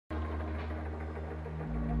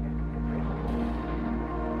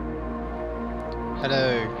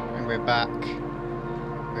Hello, and we're back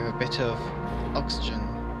with a bit of oxygen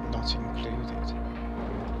not included,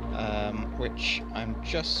 which I'm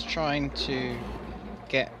just trying to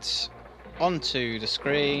get onto the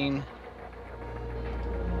screen.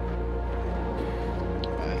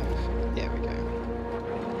 There we go.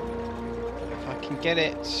 If I can get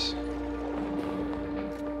it,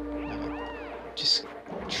 just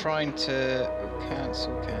trying to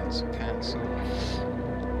cancel.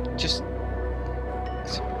 Just.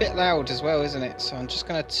 It's a bit loud as well, isn't it? So I'm just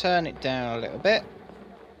going to turn it down a little bit.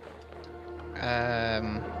 Here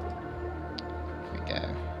we go.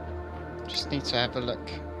 Just need to have a look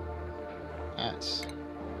at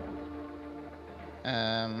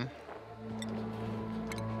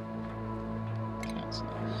cancel.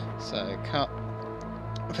 So can't,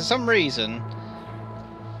 for some reason,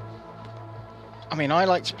 I mean, I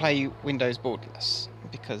like to play Windows borderless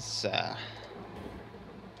because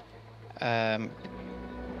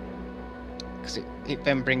it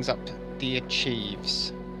then brings up the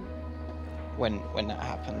achieves when that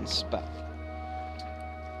happens, but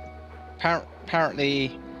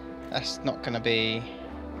apparently that's not going to be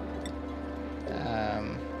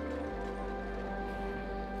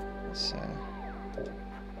so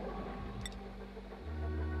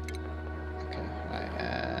okay,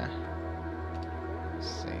 right, let's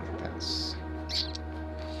see, that's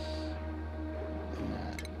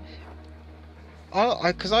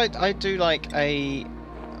because I do like a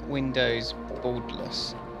Windows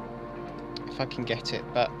borderless if I can get it,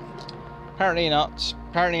 but apparently not.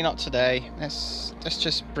 Apparently not today. Let's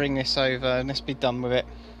just bring this over and let's be done with it.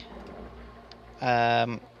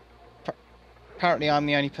 Apparently I'm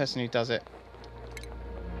the only person who does it.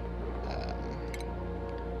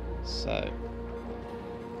 So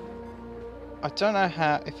I don't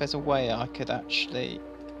know if there's a way I could actually,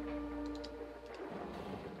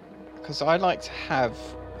 because I like to have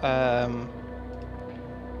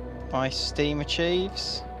my Steam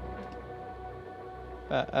achieves,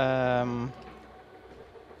 but no,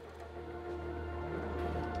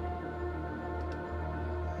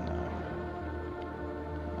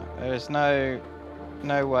 there is no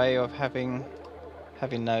way of having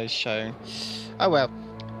those shown. Oh well.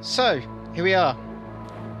 So here we are.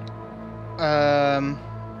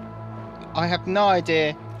 I have no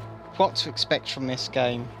idea what to expect from this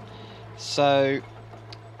game. So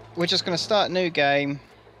we're just going to start a new game.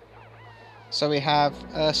 So we have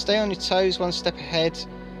stay on your toes, one step ahead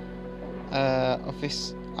of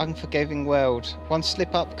this unforgiving world. One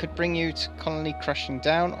slip up could bring you to colony crashing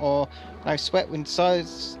down, or no sweat when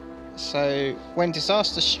size. So when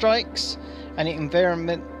disaster strikes, and it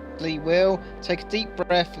invariably will, take a deep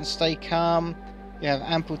breath and stay calm. You have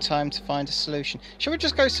ample time to find a solution. Shall we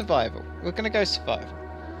just go survival? We're going to go survival.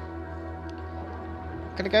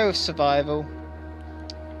 Gonna go with survival.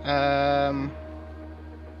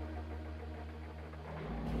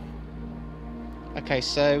 Okay,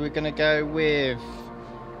 so we're gonna go with.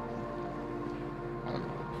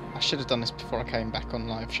 I should have done this before I came back on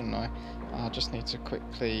live, shouldn't I? I just need to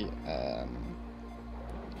quickly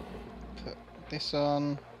put this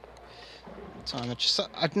on. Timer.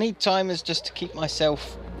 I'd need timers just to keep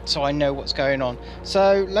myself so I know what's going on.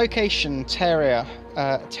 So location, Terra.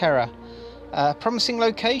 Promising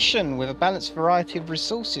location with a balanced variety of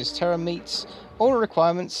resources. Terra meets all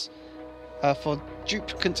requirements for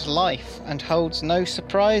duplicate life and holds no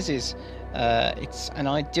surprises. It's an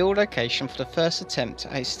ideal location for the first attempt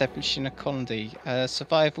at establishing a colony.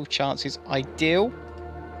 Survival chances ideal.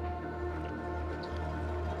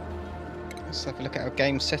 Let's have a look at our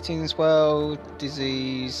game settings. World,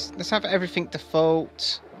 disease. Let's have everything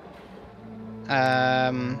default.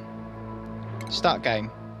 Start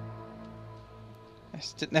game.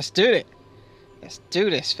 Let's do it. Let's do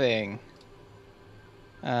this thing.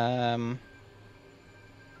 Okay.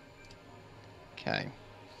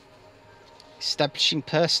 Establishing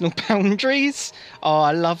personal boundaries. Oh,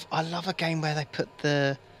 I love a game where they put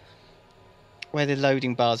where the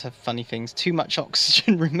loading bars have funny things. Too much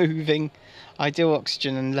oxygen removing. Ideal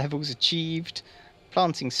oxygen and levels achieved.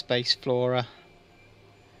 Planting space flora.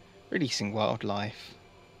 Releasing wildlife.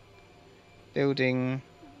 Building.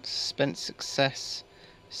 Spent success.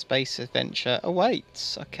 Space adventure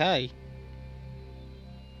awaits. Okay.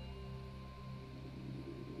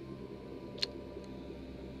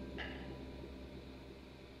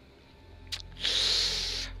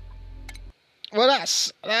 Well,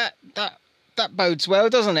 that bodes well,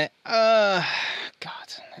 doesn't it? God,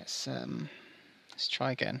 let's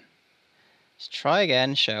try again. Let's try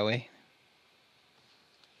again, shall we?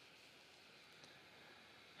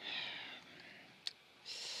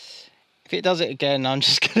 If it does it again, I'm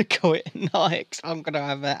just going to call it a night, 'cause I'm going to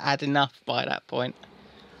have had enough by that point.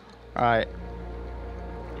 Right.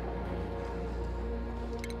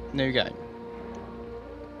 New game.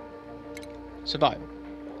 Survival.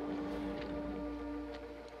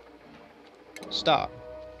 Start.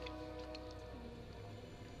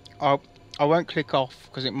 I won't click off,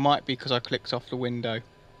 because it might be because I clicked off the window.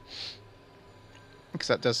 Because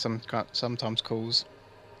that does sometimes cause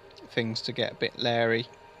things to get a bit leery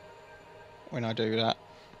when I do that.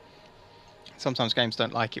 Sometimes games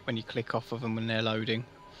don't like it when you click off of them when they're loading.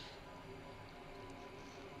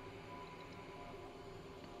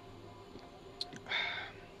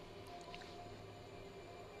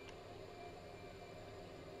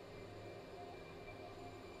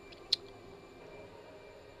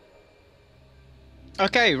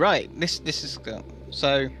 Okay, right. This is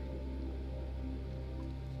so.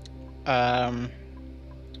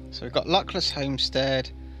 So we've got Luckless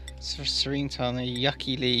Homestead, Serene Tiny,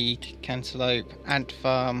 Yucky League, Cantaloupe, Ant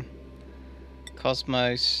Farm,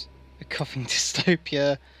 Cosmos, The Coughing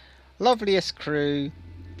Dystopia, Loveliest Crew,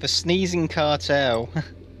 The Sneezing Cartel,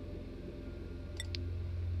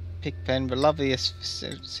 Pigpen, The Loveliest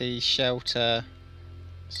Facility, Shelter,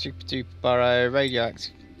 Super Duper Burrow,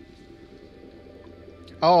 Radioactive.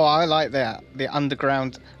 Oh, I like that. The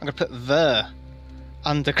Underground. I'm going to put the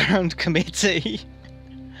Underground Committee.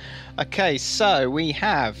 Okay, so we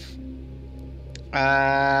have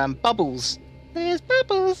Bubbles. There's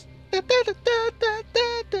Bubbles.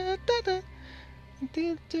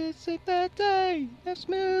 Let's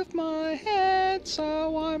move my head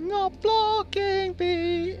so I'm not blocking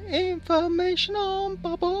the information on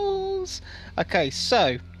Bubbles. Okay,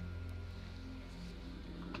 so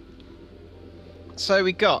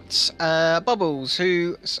we got Bubbles,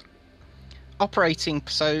 who's operating,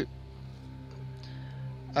 so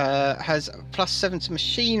has +7 to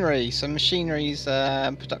machinery. So machinery's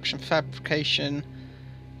production, fabrication.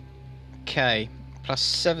 Okay,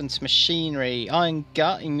 +7 to machinery. Iron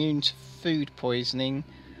gut, immune to food poisoning.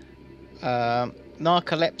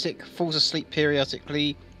 Narcoleptic, falls asleep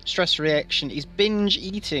periodically. Stress reaction is binge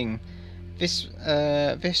eating. This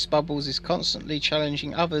Bubbles is constantly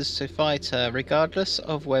challenging others to fight her, regardless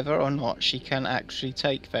of whether or not she can actually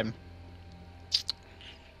take them.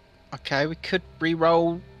 Okay, we could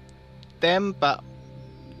re-roll them, but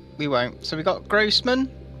we won't. So we got Grossman.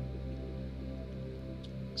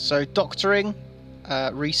 So doctoring,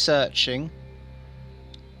 researching,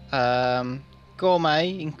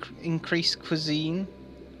 gourmet, increased cuisine,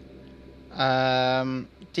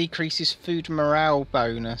 decreases food morale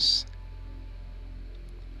bonus.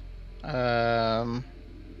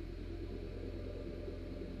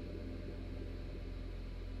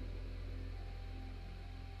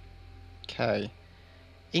 Okay.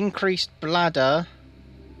 Increased bladder.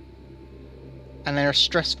 And they're a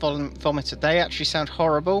stress vomiter. They actually sound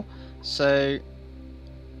horrible. So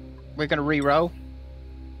we're going to re-roll.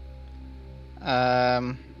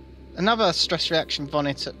 Another stress reaction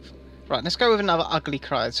vomiter. Right, let's go with another ugly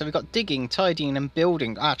cry. So we've got digging, tidying and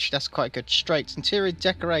building. Actually, that's quite good. Straight. Interior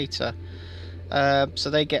decorator. So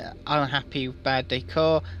they get unhappy with bad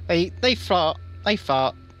decor. They fart.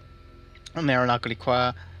 And they're an ugly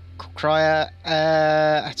crier.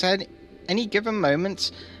 At any given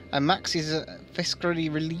moment, Max is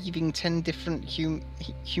fiscally reliving 10 different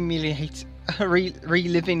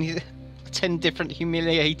reliving 10 different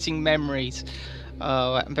humiliating memories.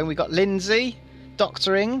 And then we got Lindsay,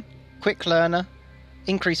 doctoring, quick learner,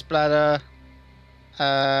 increased bladder,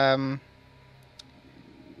 and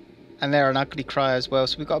they're an ugly crier as well.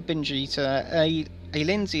 So we've got a binge eater. A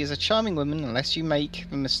Lindsay is a charming woman unless you make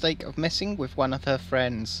the mistake of messing with one of her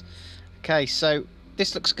friends. Okay, so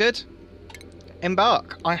this looks good.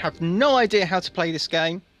 Embark. I have no idea how to play this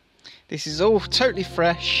game. This is all totally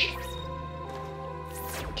fresh.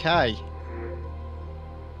 Okay.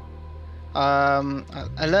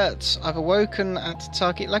 Alert. I've awoken at a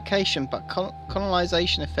target location, but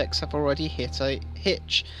colonization effects have already hit a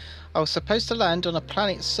hitch. I was supposed to land on a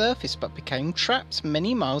planet's surface, but became trapped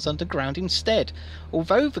many miles underground instead.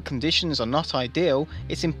 Although the conditions are not ideal,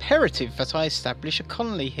 it's imperative that I establish a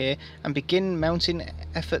colony here and begin mounting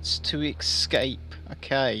efforts to escape.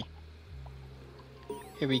 Okay.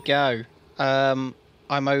 Here we go. I'm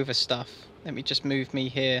over stuff. Let me just move me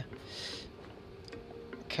here.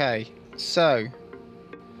 Okay, so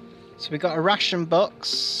we got a ration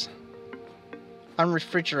box,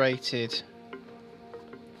 unrefrigerated.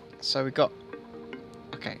 So we got,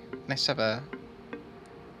 okay, let's have a,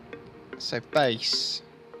 so base,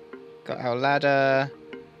 got our ladder,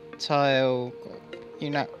 tile, got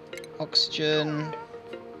unit, oxygen,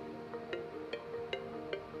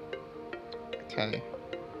 Okay.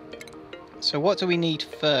 So what do we need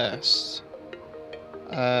first?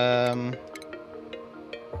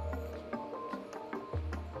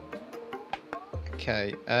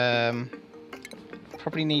 Okay.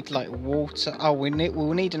 Probably need like water. Oh,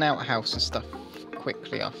 we'll need an outhouse and stuff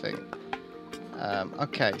quickly, I think.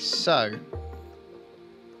 Okay, so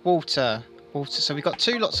water. So we've got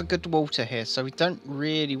 2 lots of good water here, so we don't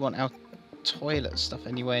really want our toilet stuff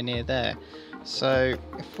anywhere near there. So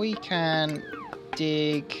if we can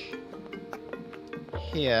dig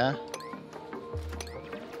here,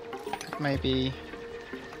 maybe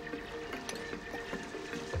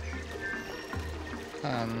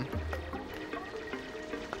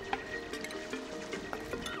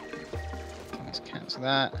let's cancel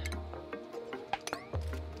that.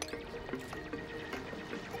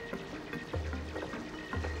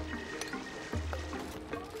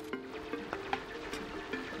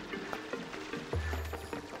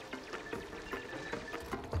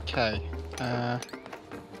 Okay,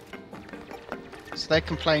 so they're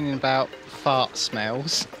complaining about fart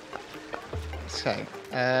smells. Okay,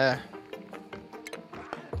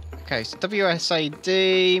 okay, so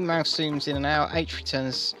WSAD, mouse zooms in and out, H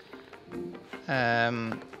returns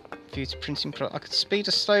view to printing product. I could speed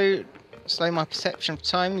or slow my perception of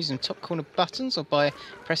time using top corner buttons or by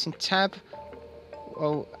pressing tab.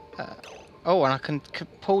 Oh, and I can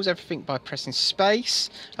pause everything by pressing space.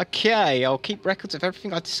 Okay, I'll keep records of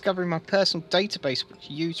everything I discover in my personal database, which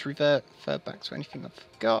you use to refer back to anything I've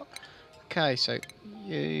forgot. Okay, so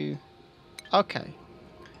you... Okay.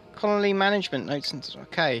 Colony management notes and...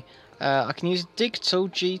 Okay. I can use dig tool,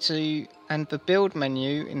 G2, and the build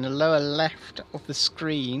menu in the lower left of the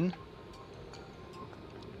screen.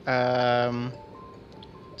 To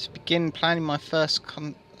begin planning my first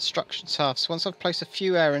construction tasks. Once I've placed a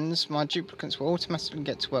few errands, my duplicates will automatically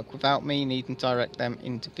get to work without me needing to direct them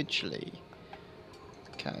individually.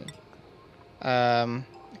 Okay.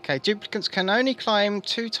 Okay, duplicates can only climb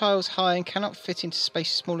 2 tiles high and cannot fit into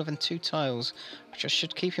spaces smaller than 2 tiles, which I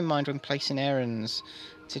should keep in mind when placing errands.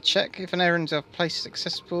 To check if an errand I've placed is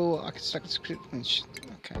accessible, I can select the script and...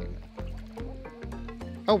 Okay.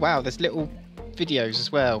 Oh wow, there's little videos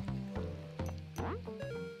as well.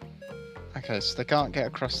 Okay, so they can't get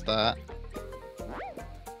across that.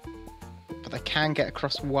 But they can get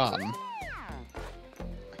across 1.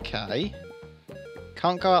 Okay.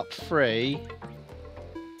 Can't go up 3.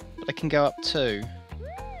 But they can go up 2.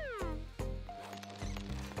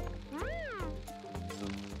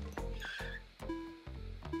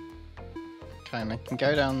 Okay, and they can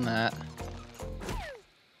go down that.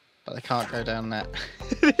 But they can't go down that.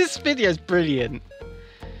 This video's brilliant.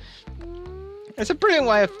 It's a brilliant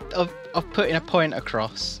way of putting a point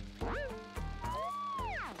across.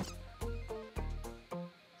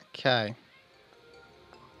 Okay.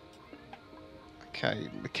 Okay,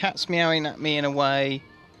 the cat's meowing at me in a way.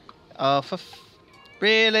 Oh,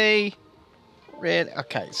 really? Really?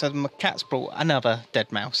 Okay, so my cat's brought another dead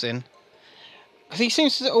mouse in. He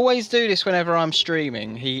seems to always do this whenever I'm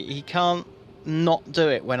streaming. He can't not do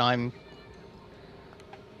it when I'm...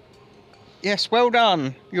 Yes, well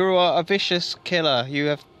done. You're a vicious killer. You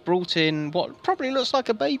have brought in what probably looks like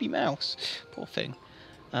a baby mouse. Poor thing.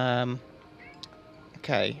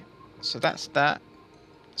 Okay, so that's that.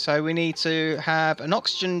 So we need to have an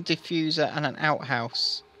oxygen diffuser and an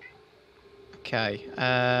outhouse. Okay.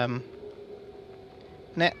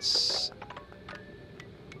 Let's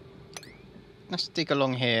dig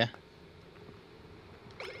along here.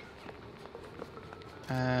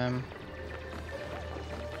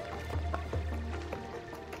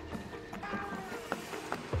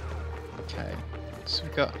 Okay, so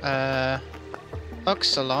we've got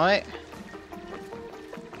oxalite.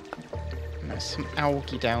 And there's some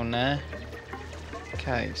algae down there.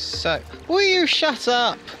 Okay, so... Will you shut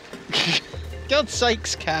up? God's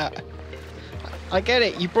sakes, cat. I get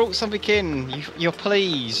it, you brought something in. You're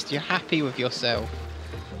pleased. You're happy with yourself.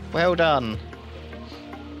 Well done.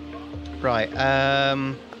 Right,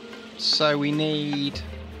 so we need...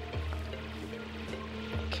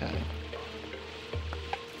 Okay.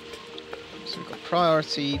 So we've got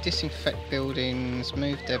priority, disinfect buildings,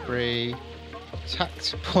 move debris, attack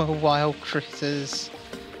to boil wild critters,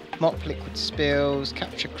 mop liquid spills,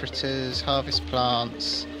 capture critters, harvest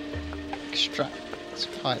plants, extract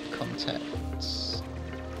pipe contents.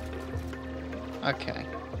 Okay.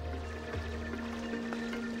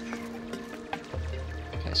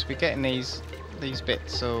 Okay, so we're getting these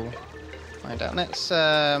bits all lined out. Let's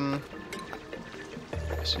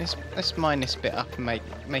mine this bit up and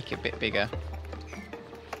make it a bit bigger.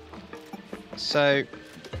 So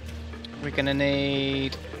we're gonna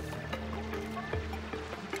need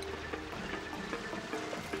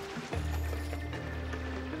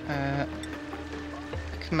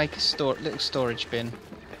make a little storage bin.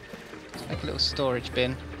 Let's make a little storage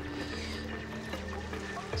bin.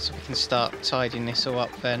 So we can start tidying this all up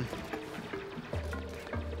then.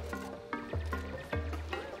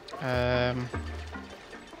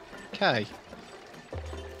 Okay.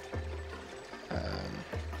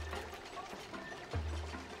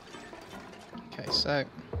 Okay, so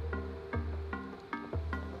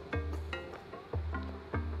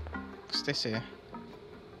what's this here?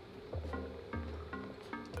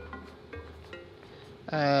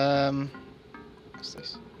 What's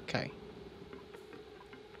this? Okay.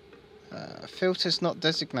 Filters not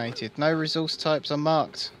designated. No resource types are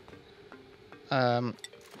marked.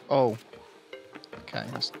 Oh. Okay,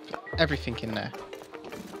 let's put everything in there.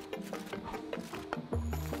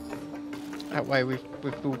 That way we've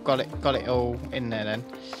all got it all in there then.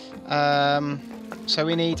 So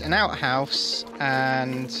we need an outhouse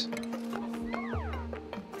and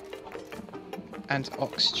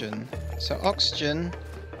oxygen. So oxygen.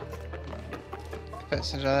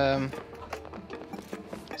 That's so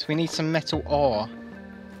we need some metal ore.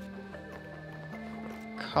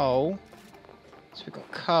 Coal. So we've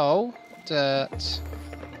got coal, dirt.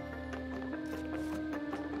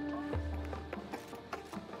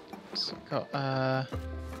 So we've got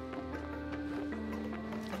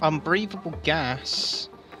unbreathable gas,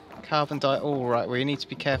 carbon dioxide. All right, we need to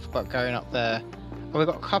be careful about going up there. Oh, we've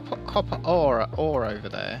got copper ore over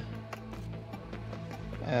there.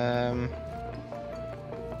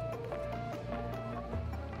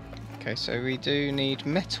 Okay, so we do need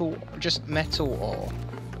metal, just metal ore.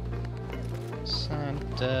 Sand,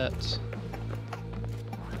 dirt,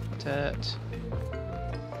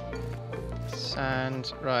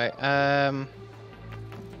 sand. Right. I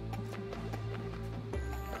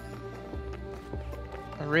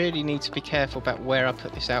really need to be careful about where I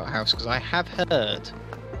put this outhouse because I have heard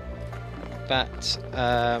that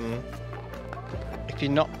if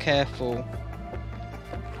you're not careful,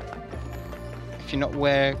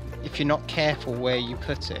 if you're not careful where you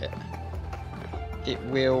put it, it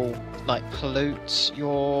will like pollute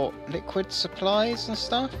your liquid supplies and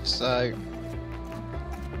stuff. So,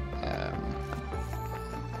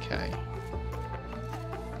 okay.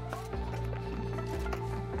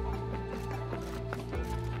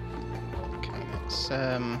 Okay, let's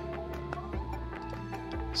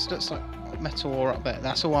this looks like metal ore up there.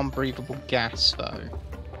 That's all unbreathable gas though.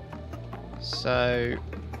 So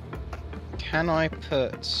can I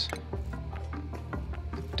put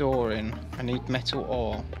a door in? I need metal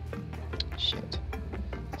ore. Shit.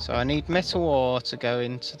 So I need metal ore to go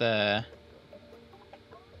into there.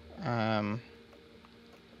 Right,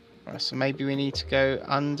 so maybe we need to go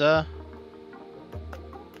under.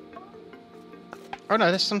 Oh no,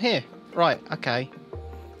 there's some here. Right, okay.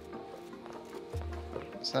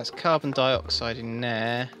 So that's carbon dioxide in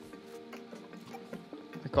there.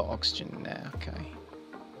 We've got oxygen in there, okay.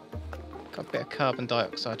 Got a bit of carbon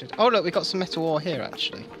dioxide. Oh look, we've got some metal ore here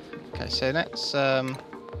actually. Okay, so let's okay,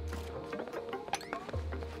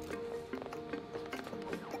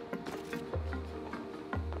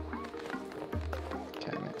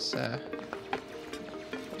 let's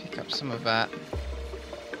pick up some of that.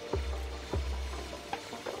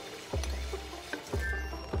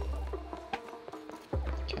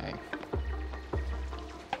 Okay.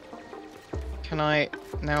 Can I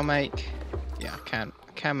now make? Yeah, I can.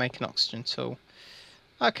 I can make an oxygen tool.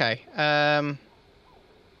 Okay.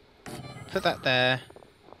 Put that there,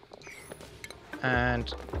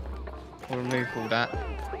 and we'll remove all that.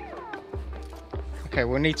 Okay,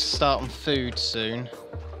 we'll need to start on food soon.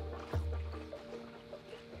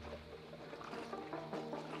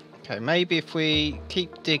 Okay, maybe if we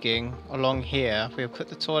keep digging along here, we'll put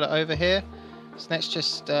the toilet over here. So let's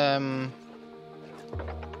just have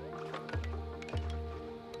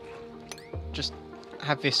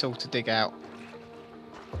this all to dig out.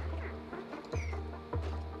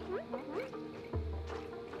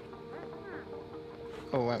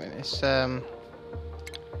 Oh wait a minute, let's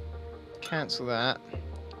cancel that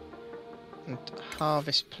and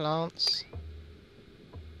harvest plants.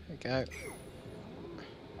 There we go.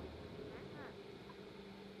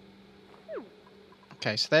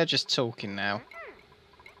 Okay, so they're just talking now.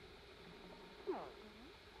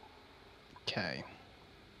 Okay.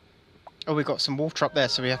 Oh, we've got some water up there,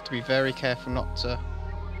 so we have to be very careful not to...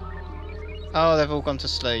 Oh, they've all gone to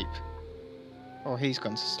sleep. Or he's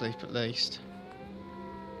gone to sleep at least.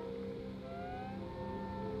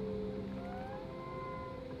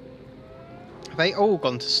 Have they all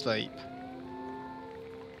gone to sleep?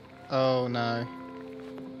 Oh no.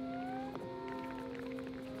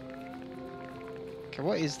 Okay,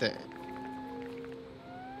 what is that?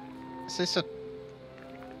 Is this a...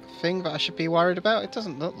 thing that I should be worried about? It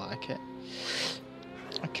doesn't look like it.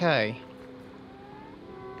 Okay.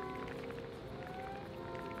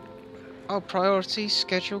 Oh, priorities,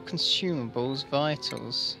 schedule, consumables,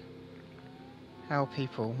 vitals. How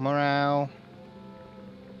people, morale.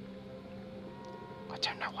 I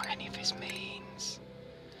don't know what any of this means.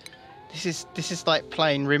 This is like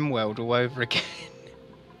playing RimWorld all over again.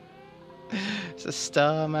 It's a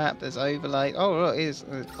star map. There's overlay. Oh, look, here's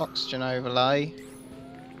the oxygen overlay.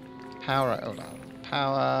 Power. Hold on.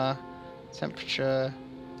 Power. Temperature.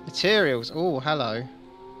 Materials. Oh, hello.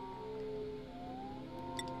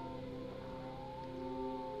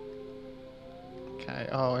 Okay.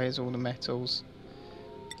 Oh, here's all the metals.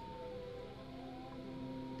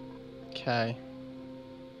 Okay.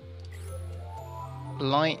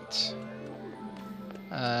 Light.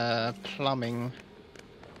 Plumbing.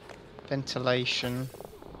 Ventilation.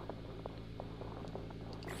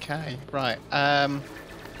 Okay, right.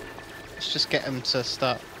 Let's just get them to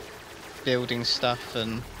start building stuff.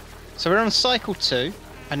 And so we're on cycle 2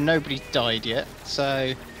 and nobody died yet,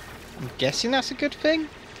 so I'm guessing that's a good thing.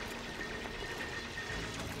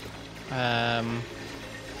 Okay,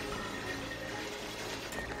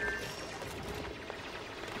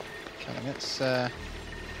 let's I'm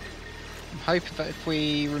hoping that if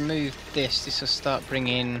we remove this, this will start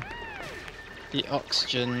bringing the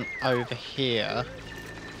oxygen over here.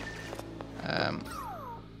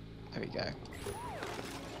 There we go.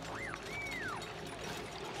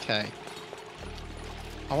 Okay.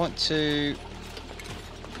 I want to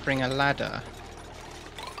bring a ladder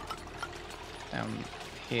down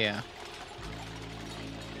here.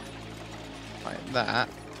 Like that.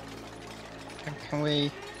 Can we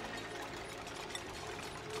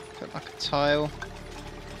put like a tile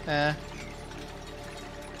there?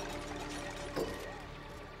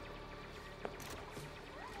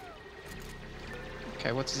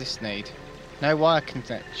 Okay, what does this need? No wire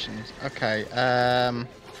connections. Okay,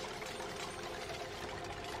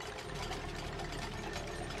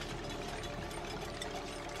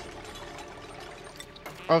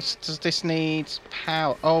 oh, does this need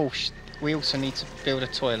power? Oh, we also need to build a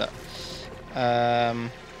toilet.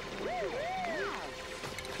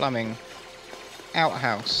 Plumbing.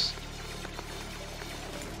 Outhouse.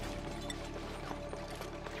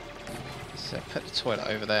 So put the toilet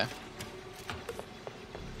over there.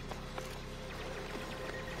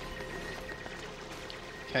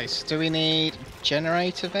 Okay, so do we need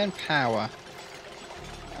generator then? Power.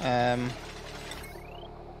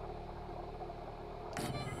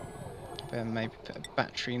 Then maybe put a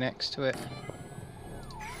battery next to it.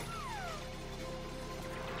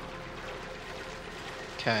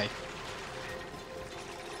 Okay.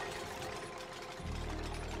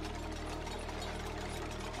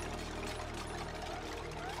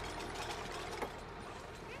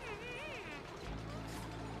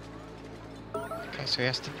 Okay, so he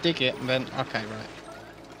has to dig it and then... Okay, right.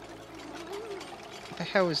 What the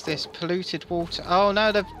hell is this? Polluted water. Oh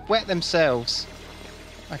no, they've wet themselves.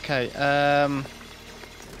 Okay,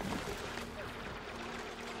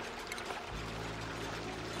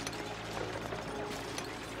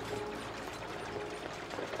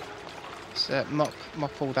 so mop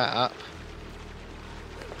all that up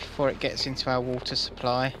before it gets into our water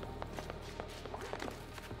supply.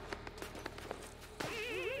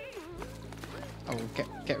 Oh, we'll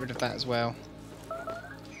get rid of that as well.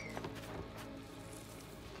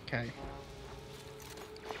 Okay.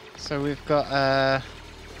 So we've got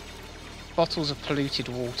bottles of polluted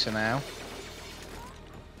water now.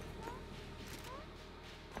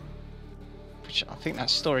 Which I think that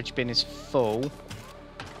storage bin is full.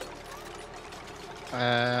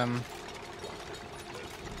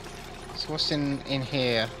 So what's in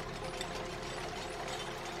here?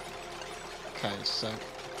 Okay, so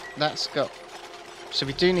that's got... So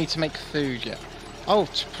we do need to make food, yeah. Oh,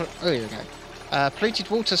 there we go. Polluted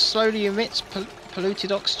water slowly emits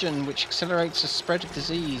polluted oxygen, which accelerates the spread of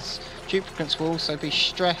disease. Duplicants will also be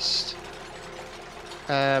stressed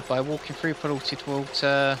by walking through polluted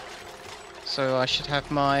water. So I should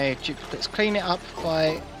have my duplicates clean it up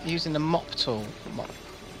by using the mop tool.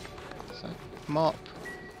 So mop.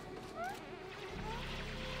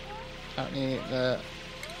 Don't need the...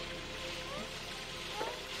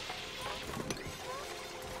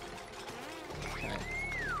 Okay.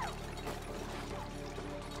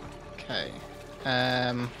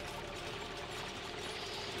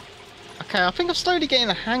 Okay, I think I'm slowly getting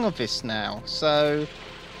the hang of this now. So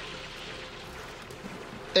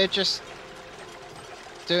they're just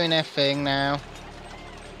doing their thing now.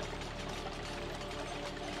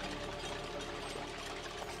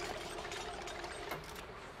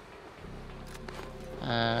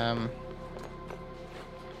 I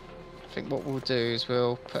think what we'll do is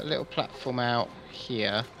we'll put a little platform out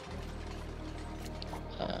here.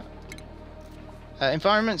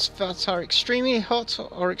 Environments that are extremely hot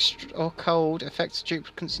or cold affect the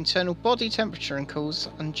duplicant's internal body temperature and cause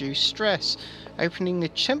undue stress. Opening the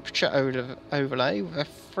temperature overlay with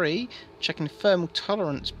F3, checking the thermal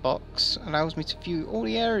tolerance box, allows me to view all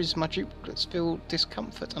the areas my duplicates feel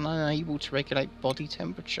discomfort and unable to regulate body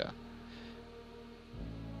temperature.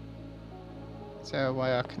 Is there a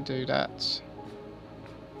way I can do that?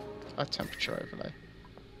 A temperature overlay.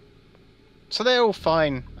 So they're all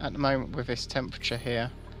fine at the moment with this temperature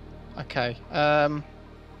here. Okay.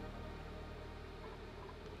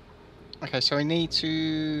 Okay, so we need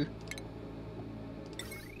to...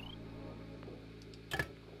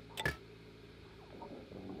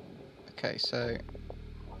 Okay, so...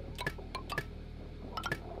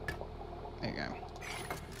 There you go.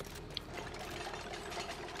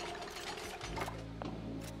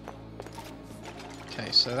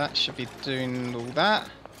 Okay, so that should be doing all that.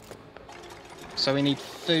 So we need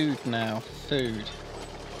food now. Food.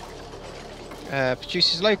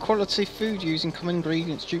 Produces low quality food using common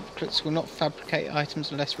ingredients. Duplicates will not fabricate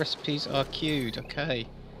items unless recipes are queued. Okay.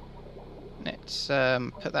 Let's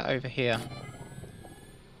put that over here.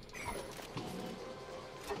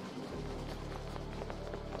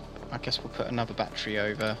 I guess we'll put another battery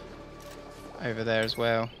over there as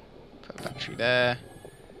well. Put a battery there.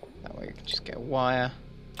 That way we can just get a wire.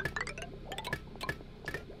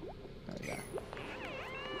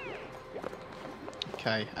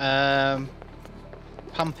 Okay,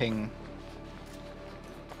 pumping.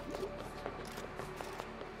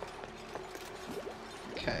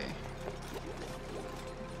 Okay.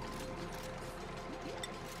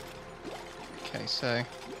 Okay, so I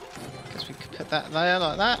guess we could put that there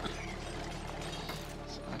like that.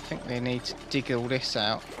 So I think we need to dig all this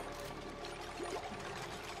out.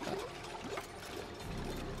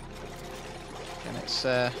 And let's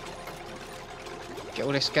get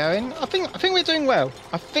all this going. I think we're doing well.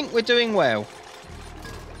 I think we're doing well.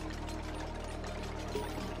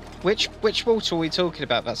 Which water are we talking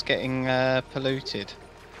about that's getting polluted?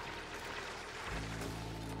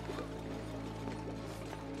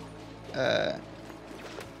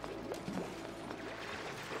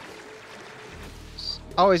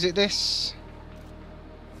 Oh, is it this?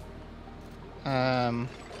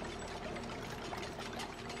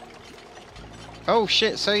 Oh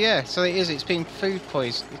shit! So yeah, so it is. It's being food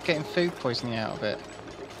poison. It's getting food poisoning out of it.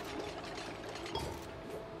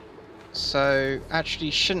 So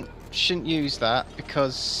actually, shouldn't use that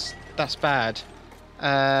because that's bad.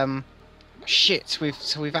 Shit!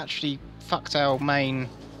 We've actually fucked our main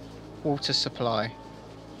water supply.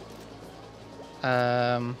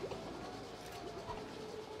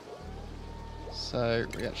 So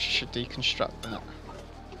we actually should deconstruct that.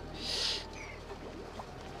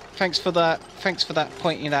 Thanks for that. Thanks for that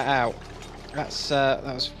pointing that out. That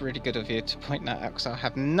was really good of you to point that out because I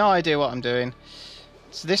have no idea what I'm doing.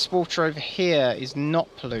 So this water over here is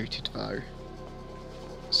not polluted though.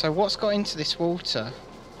 So what's got into this water?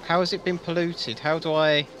 How has it been polluted? How do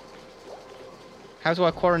I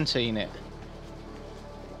quarantine it?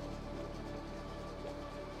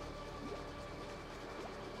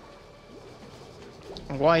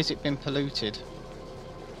 Why has it been polluted?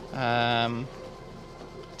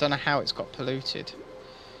 Don't know how it's got polluted.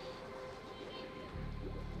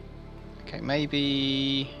 Okay,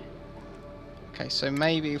 maybe... Okay, so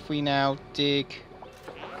maybe if we now dig...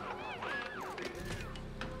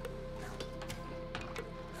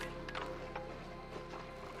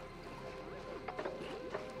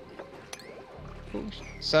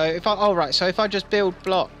 So if I... Oh, right, so if I just build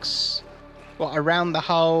blocks... What, around the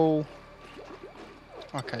whole...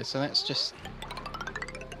 Okay, so let's just...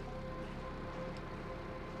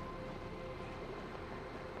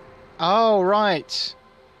 Oh, right.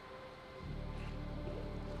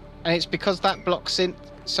 And it's because that blocks in...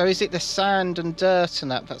 So is it the sand and dirt and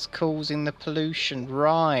that's causing the pollution?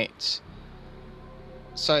 Right.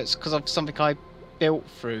 So it's because of something I built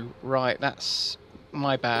through. Right, that's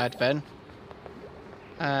my bad then.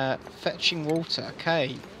 Fetching water.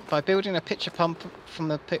 Okay. By building a pitcher pump from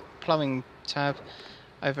the plumbing tab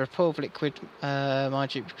over a pool of liquid, my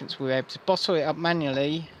duplicates will be able to bottle it up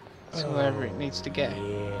manually to wherever it needs to get.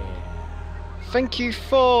 Thank you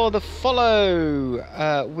for the follow,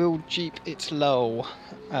 Will Jeep It's Low.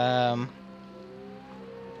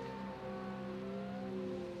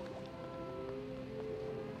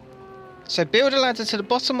 So build a ladder to the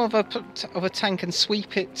bottom of a tank and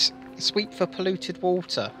sweep for polluted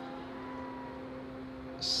water.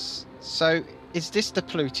 So is this the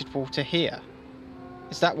polluted water here?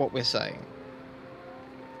 Is that what we're saying?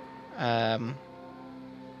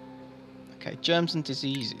 Okay, germs and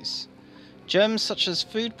diseases. Germs such as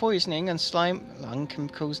food poisoning and slime lung can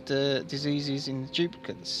cause the diseases in the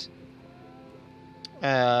duplicates.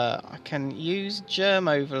 I can use germ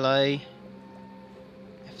overlay.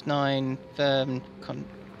 F9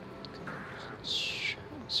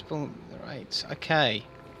 spawn the rates. Okay.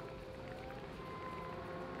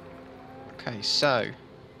 Okay, so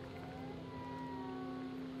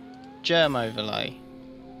germ overlay.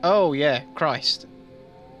 Oh yeah, Christ.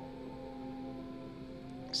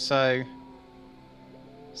 So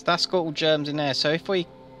that's got all germs in there. So if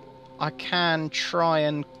I can try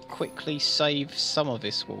and quickly save some of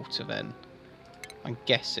this water then. I'm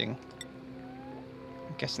guessing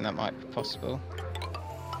that might be possible.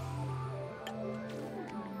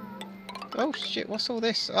 Oh shit, what's all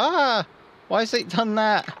this? Ah! Why has it done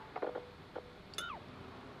that?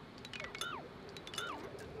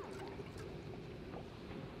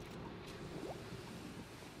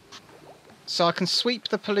 So I can sweep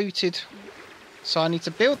the polluted... So I need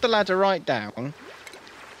to build the ladder right down.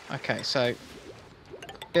 Okay, so...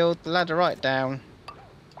 Build the ladder right down.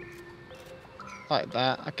 Like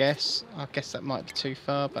that, I guess. I guess that might be too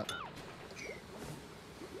far, but...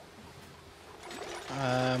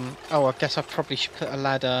 oh, I guess I probably should put a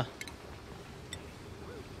ladder...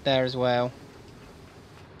 there as well.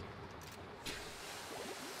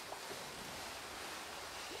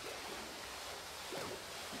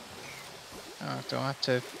 Oh, do I have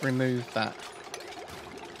to remove that?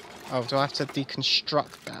 Oh, do I have to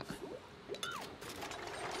deconstruct that?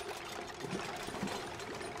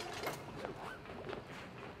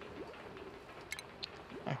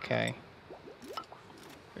 Okay.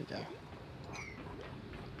 Here we go.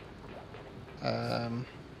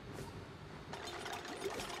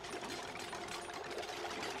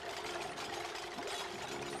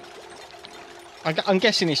 I'm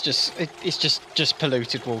guessing it's just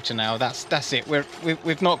polluted water now. That's it.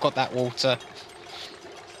 We've not got that water.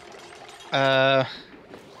 Okay,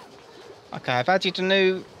 I've added a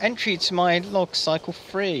new entry to my log, cycle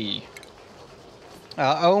 3.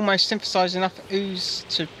 I almost synthesised enough ooze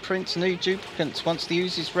to print new duplicates. Once the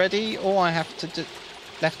ooze is ready, all I have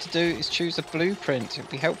left to do is choose a blueprint. It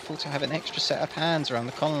would be helpful to have an extra set of hands around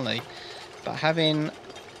the colony, but having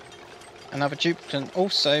another duplicate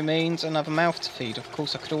also means another mouth to feed. Of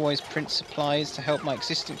course, I could always print supplies to help my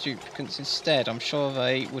existing duplicates instead. I'm sure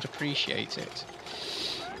they would appreciate it.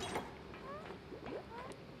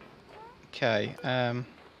 Okay, okay,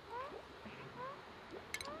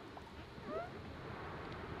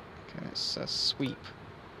 let's sweep.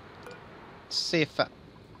 Let's see if that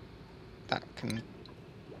can...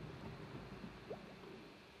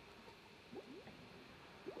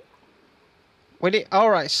 Will it?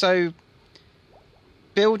 Alright, so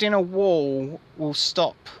building a wall will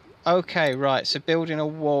stop. Okay, right, so building a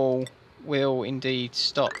wall will indeed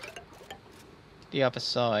stop the other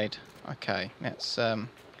side. Okay, let's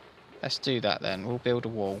do that then. We'll build a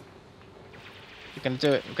wall. We're gonna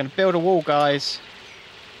do it. We're gonna build a wall, guys.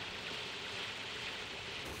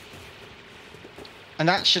 And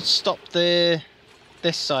that should stop this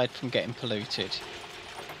side from getting polluted.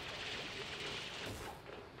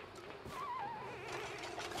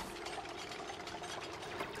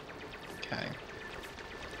 Okay.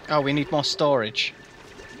 Oh, we need more storage.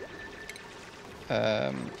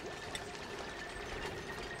 Let's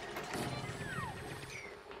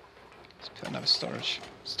put another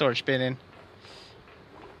storage bin in.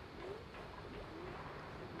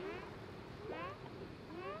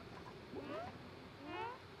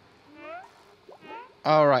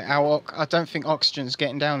 Alright, I don't think oxygen's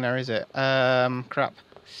getting down there, is it? Crap.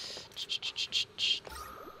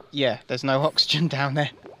 Yeah, there's no oxygen down there.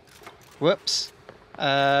 Whoops.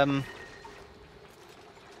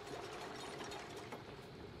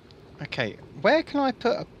 Okay, where can I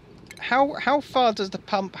put a... How far does the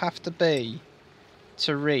pump have to be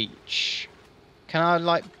to reach? Can I,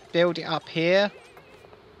 like, build it up here?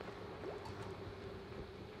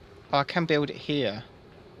 Oh, I can build it here.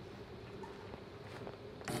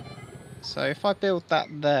 So if I build that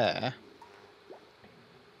there...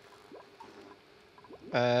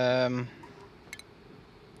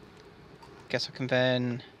 guess I can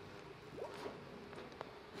then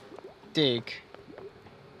dig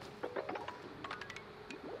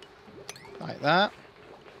like that.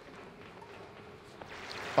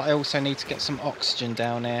 But I also need to get some oxygen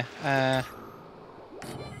down here. There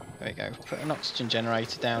we go. Put an oxygen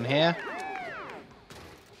generator down here.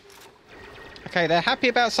 Okay, they're happy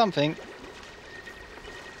about something.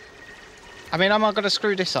 I mean, am I going to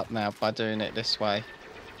screw this up now by doing it this way?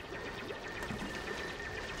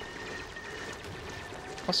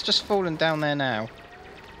 What's just fallen down there now?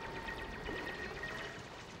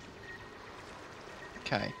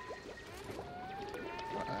 Okay.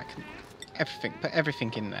 I can put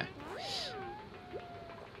everything in there.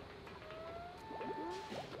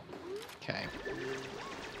 Okay.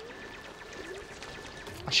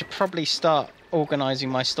 I should probably start organising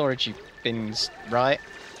my storage bins, right?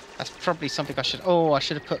 That's probably something I should... Oh, I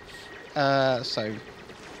should have put... let's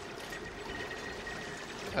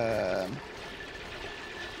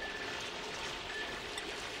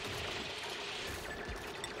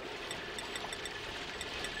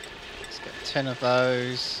get 10 of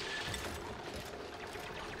those.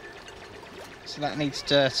 So that needs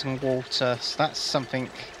dirt and water. So that's something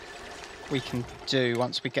we can do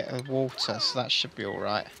once we get the water. So that should be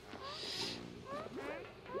alright.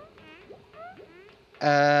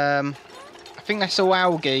 I think that's all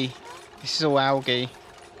algae. This is all algae.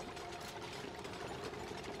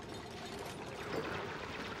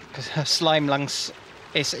 Because slime lungs...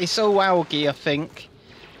 It's all algae, I think.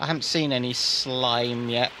 I haven't seen any slime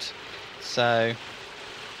yet. So...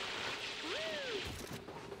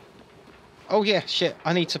 Oh yeah, shit.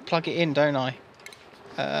 I need to plug it in, don't I?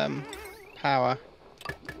 Power.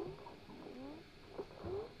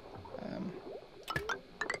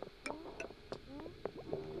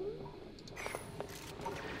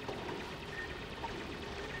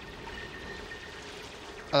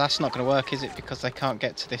 Oh, that's not going to work, is it? Because they can't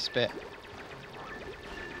get to this bit.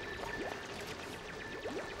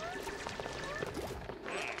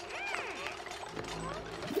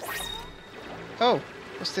 Oh,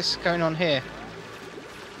 what's this going on here?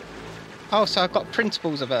 Oh, so I've got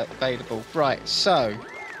printables available. Right, so...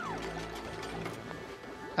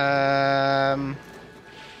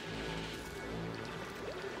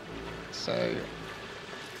 So...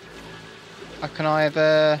 I can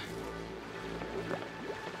either...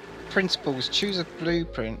 Printables, choose a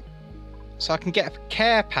blueprint. So I can get a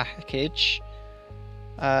care package.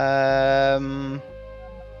 Or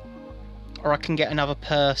I can get another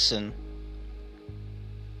person.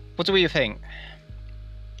 What do you think?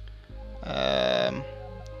 I've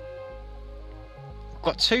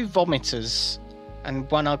got 2 vomiters and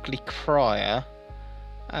 1 ugly crier.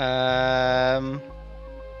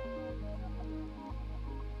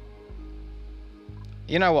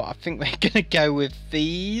 You know what? I think we're gonna go with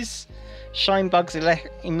these. Shine bugs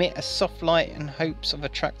emit a soft light in hopes of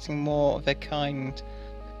attracting more of their kind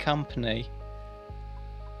company.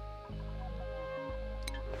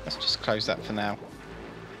 Let's just close that for now.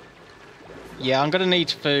 Yeah, I'm gonna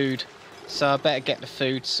need food, so I better get the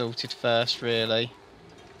food sorted first, really.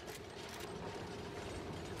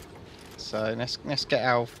 So let's get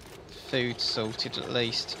our food sorted at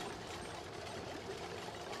least.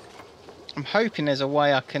 I'm hoping there's a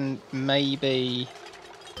way I can maybe,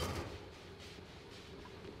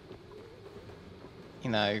 you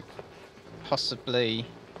know, possibly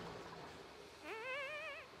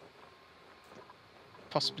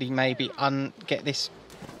maybe get this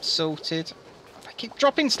sorted. I keep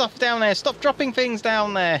dropping stuff down there. Stop dropping things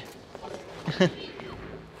down there.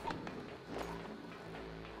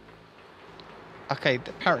 Okay,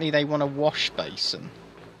 apparently they want a wash basin.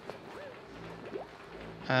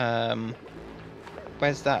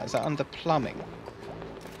 Where's that? Is that under plumbing?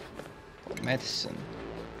 Medicine.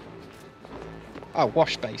 Oh,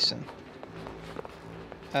 wash basin.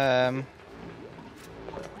 Okay.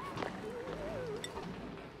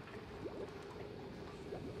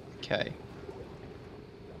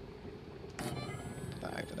 Put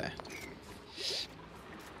that over there.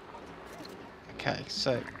 Okay,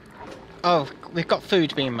 so... Oh, we've got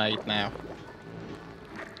food being made now.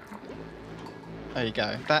 There you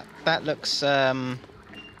go. That looks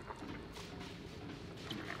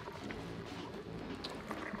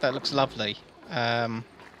that looks lovely.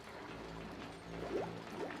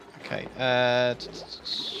 Okay.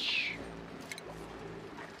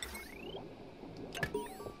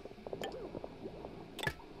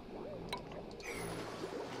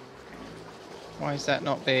 Why is that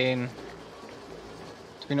not being?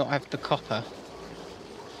 Do we not have the copper?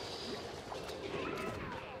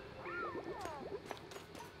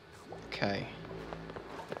 Okay.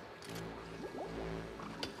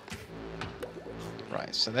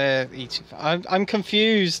 Right, so they're eating. I'm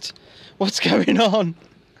confused. What's going on?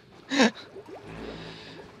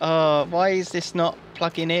 Why is this not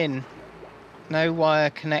plugging in? No wire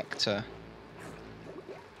connector.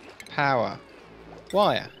 Power.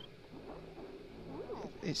 Wire.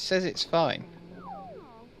 It says it's fine.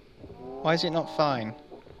 Why is it not fine?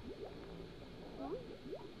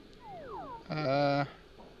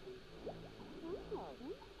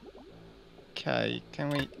 Okay, can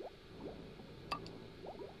we...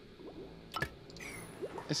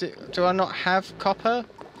 Is it? Do I not have copper?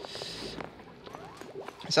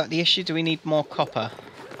 Is that the issue? Do we need more copper?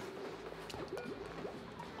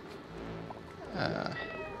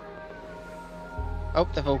 Oh,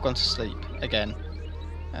 they've all gone to sleep again.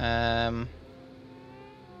 I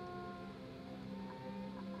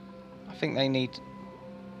think they need...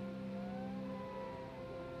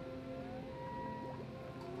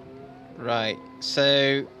 Right,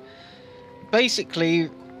 so basically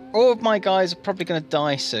all of my guys are probably going to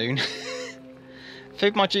die soon.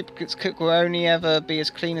 Food my duplicates cook will only ever be as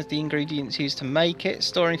clean as the ingredients used to make it.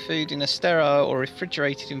 Storing food in a sterile or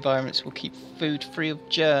refrigerated environments will keep food free of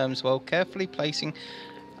germs, while carefully placing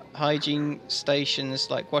hygiene stations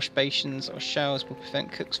like wash basins or showers will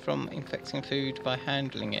prevent cooks from infecting food by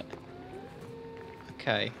handling it.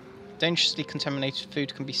 Okay. Dangerously contaminated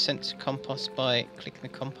food can be sent to compost by clicking the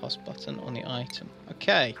compost button on the item.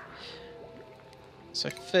 Okay. So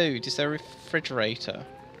food, is there a refrigerator?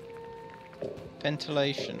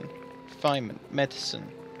 Ventilation, refinement, medicine,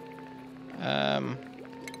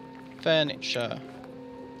 furniture.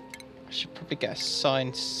 I should probably get a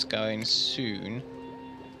science going soon.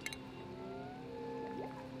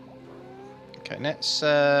 Okay, let's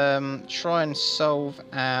try and solve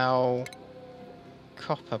our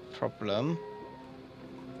copper problem.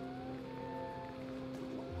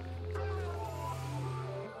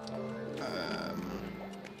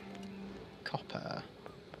 Copper.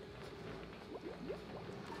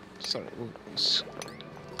 Sorry, we'll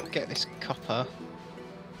get this copper.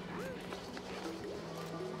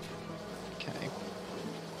 Okay.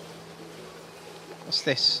 What's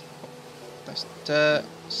this? That's dirt,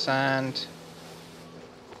 sand,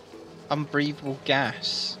 unbreathable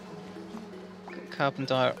gas. Got carbon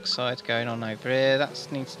dioxide going on over here. That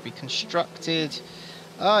needs to be constructed.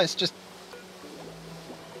 Oh, it's just...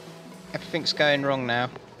 everything's going wrong now.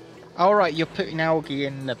 All right, you're putting algae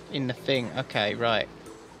in the thing. Okay, right.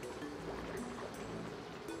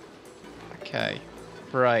 Okay,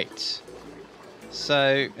 right.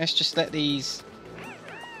 So let's just let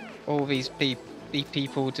all these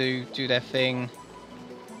people do their thing.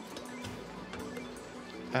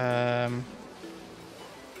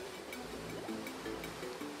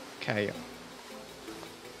 Okay.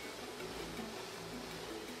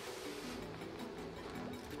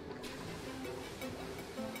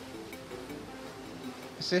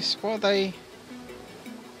 Is this what are they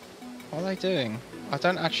doing? I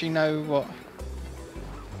don't actually know what.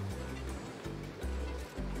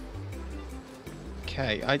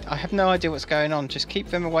 Okay, I have no idea what's going on. Just keep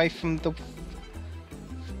them away from the...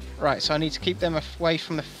 Right, so I need to keep them away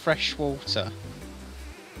from the fresh water.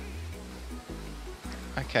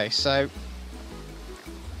 Okay, so...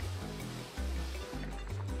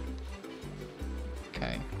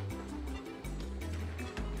 Okay.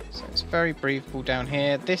 So it's very breathable down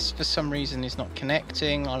here. This, for some reason, is not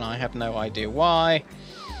connecting, and I have no idea why.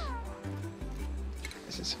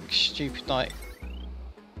 Is it something stupid like...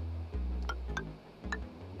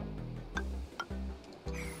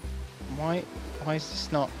 Why is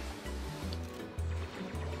this not...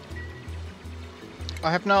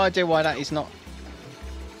 I have no idea why that is not...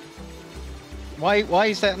 Why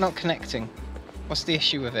is that not connecting? What's the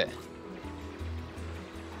issue with it?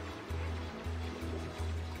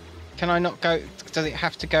 Can I not go... Does it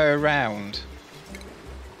have to go around?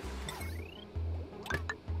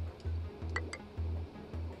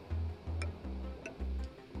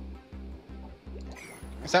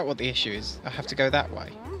 Is that what the issue is? I have to go that way?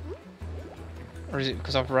 Or is it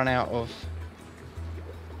because I've run out of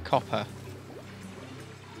copper?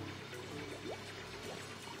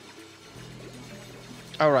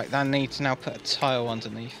 Alright, I need to now put a tile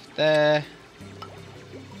underneath there.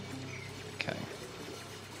 Okay.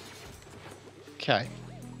 Okay.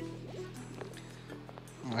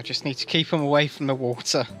 I just need to keep them away from the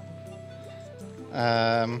water.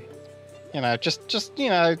 You know, just do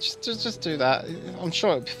that. I'm sure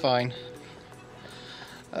it'll be fine.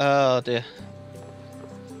 Oh dear.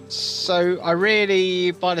 So I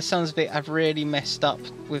really, by the sounds of it, I've really messed up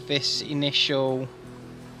with this initial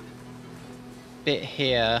bit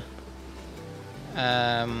here.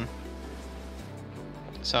 So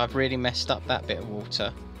I've really messed up that bit of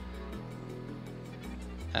water.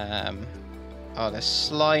 Oh, there's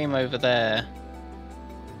slime over there.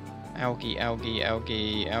 Algae, algae,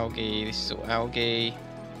 algae, algae. This is all algae.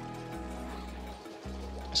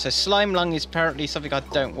 So slime lung is apparently something I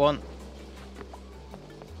don't want.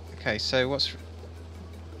 Okay, so what's...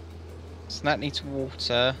 So that needs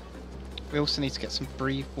water. We also need to get some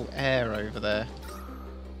breathable air over there.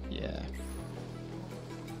 Yeah.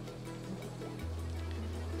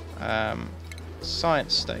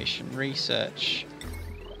 Science station, research.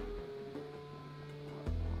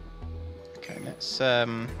 Okay, let's get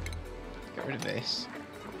rid of this.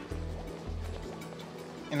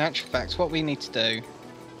 In actual fact, what we need to do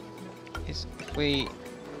is if we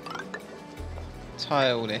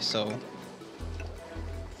tile this all.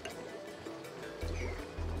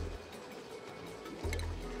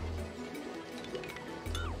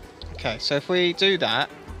 Okay, so if we do that,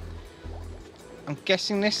 I'm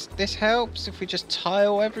guessing this helps if we just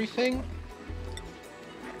tile everything.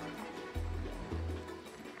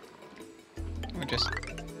 We'll just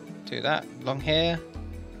do that along here.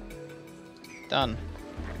 Done.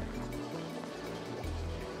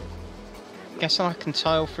 Guess I can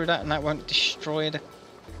tile through that and that won't destroy the...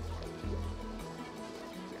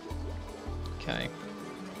 Okay.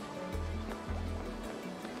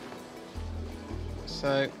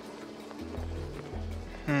 So...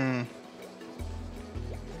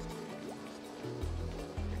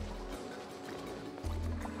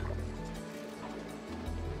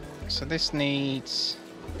 So this needs...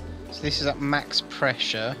 So this is at max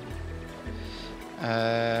pressure.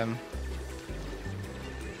 That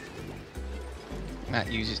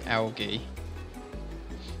uses algae.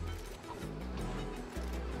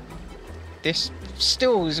 This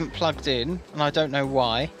still isn't plugged in, and I don't know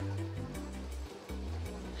why.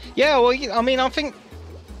 Yeah, well, I mean, I think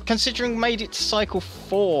considering made it to cycle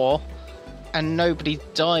 4 and nobody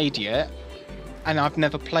died yet, and I've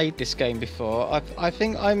never played this game before, I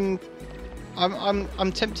think I'm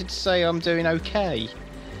tempted to say I'm doing okay.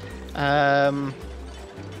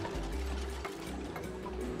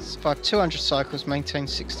 Survive 200 cycles, maintain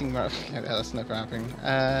 16. Yeah, that's never happening.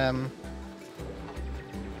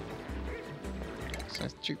 So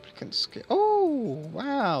duplicate skill. Oh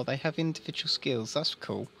wow, they have individual skills. That's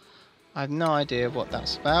cool. I have no idea what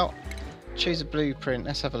that's about. Choose a blueprint.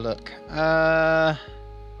 Let's have a look. I'm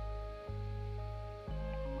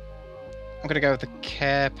gonna go with the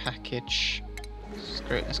care package.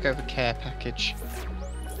 Screw it. Let's go with the care package.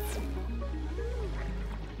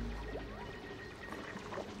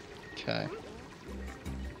 Okay.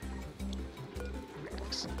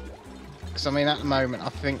 Because I mean, at the moment, I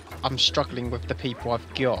think I'm struggling with the people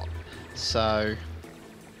I've got, so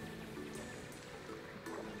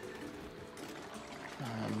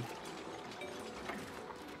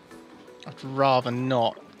I'd rather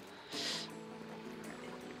not.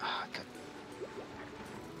 Okay.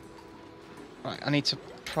 Right, I need to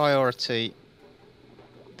priority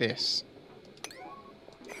this.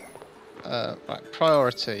 Right,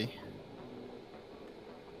 priority.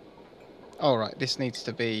 Oh, right, this needs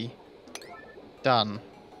to be done.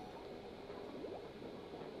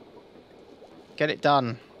 Get it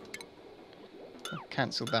done. I'll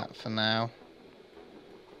cancel that for now.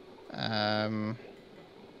 Okay,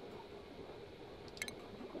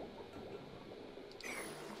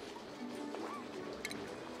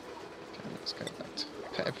 let's go back to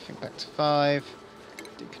put everything back to 5.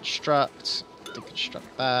 Deconstruct. Deconstruct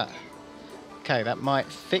that. Okay, that might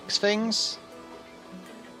fix things.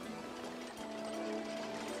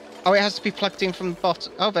 Oh, it has to be plugged in from the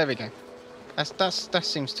bottom. Oh, there we go. That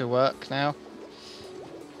seems to work now.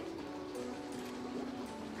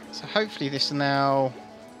 So hopefully this will now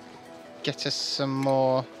get us some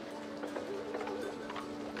more.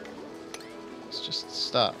 Let's just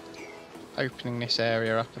start opening this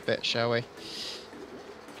area up a bit, shall we?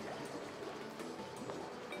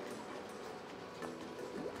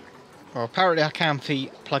 Well, apparently I can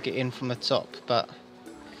plug it in from the top, but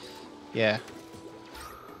yeah.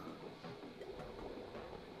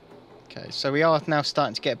 Okay, so we are now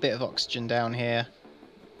starting to get a bit of oxygen down here,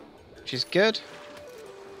 which is good.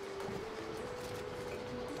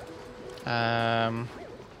 Okay.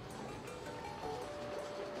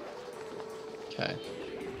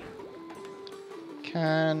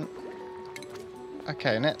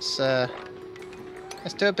 Okay, let's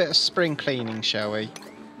do a bit of spring cleaning, shall we?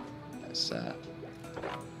 Let's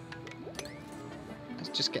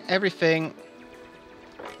just get everything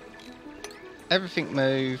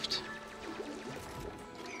moved.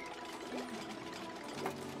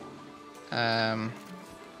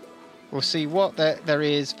 We'll see what there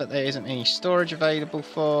is, but there isn't any storage available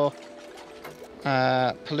for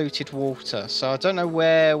polluted water. So I don't know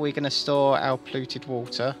where we're going to store our polluted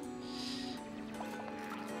water.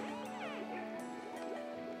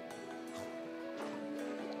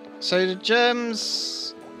 So the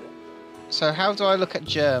germs... So how do I look at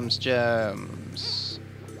germs? Germs.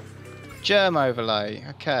 Germ overlay.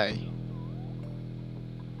 Okay.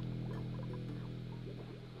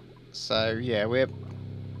 So yeah, we've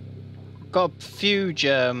got a few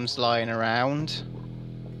germs lying around,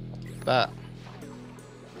 but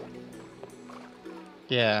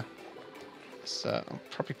yeah. So I'll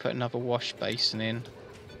probably put another wash basin in.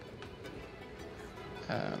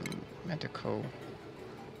 Medical.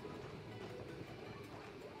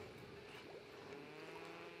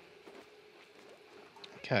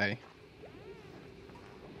 Okay.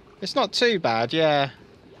 It's not too bad, yeah.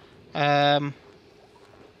 So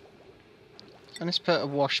let's put a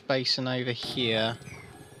wash basin over here.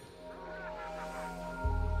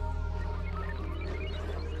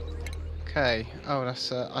 Okay. Oh,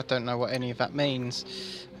 that's. I don't know what any of that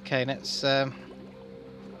means. Okay, let's.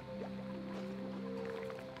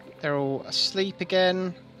 They're all asleep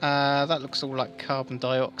again. That looks all like carbon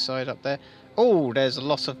dioxide up there. Oh, there's a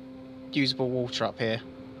lot of usable water up here.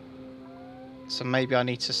 So maybe I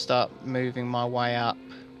need to start moving my way up.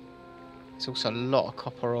 There's also a lot of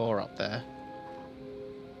copper ore up there.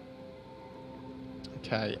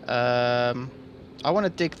 Okay. I want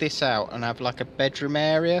to dig this out and have like a bedroom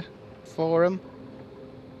area for them.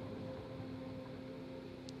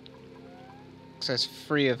 So there's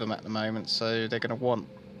 3 of them at the moment, so they're going to want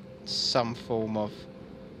some form of...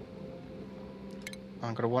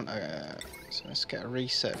 I'm going to want a... So let's get a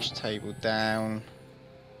research table down.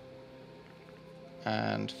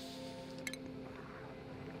 And...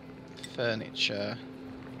 furniture.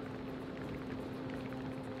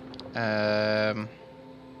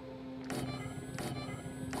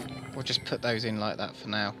 We'll just put those in like that for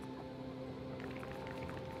now.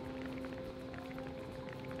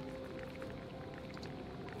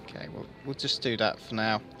 Okay, we'll just do that for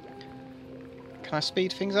now. Can I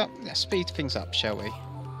speed things up? Let's speed things up, shall we?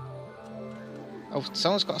 Oh,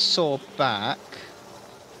 someone's got a sore back.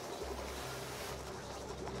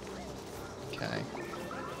 Okay. I'm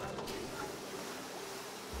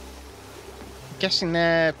guessing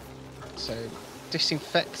they're... So,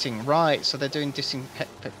 disinfecting. Right, so they're doing disinfect.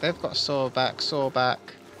 They've got a sore back, sore back,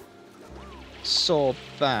 sore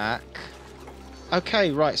back.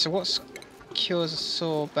 Okay, right, so what's cures a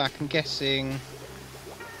sore back? I'm guessing...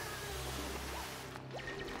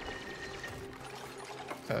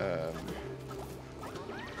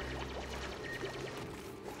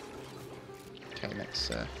 Okay, let's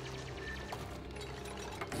do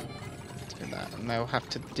that, and they'll have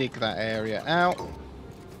to dig that area out.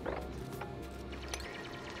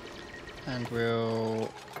 And we'll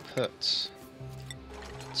put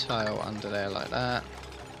tile under there like that.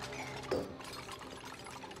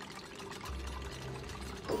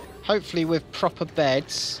 Hopefully with proper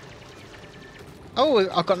beds. Oh,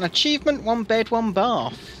 I've got an achievement, 1 bed, 1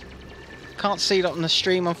 bath. Can't see that on the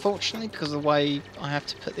stream, unfortunately, because of the way I have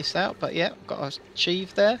to put this out. But yeah, got to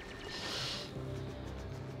achieve there.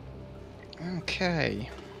 Okay.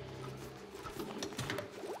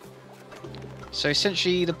 So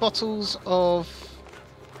essentially, the bottles of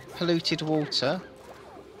polluted water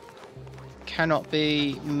cannot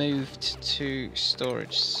be moved to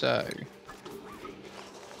storage. So...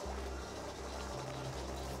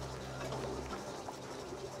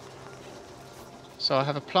 So I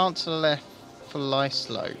have a plant to the left for lice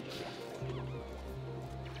loaf.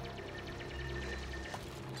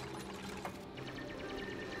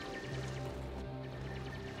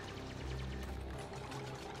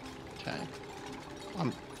 Okay.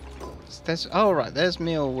 There's right. There's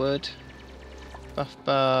mealwood, buff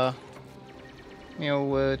bar,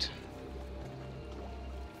 mealwood.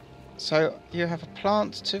 So you have a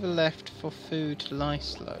plant to the left for food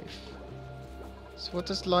lice loaf. So what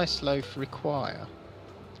does lice loaf require?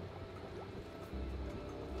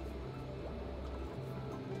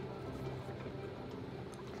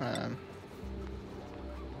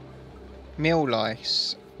 Meal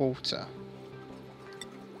lice, water.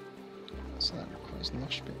 So that requires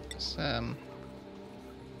nosh bits.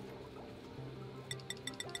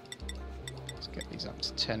 Let's get these up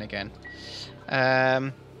to 10 again.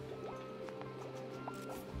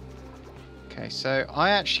 Okay, so I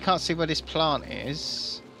actually can't see where this plant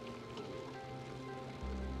is.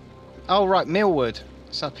 Oh right, mealwood.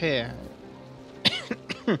 It's up here.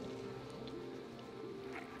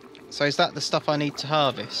 So is that the stuff I need to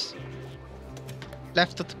harvest?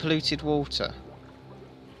 Left of the polluted water.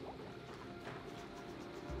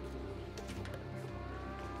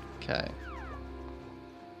 Okay.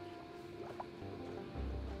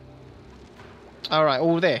 Alright,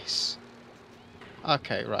 all this.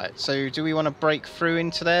 Okay, right. So do we want to break through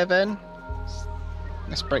into there then?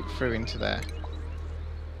 Let's break through into there.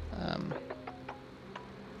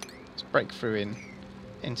 Let's break through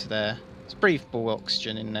into there. It's breathable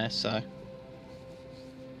oxygen in there, so...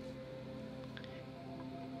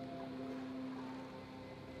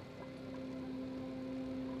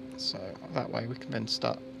 So that way we can then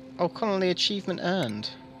start... Oh, colony achievement earned.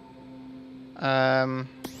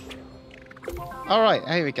 Alright,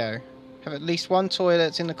 here we go. Have at least one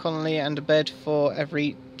toilet in the colony and a bed for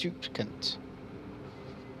every duplicant.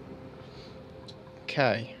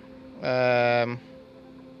 Okay.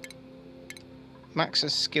 Max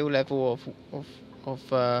skill level of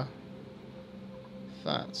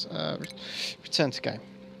that. Return to game.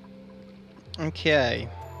 Okay.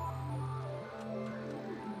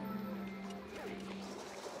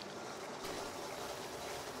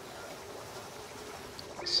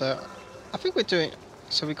 So, I think we're doing...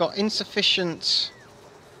 So we got insufficient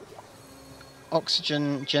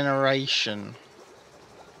oxygen generation.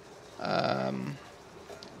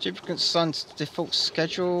 Duplicate Sun's default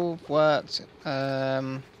schedule worked.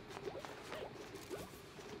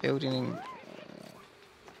 Building...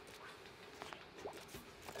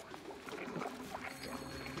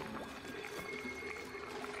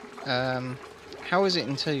 how is it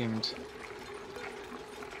entombed?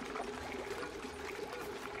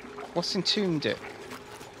 What's entombed it?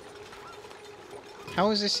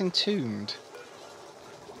 How is this entombed?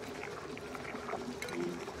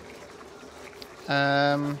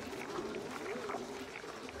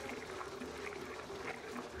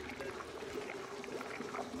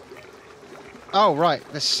 Oh, right,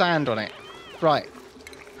 there's sand on it. Right.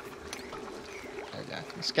 There we go.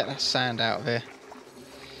 Let's get that sand out of here.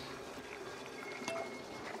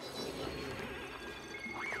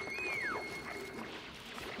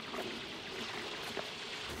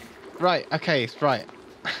 Right, okay, right.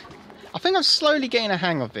 I think I'm slowly getting a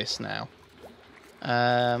hang of this now.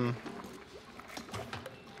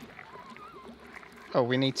 Oh,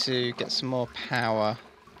 we need to get some more power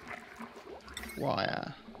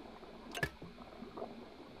wire.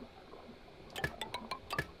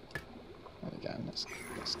 There we go.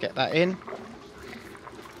 Let's get that in.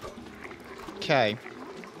 Okay.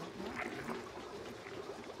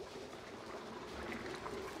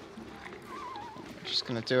 Just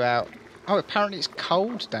gonna do out. Oh, apparently it's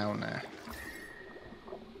cold down there.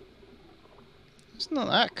 It's not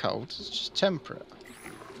that cold. It's just temperate.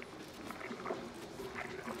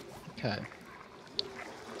 Okay.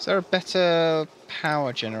 Is there a better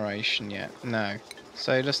power generation yet? No.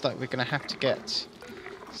 So it looks like we're going to have to get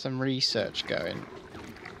some research going.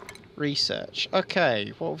 Research.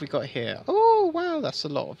 Okay, what have we got here? Oh, wow, that's a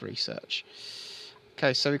lot of research.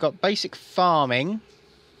 Okay, so we've got basic farming.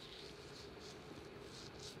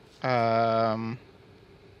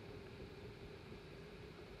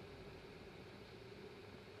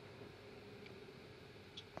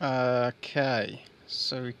 Okay,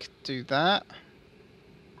 so we could do that.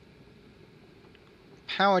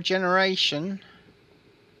 Power generation.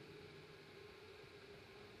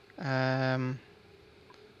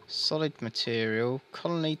 Solid material.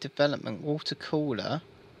 Colony development. Water cooler.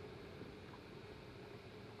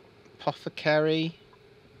 Apothecary.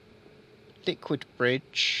 Liquid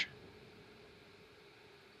bridge.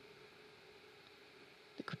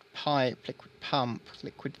 Liquid pipe. Liquid pump.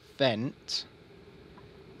 Liquid vent.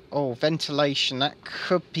 Oh, ventilation. That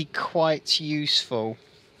could be quite useful.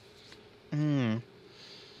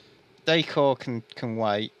 Decor can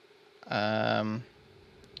wait.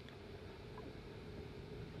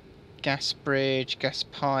 Gas bridge, gas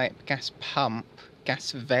pipe, gas pump,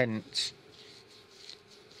 gas vent.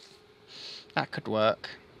 That could work.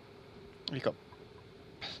 We've got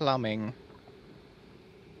plumbing.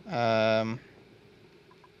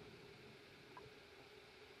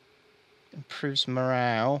 Improves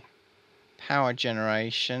morale. Power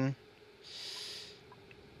generation.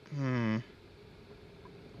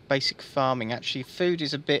 Basic farming. Actually, food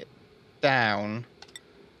is a bit down.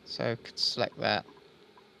 So could select that.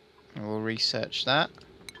 And we'll research that.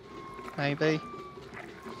 Maybe.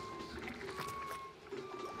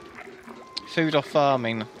 Food or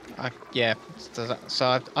farming. Yeah.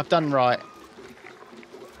 So I've done right.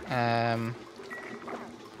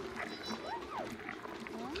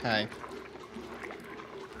 Okay.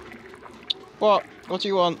 What? What do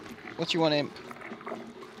you want? What do you want, Imp?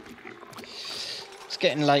 It's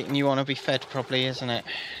getting late and you want to be fed probably, isn't it?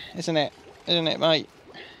 Isn't it? Isn't it, mate?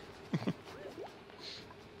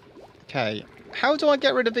 Okay. How do I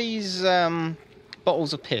get rid of these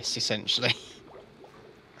bottles of piss, essentially?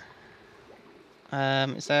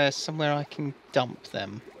 Is there somewhere I can dump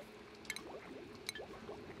them?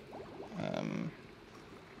 I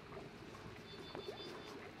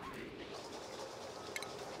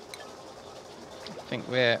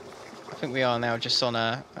think we are now just on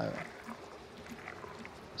a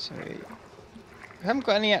so we haven't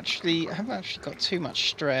got any actually. I haven't actually got too much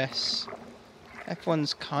stress.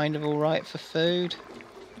 Everyone's kind of all right for food.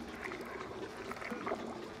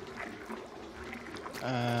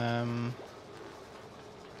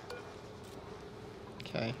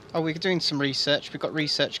 Okay. Oh, we're doing some research. We've got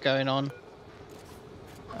research going on.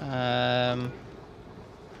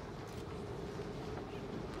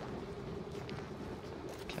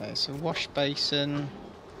 Okay, so wash basin.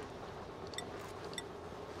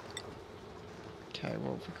 Okay,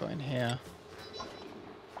 what have we got in here?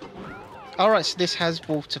 Alright, so this has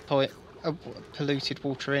polluted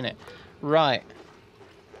water in it. Right.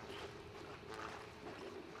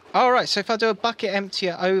 Alright, so if I do a bucket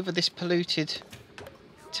emptier over this polluted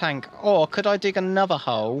tank, or could I dig another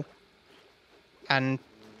hole and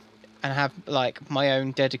have like my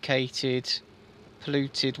own dedicated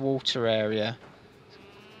polluted water area?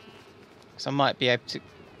 Because I might be able to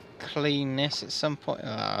clean this at some point.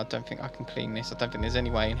 I don't think I can clean this. I don't think there's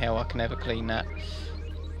any way in hell I can ever clean that.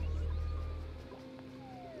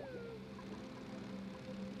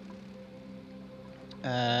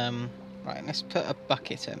 Right, let's put a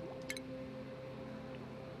bucket in.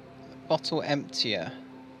 Bottle emptier.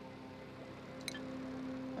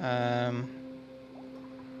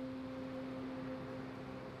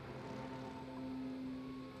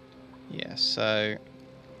 Yeah, so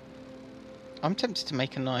I'm tempted to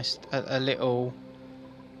make a nice, a little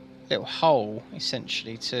hole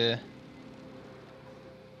essentially to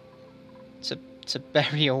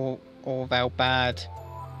bury all of our bad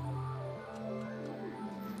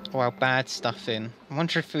stuff in. I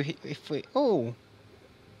wonder if we oh,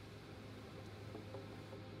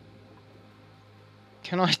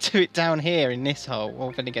 can I do it down here in this hole?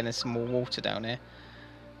 Well, then again, there's some more water down here.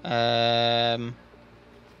 How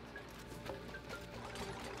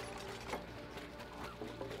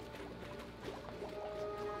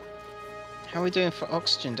are we doing for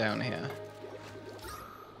oxygen down here?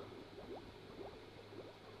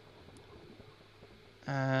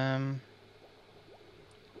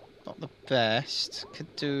 Not the best.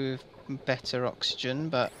 Could do better oxygen,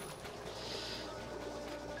 but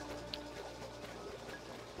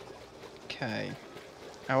okay.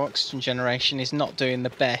 Our oxygen generation is not doing the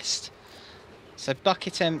best. So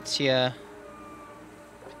bucket emptier.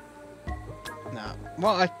 No,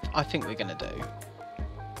 what I think we're gonna do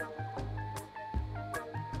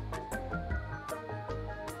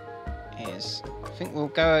is I think we'll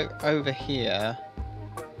go over here.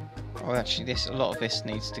 Oh, actually, a lot of this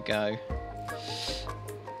needs to go.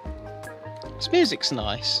 This music's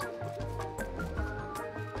nice.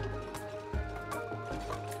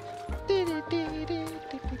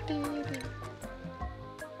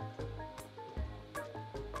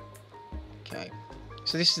 Okay,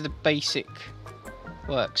 so this is the basic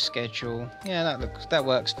work schedule. Yeah, that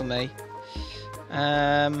works for me.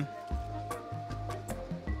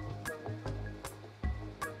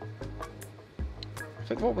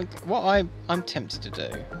 I think what I'm tempted to do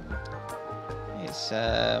is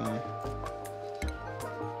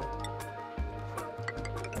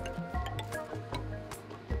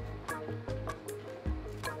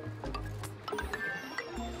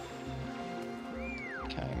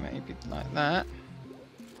okay, maybe like that.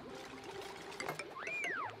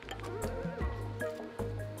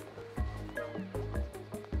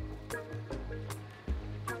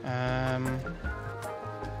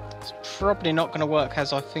 It's probably not going to work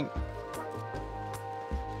as I think.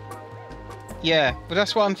 Yeah, but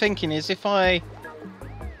that's what I'm thinking is if I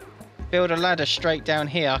build a ladder straight down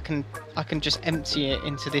here, I can just empty it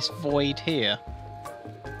into this void here.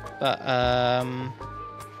 But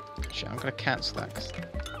shit, I'm going to cancel that because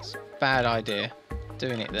it's a bad idea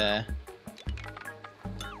doing it there.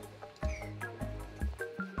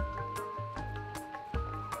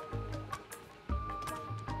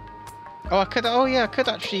 Oh, I could. Oh, yeah, I could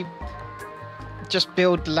actually just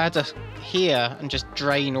build the ladder here and just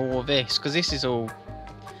drain all of this because this is all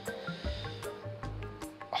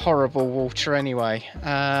horrible water anyway.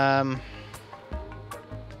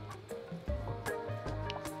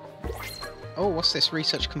 Oh, what's this?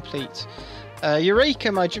 Research complete.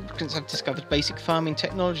 Eureka! My duplicates have discovered basic farming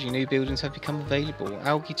technology. New buildings have become available.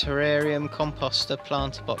 Algae terrarium, composter,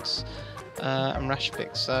 planter box, and rash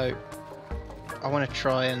picks. So I want to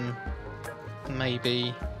try and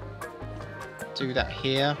maybe do that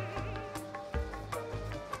here.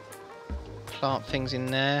 Plant things in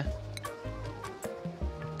there.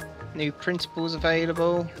 New principles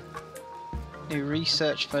available. New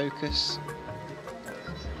research focus.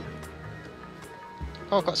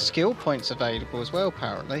 Oh, I've got skill points available as well,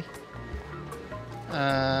 apparently.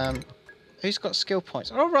 Who's got skill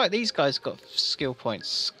points? Oh, right, these guys got skill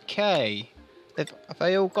points. Okay. Have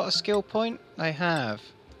they all got a skill point? They have.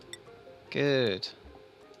 Good.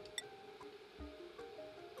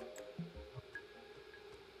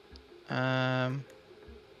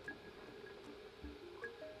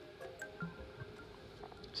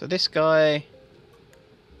 So this guy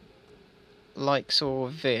likes all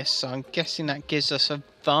of this, so I'm guessing that gives us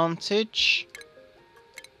advantage.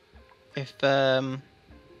 If so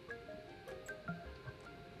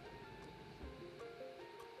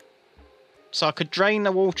I could drain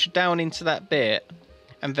the water down into that bit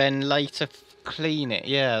and then later clean it.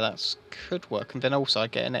 Yeah, that could work. And then also I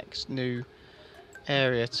get an new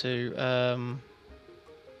area to...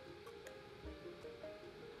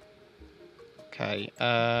 Okay.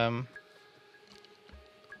 I'll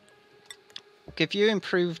give you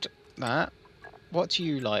improved that. What do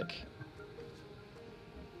you like?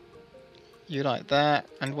 You like that.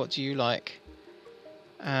 And what do you like?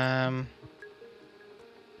 Let's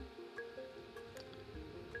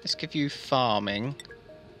give you farming.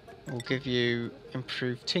 We'll give you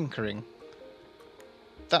improved tinkering.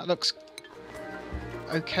 That looks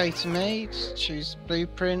okay to me. Just choose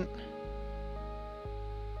blueprint.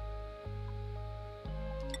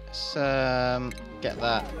 Let's get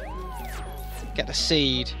that. Get the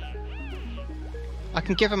seed. I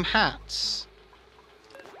can give them hats.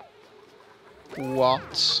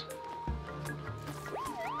 What?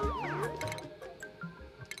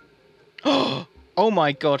 Oh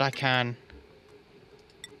my god, I can.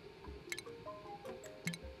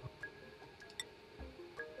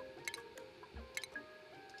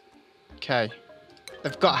 Okay.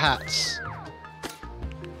 They've got hats.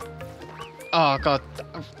 Oh god,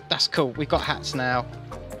 that's cool. We've got hats now.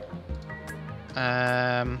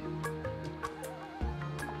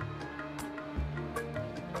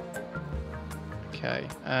 Okay.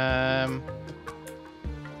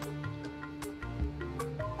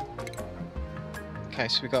 Okay,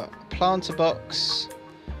 so we've got planter box,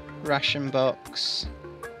 ration box,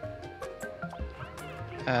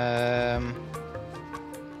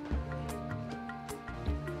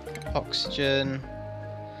 oxygen.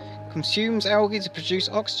 Consumes algae to produce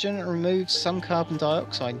oxygen and removes some carbon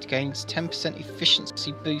dioxide. Gains 10%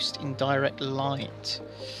 efficiency boost in direct light.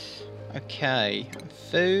 Okay,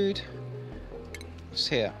 food. What's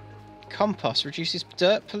here? Compost reduces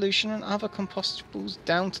dirt pollution and other compostables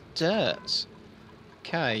down to dirt.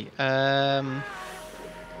 Okay,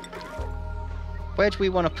 where do we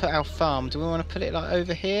want to put our farm? Do we want to put it like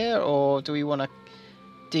over here, or do we want to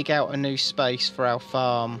dig out a new space for our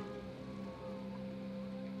farm?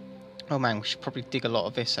 Oh man, we should probably dig a lot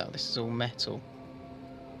of this out. This is all metal.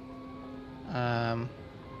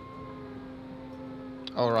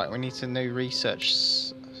 Alright, we need a new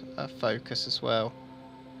research focus as well.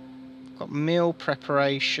 Got meal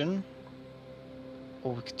preparation.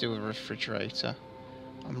 Or we could do a refrigerator.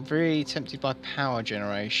 I'm really tempted by power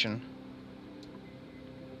generation.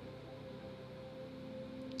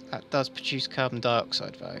 That does produce carbon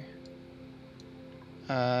dioxide though.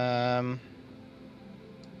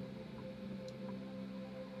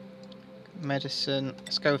 Medicine.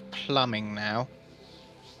 Let's go with plumbing now.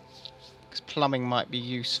 Because plumbing might be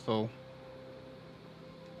useful.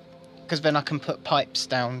 Because then I can put pipes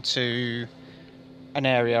down to an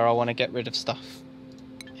area I want to get rid of stuff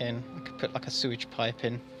in. I could put like a sewage pipe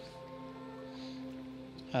in.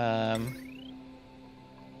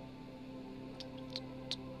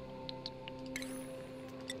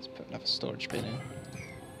 Let's put another storage bin in.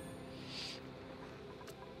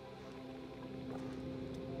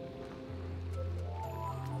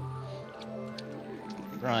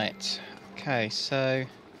 Right, okay, so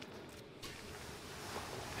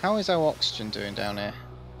how is our oxygen doing down here?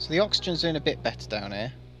 So the oxygen's doing a bit better down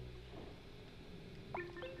here.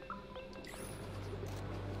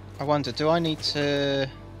 I wonder, do I need to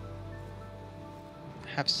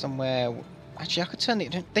have somewhere... Actually, I could turn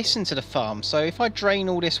this into the farm. So if I drain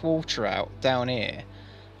all this water out down here,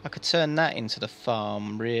 I could turn that into the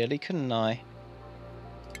farm, really, couldn't I?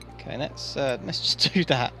 Okay, let's just do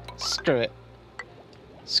that. Screw it.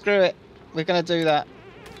 Screw it. We're going to do that.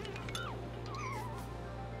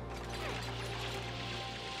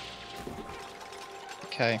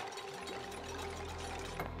 Okay.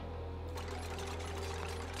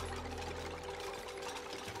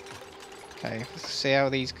 Okay, let's see how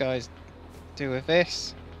these guys do with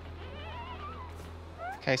this.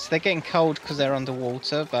 Okay, so they're getting cold because they're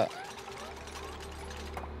underwater, but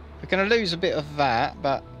we're going to lose a bit of that,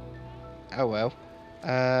 but oh well.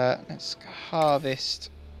 Let's harvest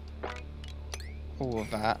all of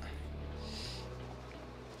that.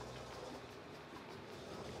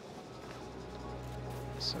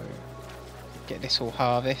 So get this all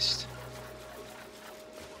harvest.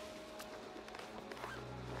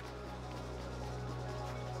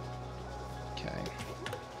 Okay.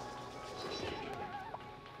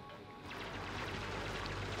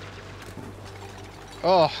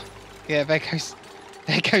 Oh, yeah, there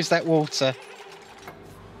There goes that water.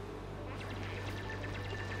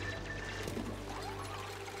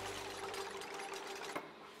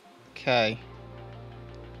 Okay.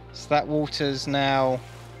 So that water's now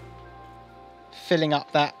filling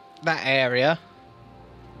up that area.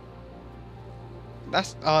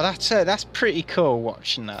 That's pretty cool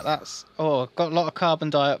watching that. That's got a lot of carbon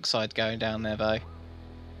dioxide going down there though.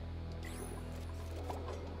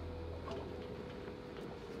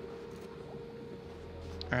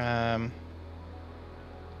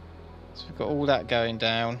 So we've got all that going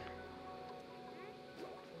down.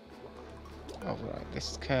 Oh right,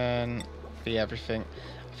 this can be everything.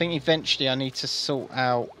 I think eventually I need to sort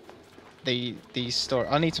out these store.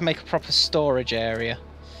 I need to make a proper storage area.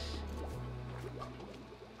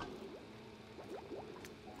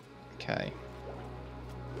 Okay.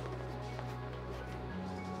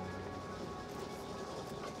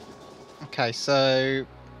 Okay, so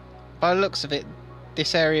by the looks of it,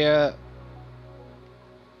 this area.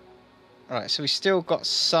 Right, so we've still got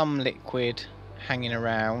some liquid hanging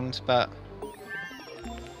around, but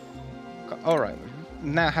all right, we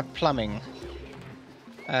now have plumbing.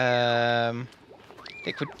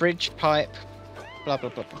 Liquid bridge pipe, blah blah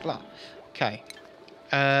blah blah blah. Okay.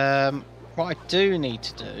 What I do need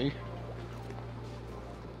to do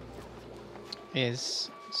is,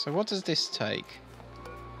 so what does this take?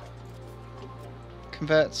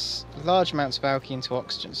 Converts large amounts of algae into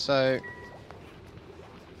oxygen. So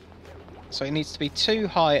it needs to be too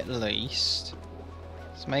high at least.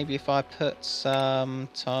 So maybe if I put some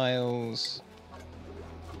tiles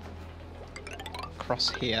across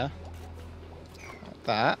here, like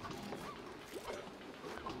that,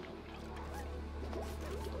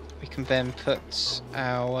 we can then put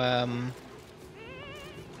our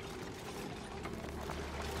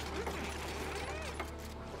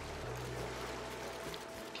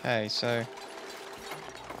okay, so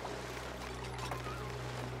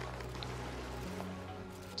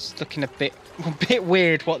it's looking a bit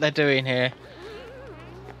weird what they're doing here.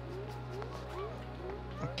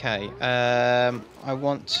 Okay, I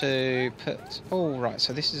want to put. Oh right,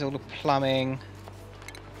 so this is all the plumbing.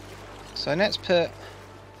 So let's put.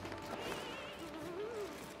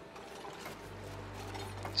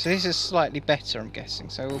 So this is slightly better, I'm guessing.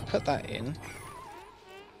 So we'll put that in.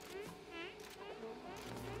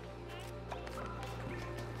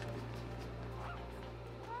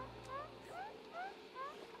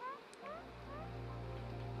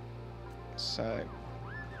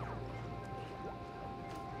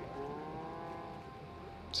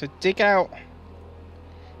 So dig out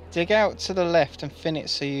to the left and fin it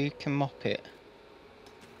so you can mop it.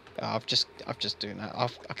 Oh, I've just doing that. I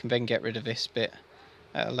can then get rid of this bit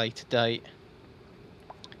at a later date.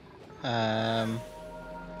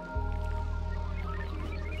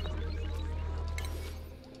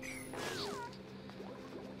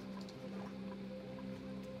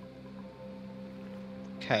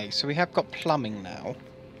 Okay, so we have got plumbing now.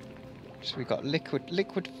 So we've got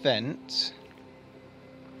liquid vent.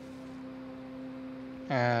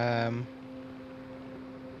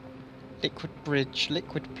 Liquid bridge,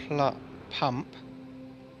 liquid pump.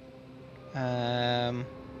 Okay.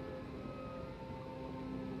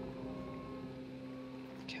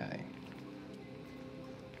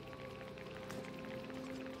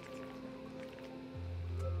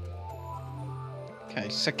 Okay,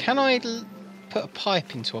 so can I put a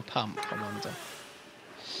pipe into a pump, I wonder?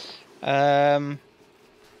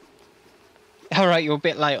 Alright, you're a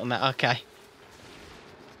bit late on that, okay.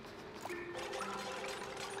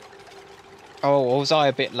 Oh, was I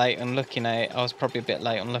a bit late on looking at it? I was probably a bit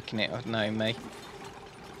late on looking at it, knowing me.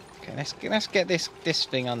 Okay, let's get this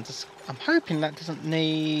thing under. I'm hoping that doesn't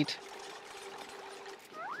need.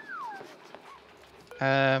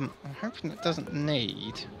 I'm hoping that doesn't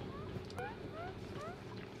need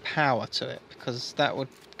power to it, because that would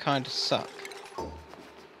kind of suck.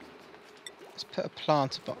 Let's put a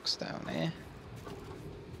planter box down here.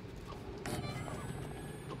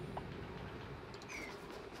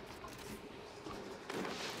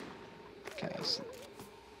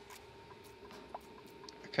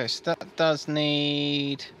 Okay, so that does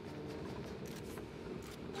need.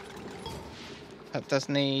 That does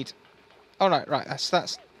need. Oh right.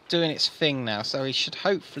 That's doing its thing now. So we should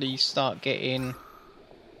hopefully start getting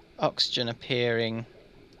oxygen appearing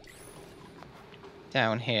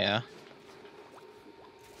down here.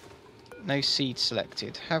 No seeds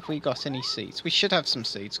selected. Have we got any seeds? We should have some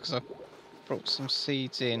seeds because I brought some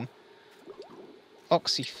seeds in.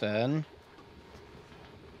 Oxyfern.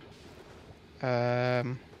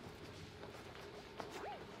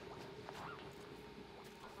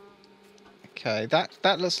 Okay,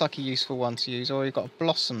 that looks like a useful one to use. Or you've got a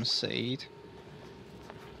blossom seed,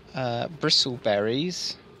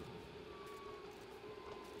 bristleberries.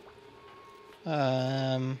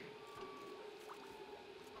 Okay,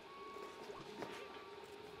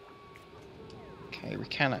 we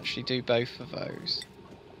can actually do both of those.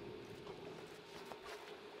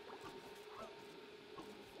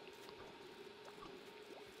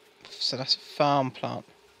 So that's a farm plant.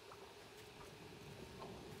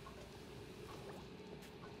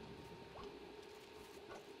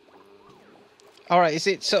 Alright, is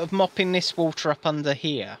it sort of mopping this water up under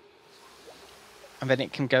here? And then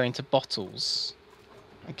it can go into bottles?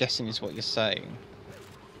 I'm guessing is what you're saying.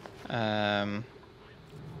 Let's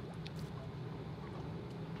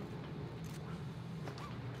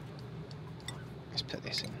put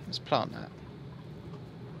this in. Let's plant that.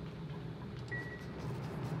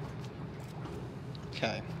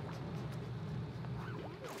 Okay.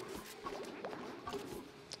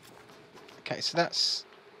 Okay, so that's...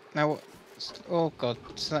 Now, oh god,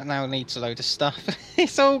 so that now needs a load of stuff.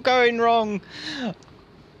 It's all going wrong.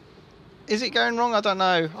 Is it going wrong? I don't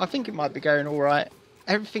know. I think it might be going all right.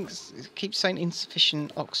 Everything's... It keeps saying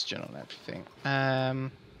insufficient oxygen on everything.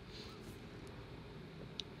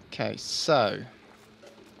 Okay, so...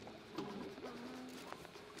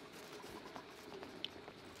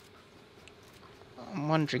 I'm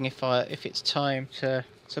wondering if it's time to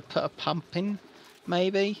put a pump in,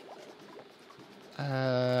 maybe.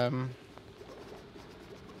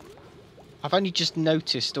 I've only just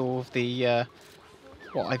noticed all of the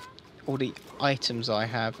all the items I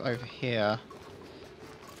have over here.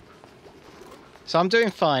 So I'm doing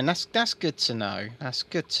fine. That's good to know. That's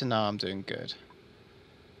good to know. I'm doing good.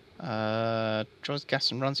 Draws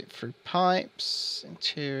gas and runs it through pipes.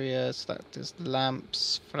 Interiors. That does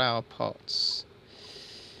lamps, flower pots.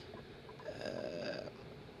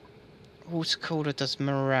 Water cooler does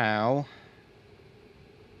morale.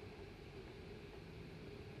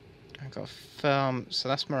 I've got a farm, so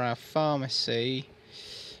that's morale. Pharmacy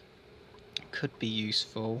could be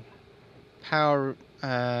useful. Power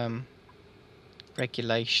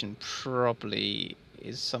regulation probably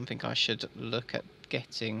is something I should look at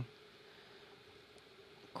getting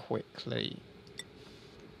quickly.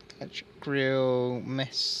 Grill,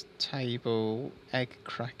 mess table, egg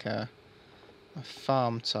cracker, a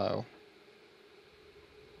farm tile.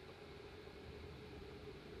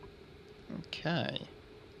 Okay.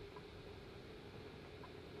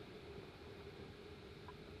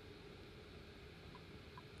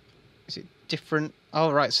 Is it different? Oh,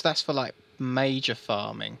 right, so that's for, like, major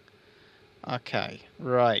farming. Okay,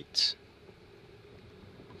 right.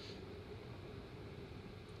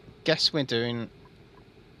 Guess we're doing...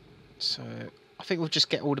 So, I think we'll just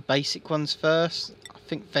get all the basic ones first. I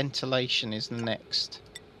think ventilation is the next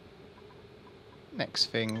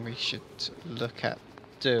thing we should look at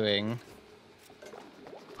doing.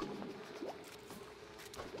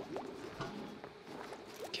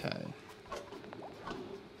 Okay.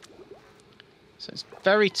 So it's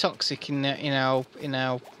very toxic in our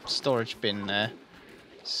storage bin there.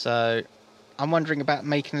 So I'm wondering about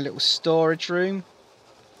making a little storage room.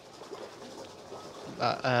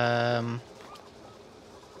 But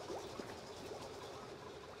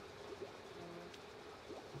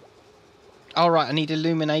all right, I need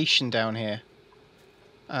illumination down here.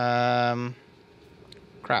 Crap.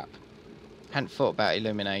 Hadn't thought about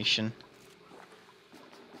illumination.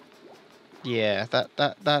 Yeah,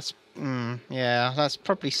 that's yeah, that's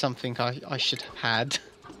probably something I should have had.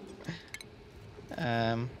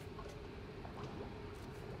 Okay.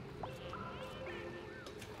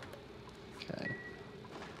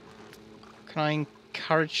 Can I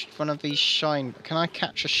encourage one of these shine? Can I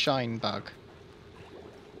catch a shine bug?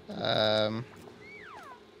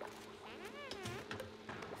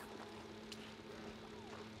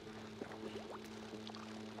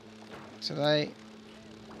 So they...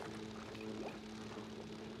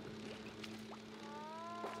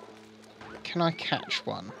 Can I catch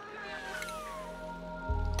one?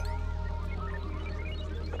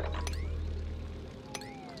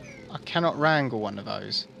 I cannot wrangle one of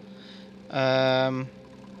those.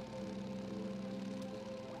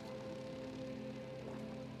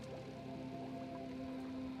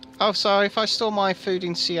 Oh, so if I store my food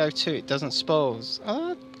in CO2, it doesn't spoil. Oh,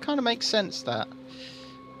 that kind of makes sense, that.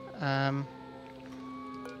 So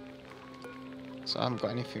I haven't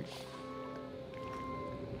got any food.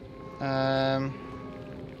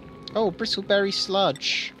 Oh, bristleberry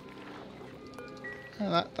sludge.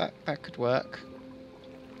 Oh, that could work.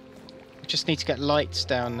 We just need to get lights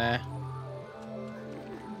down there.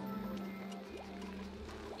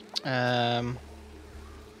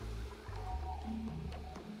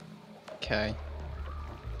 Okay.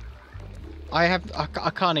 I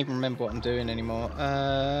can't even remember what I'm doing anymore.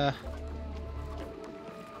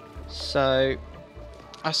 So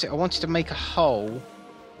I see. I wanted to make a hole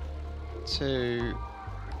to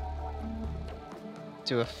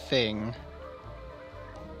do a thing.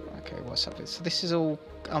 Okay, what's up? So this is all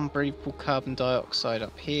unbreathable carbon dioxide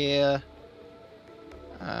up here.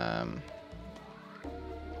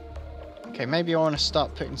 Okay, maybe I want to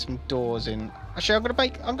start putting some doors in. Actually, I'm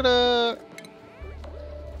gonna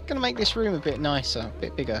make this room a bit nicer, a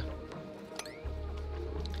bit bigger.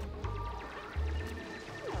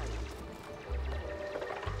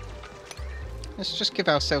 Let's just give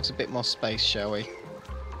ourselves a bit more space, shall we?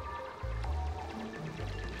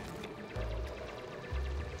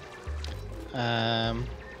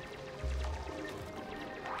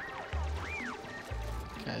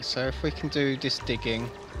 Okay, so if we can do this digging.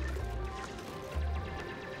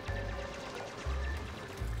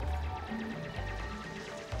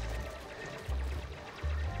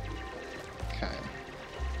 Okay.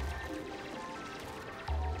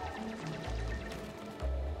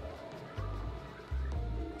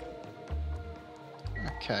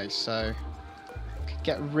 Okay, so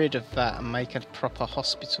get rid of that and make a proper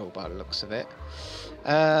hospital by the looks of it.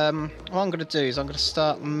 What I'm going to do is I'm going to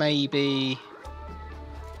start maybe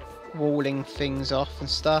walling things off and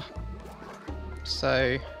stuff.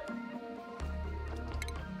 So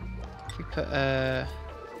if we put a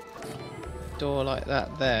door like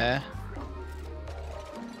that there,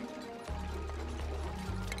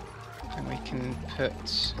 then we can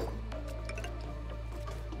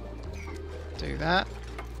do that.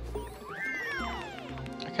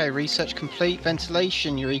 Okay, research complete.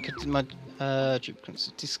 Ventilation. Eureka duplicates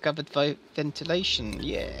discovered ventilation.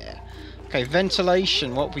 Yeah. Okay,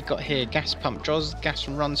 ventilation. What have we got here? Gas pump. Draws gas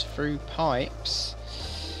and runs through pipes.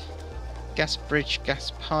 Gas bridge,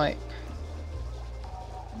 gas pipe.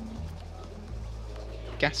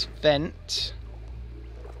 Gas vent.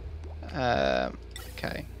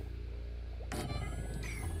 Okay.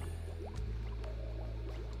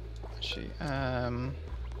 Actually,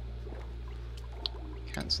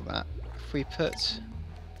 cancel that. If we put...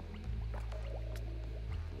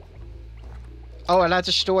 Oh, a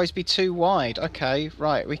ladder should always be too wide. Okay,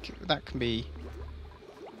 right. That can be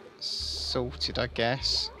sorted, I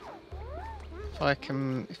guess.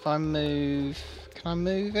 If I move... Can I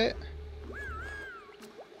move it?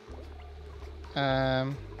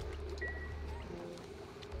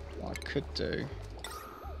 What I could do...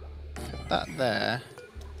 Put that there.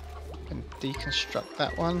 And deconstruct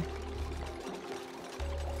that one.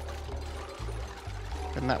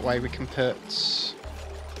 And that way we can put...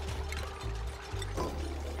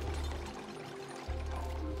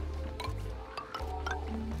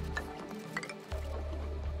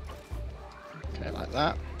 Okay, like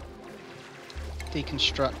that.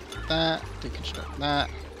 Deconstruct that, deconstruct that.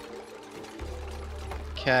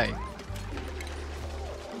 Okay.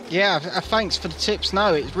 Yeah, thanks for the tips.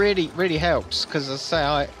 No, it really helps, because as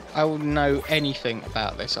I say, I wouldn't know anything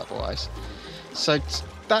about this otherwise. So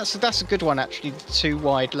that's a good one, actually, the two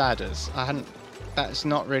wide ladders. That's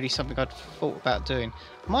not really something I'd thought about doing.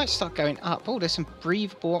 I might start going up. Oh, there's some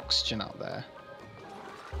breathable oxygen up there.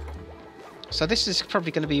 So this is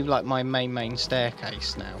probably going to be like my main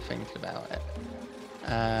staircase now, thinking about it.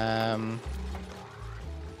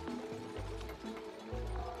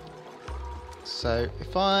 So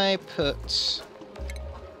if I put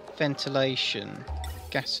ventilation,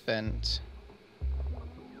 gas vent,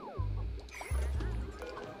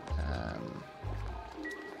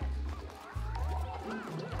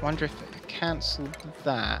 I wonder if I cancel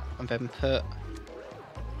that and then put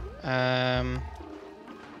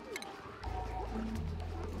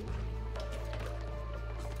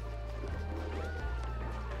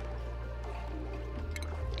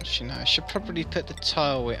actually no, I should probably put the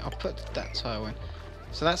tile in. I'll put that tile in.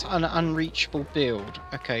 So that's an unreachable build.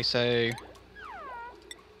 Okay, so if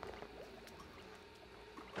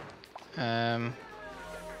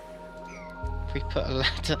we put a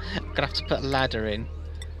ladder, I'm gonna have to put a ladder in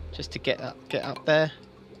just to get up there.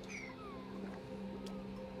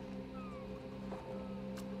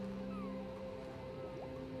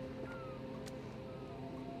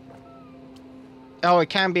 Oh, it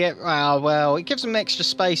can be. Oh, well, it gives them extra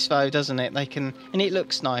space though, doesn't it? They can, and it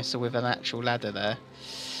looks nicer with an actual ladder there.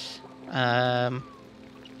 Okay,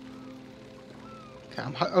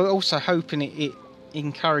 I'm also hoping it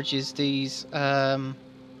encourages these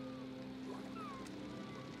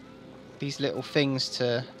little things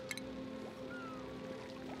to.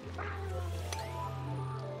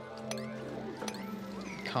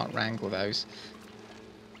 Can't wrangle those.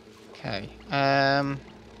 Okay.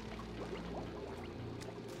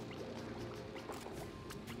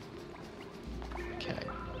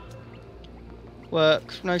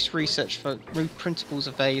 work. Most research for route printables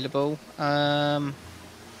available.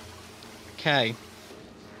 Okay.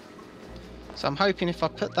 So I'm hoping if I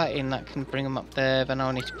put that in, that can bring them up there. Then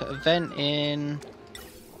I'll need to put a vent in.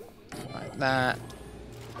 Like that.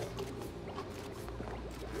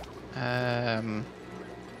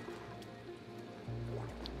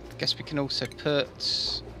 Guess we can also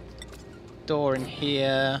put door in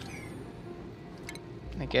here.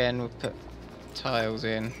 And again, we'll put tiles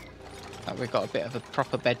in. We've got a bit of a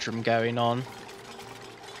proper bedroom going on.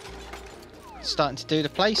 Starting to do the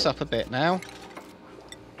place up a bit now.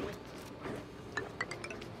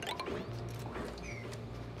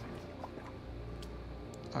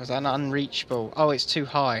 Oh, is that unreachable? Oh, it's too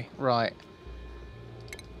high. Right.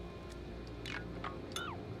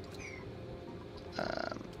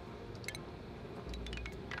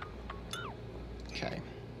 Okay.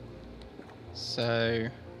 So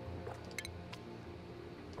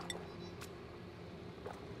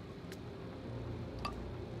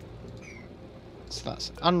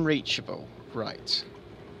that's unreachable. Right.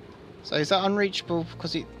 So is that unreachable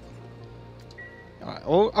because it... Alright,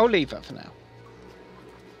 I'll leave that for now.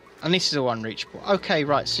 And this is all unreachable. Okay,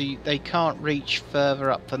 right, so they can't reach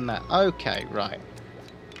further up than that. Okay, right.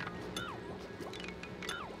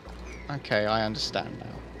 Okay, I understand now.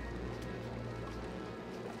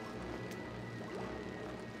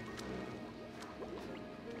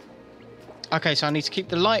 Okay, so I need to keep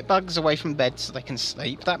the light bugs away from bed so they can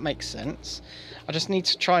sleep. That makes sense. I just need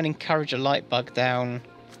to try and encourage a light bug down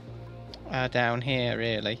here,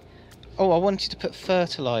 really. Oh, I wanted to put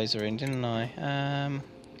fertilizer in, didn't I?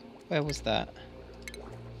 Where was that?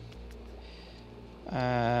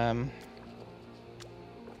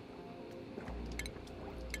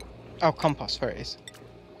 Oh, compost, where it is.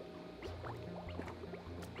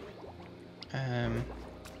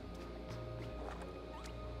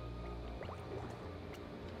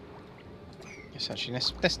 Yes, actually,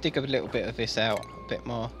 let's dig a little bit of this out a bit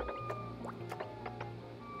more.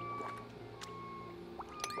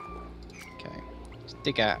 Okay, let's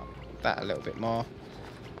dig out that a little bit more.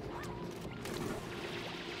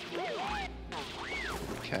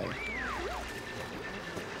 Okay.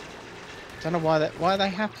 Don't know why are they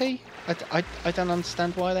happy? I don't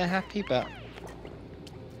understand why they're happy, but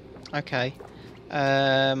okay.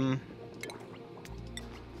 Let's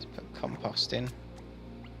put compost in.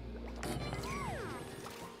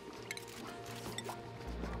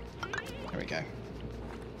 There we go.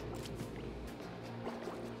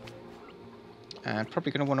 And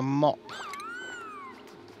probably going to want to mop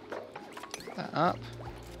that up.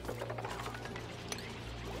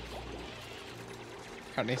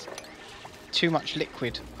 Apparently there's too much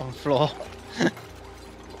liquid on the floor.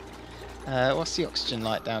 What's the oxygen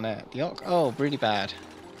like down there? Oh, really bad.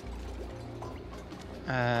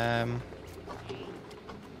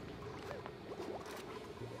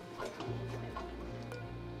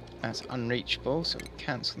 That's unreachable, so we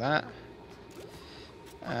cancel that.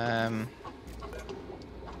 We'll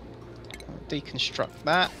deconstruct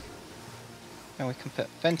that. Then we can put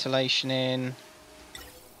ventilation in.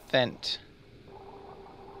 Vent.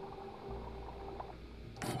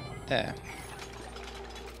 There.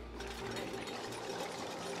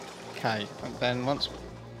 Okay, and then once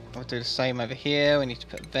we'll do the same over here, we need to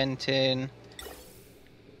put a vent in.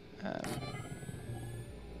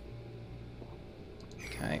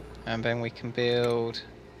 Okay, and then we can build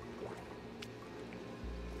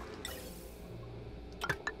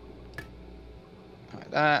like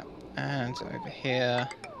that, and over here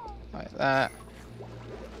like that.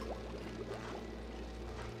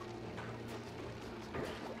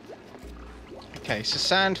 Okay, so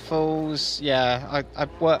sand falls. Yeah, I've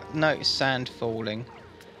noticed sand falling.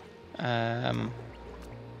 Okay.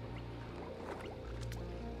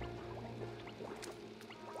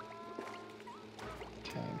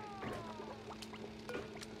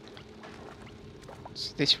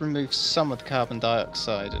 So this removes some of the carbon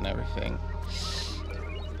dioxide and everything.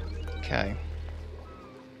 Okay.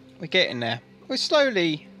 We're getting there. We're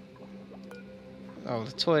slowly... Oh,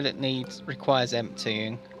 the toilet requires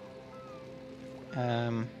emptying.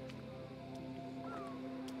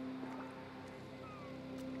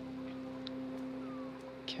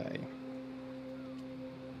 Okay.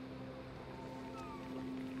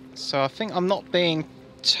 So I think I'm not being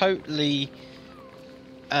totally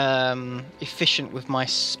efficient with my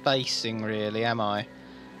spacing, really, am I?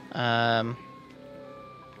 That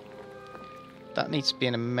needs to be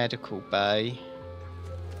in a medical bay.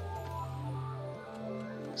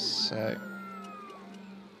 So...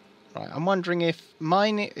 Right, I'm wondering if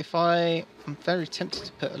I'm very tempted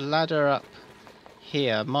to put a ladder up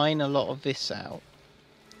here, mine a lot of this out,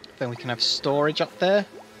 then we can have storage up there.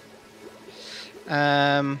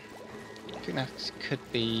 I think that could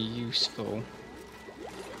be useful.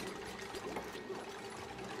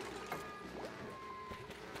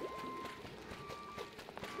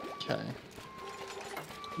 Okay.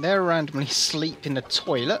 They'll randomly sleep in the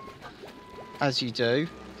toilet, as you do.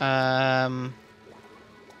 Okay,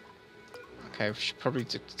 we should probably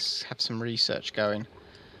just have some research going.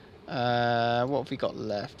 What have we got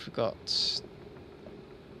left? We've got...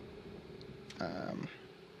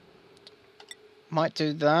 might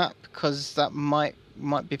do that, because that might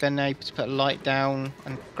be then able to put a light down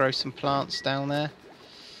and grow some plants down there.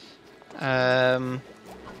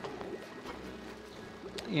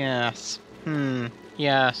 Yes.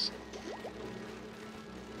 Yes.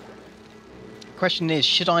 Question is,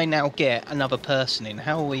 should I now get another person in?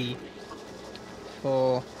 How are we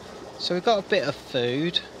for... So we've got a bit of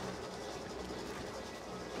food.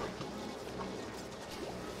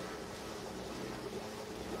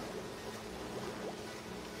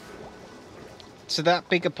 So that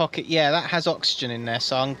bigger pocket, yeah, that has oxygen in there.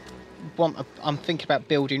 So I'm thinking about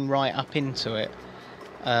building right up into it.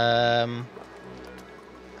 How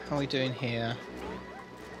are we doing here?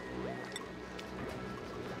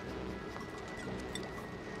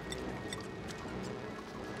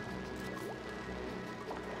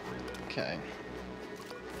 Okay.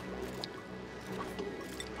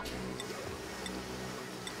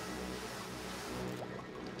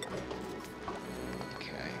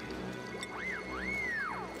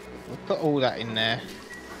 Put all that in there.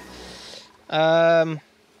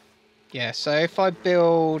 Yeah, so if I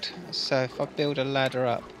build a ladder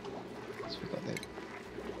up, so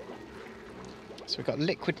we've got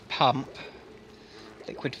liquid pump,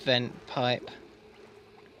 liquid vent pipe.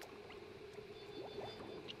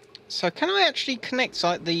 So can I actually connect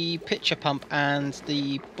like the pitcher pump and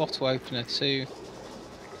the bottle opener to...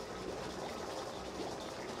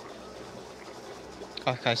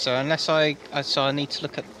 Okay, so unless I need to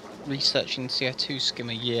look at researching CO2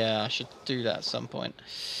 skimmer. Yeah, I should do that at some point.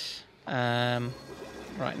 Right,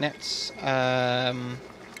 let's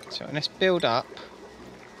build up.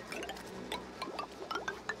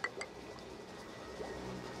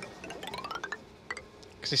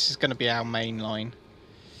 Because this is going to be our main line.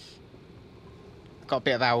 Got a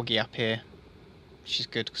bit of algae up here, which is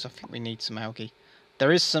good because I think we need some algae.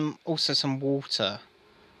 There is also some water.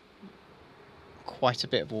 Quite a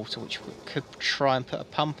bit of water, which we could try and put a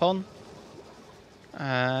pump on.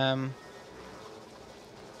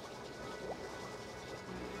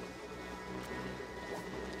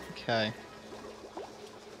 Okay.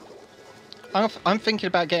 I'm thinking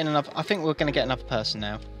about getting another... I think we're going to get another person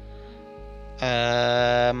now.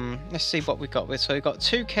 Let's see what we've got with. So we've got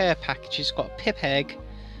 2 care packages. We've got a pip egg.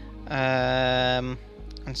 And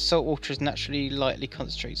salt water is naturally lightly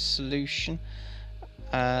concentrated solution.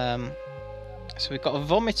 So we've got a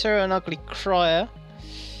vomiter, an ugly crier,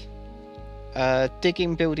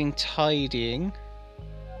 digging, building, tidying,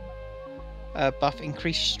 buff,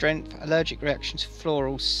 increased strength, allergic reaction to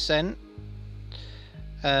floral scent.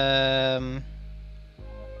 Okay,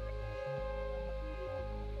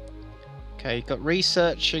 you've got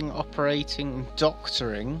researching, operating,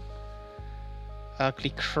 doctoring,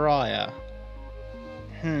 ugly crier.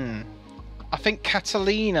 I think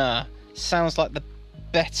Catalina sounds like the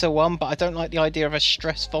better one, but I don't like the idea of a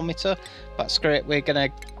stress vomiter. But screw it, we're gonna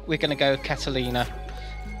go with Catalina.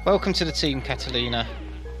 Welcome to the team, Catalina.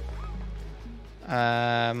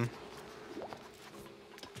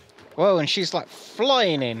 Whoa, and she's like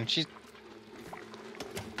flying in. She's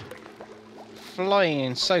flying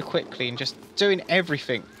in so quickly and just doing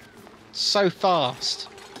everything so fast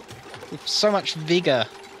with so much vigor.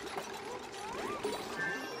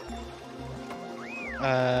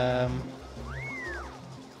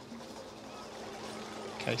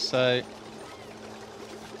 Okay, so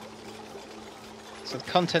the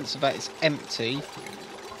contents of that is empty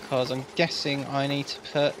because I'm guessing I need to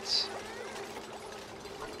put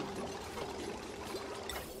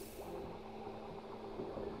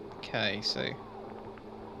so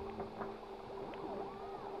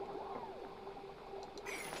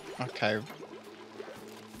okay,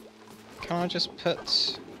 can I just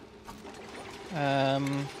put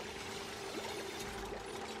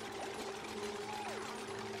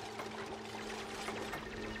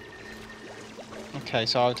okay,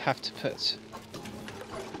 so I would have to put...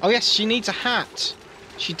 Oh yes, she needs a hat.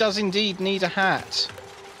 She does indeed need a hat.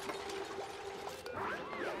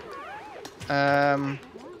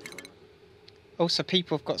 Also,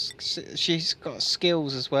 people have got... She's got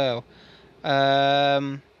skills as well.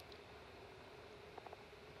 I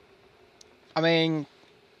mean...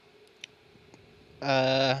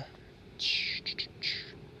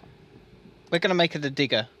 We're going to make her the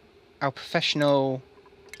digger. Our professional,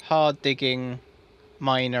 hard digging,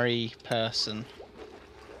 minery person.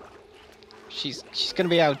 She's going to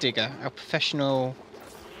be our digger. Our professional.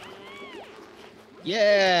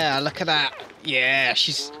 Yeah, look at that. Yeah,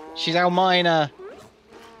 she's our miner.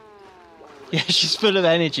 Yeah, she's full of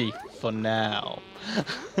energy for now.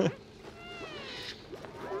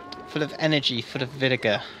 Full of energy, full of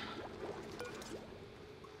vinegar.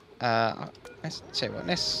 Let's tell you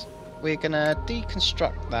what, we're gonna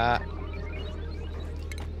deconstruct that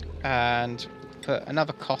and put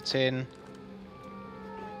another cot in.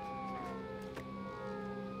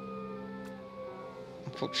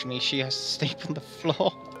 Unfortunately, she has to sleep on the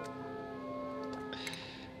floor.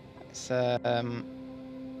 So,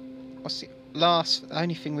 what's the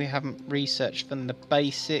only thing we haven't researched from the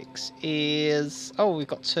basics is... Oh, we've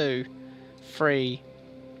got 2. 3.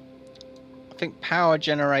 I think power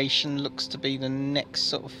generation looks to be the next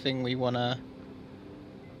sort of thing we want to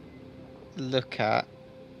look at.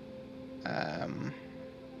 Actually,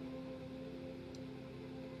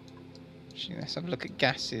 let's have a look at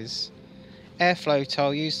gases. Airflow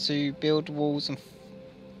tile used to build walls and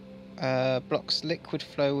blocks liquid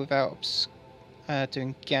flow without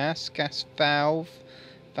doing gas. Gas valve.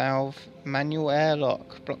 Manual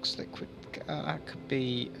airlock blocks liquid. That could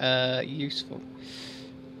be useful.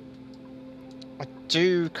 I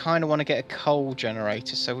do kind of want to get a coal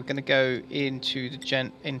generator, so we're going to go into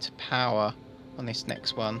into power on this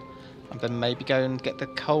next one, and then maybe go and get the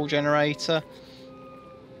coal generator.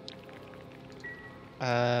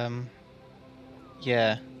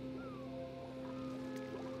 Yeah.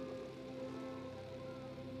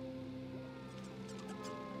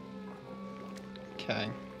 Okay.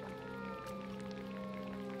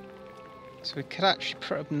 So we could actually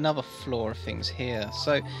put up another floor of things here.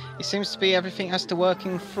 So it seems to be everything has to work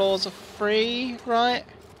in floors of 3, right?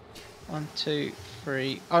 1, 2,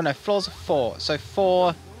 3. Oh no, floors of 4. So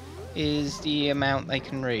 4 is the amount they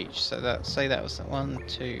can reach. So say that was 1,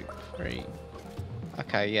 2, 3.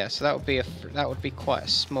 Okay, yeah. So that would be quite a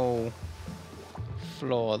small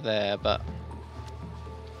floor there, but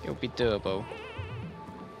it'll be doable.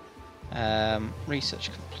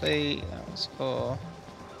 Research complete. That was 4.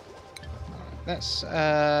 Let's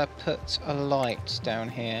put a light down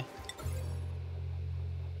here.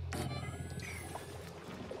 I'm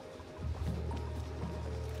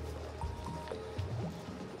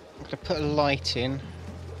going to put a light in.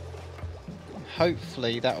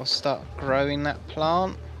 Hopefully that will start growing that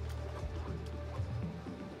plant.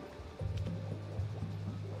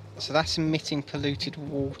 So that's emitting polluted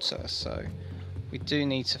water, so we do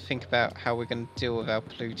need to think about how we're going to deal with our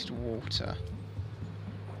polluted water.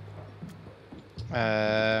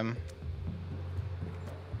 Okay.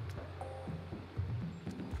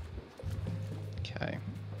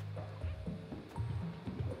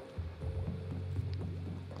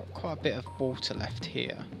 Got quite a bit of water left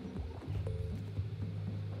here.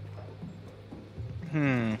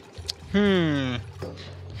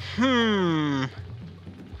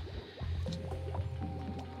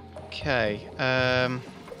 Okay. So I'm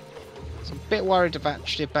a bit worried about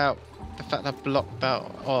the fact I blocked that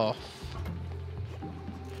off.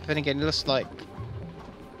 Then again, it looks like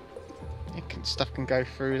stuff can go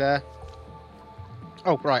through there.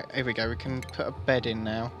 Oh, right, here we go. We can put a bed in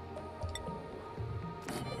now.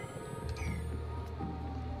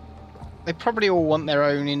 They probably all want their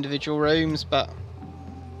own individual rooms, but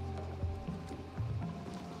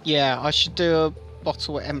yeah, I should do a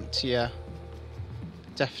bottle emptier.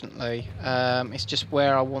 Definitely. It's just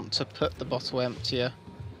where I want to put the bottle emptier.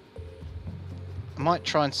 I might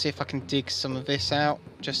try and see if I can dig some of this out,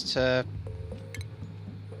 just to...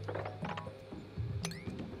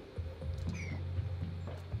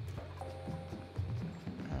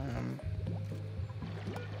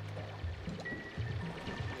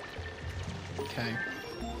 Okay.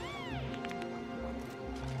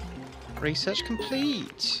 Research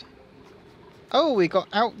complete! Oh, we got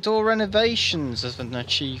outdoor renovations as an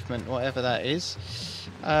achievement, whatever that is.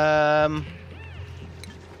 Currently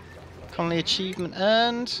achievement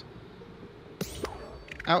earned.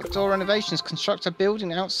 Outdoor renovations. Construct a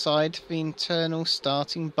building outside the internal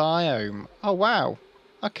starting biome. Oh wow.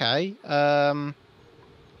 Okay. So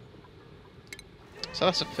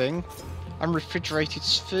that's a thing. Unrefrigerated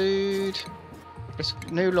food.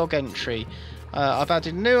 New log entry. I've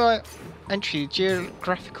added new entry.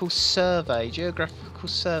 Geographical survey. Geographical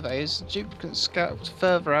survey. As duplicate scouts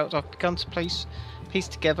further out, I've begun to piece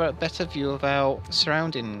together a better view of our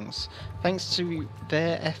surroundings. Thanks to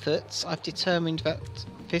their efforts, I've determined that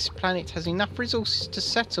this planet has enough resources to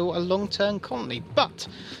settle a long-term colony, but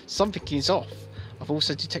something is off. I've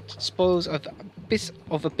also detected spoils of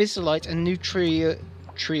abyssallite and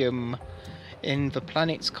neutrium in the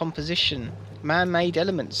planet's composition. Man-made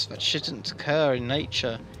elements that shouldn't occur in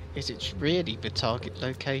nature. Is it really the target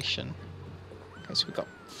location? Okay, so we've got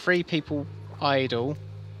 3 people idle.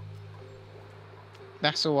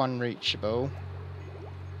 That's all unreachable.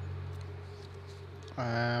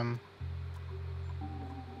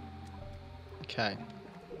 Okay.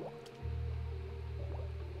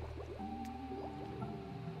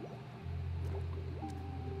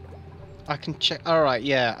 I can check. All right,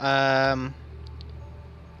 yeah.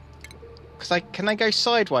 Cause can I go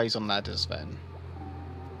sideways on ladders then?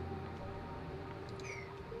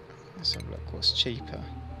 Let's have a look. What's cheaper?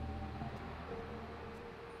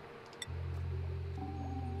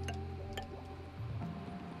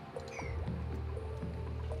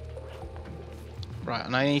 Right,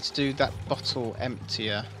 and I need to do that bottle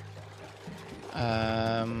emptier.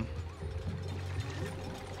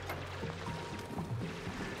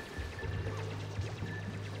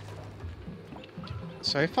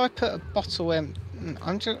 So if I put a bottle I'm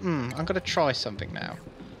gonna try something now.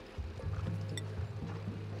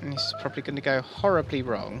 And this is probably gonna go horribly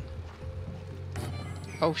wrong.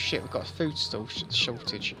 Oh shit, we've got a food store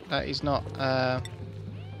shortage. That is not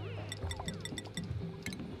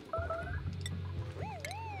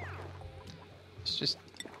let's just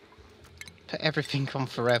put everything on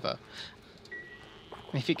forever.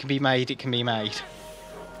 And if it can be made, it can be made.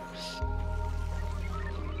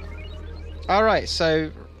 Alright,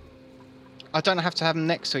 so I don't have to have them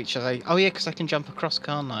next to each other. Oh yeah, because I can jump across,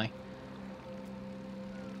 can't I?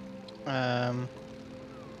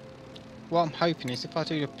 What I'm hoping is if I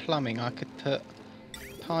do the plumbing, I could put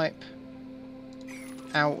pipe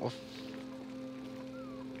out of...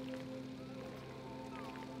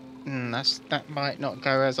 that might not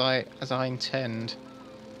go as I intend.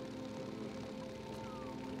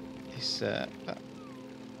 This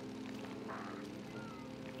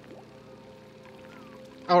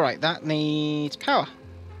Alright, that needs power.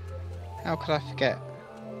 How could I forget?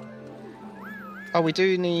 Oh, we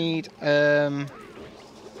do need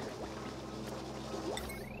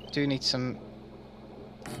some...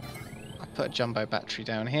 I'll put a jumbo battery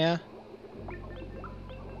down here.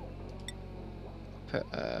 Put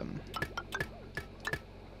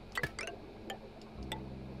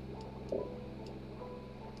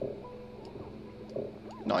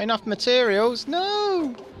not enough materials.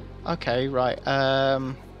 No. Okay, right.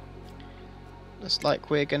 Looks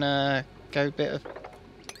like we're gonna go a bit of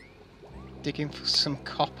digging for some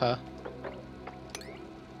copper.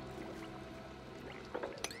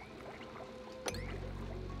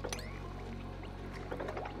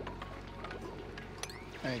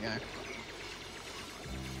 There you go.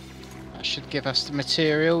 That should give us the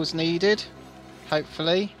materials needed,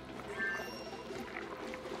 hopefully.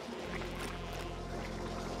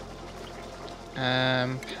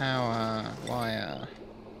 Power wire.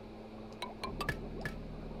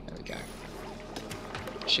 There we go.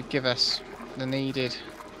 Should give us the needed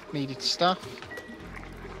stuff.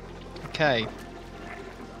 Okay.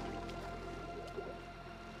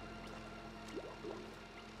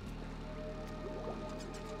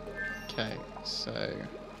 Okay, so...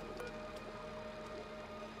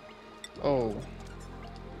 Oh.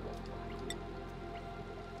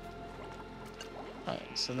 Right,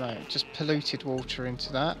 so that just polluted water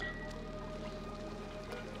into that.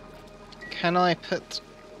 Can I put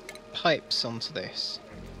pipes onto this?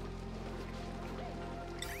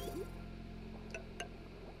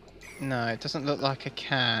 No, it doesn't look like I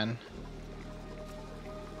can.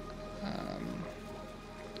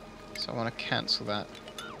 So I want to cancel that.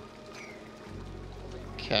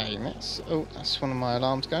 Okay, that's one of my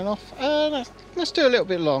alarms going off. Let's do a little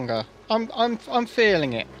bit longer. I'm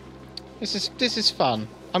feeling it. This is fun.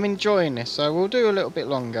 I'm enjoying this, so we'll do a little bit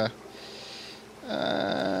longer.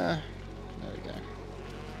 There we go.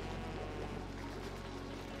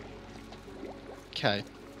 Okay.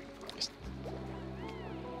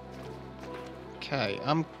 Okay,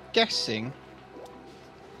 I'm guessing.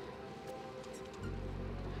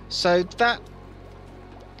 So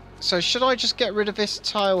should I just get rid of this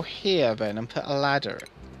tile here then and put a ladder,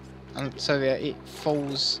 and so that it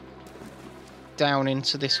falls down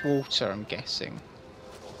into this water, I'm guessing.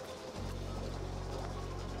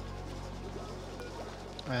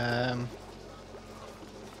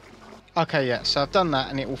 Okay, yeah, so I've done that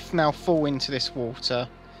and it will now fall into this water.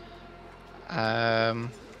 What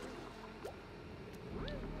I'm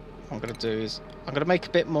going to do is I'm going to make a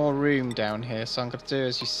bit more room down here, so I'm going to do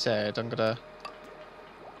as you said. I'm going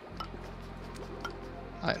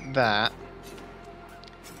like that.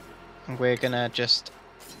 And we're gonna just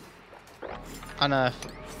unearth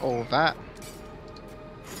all that.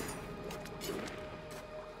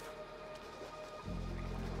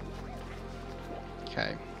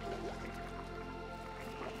 Okay.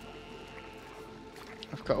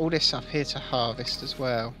 I've got all this up here to harvest as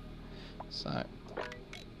well. So,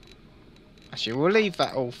 actually, we'll leave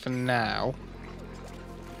that all for now.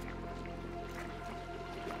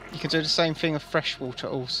 You can do the same thing with fresh water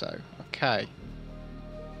also. Okay.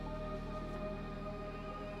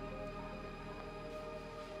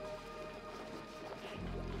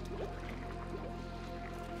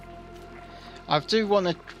 I do want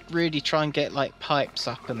to really try and get like pipes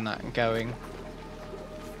up and that and going.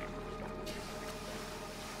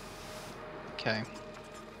 Okay.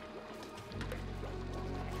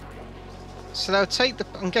 So they'll take the,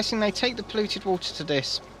 I'm guessing they take the polluted water to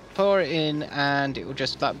this, pour it in, and it will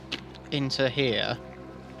just like into here.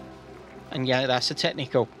 And yeah, that's a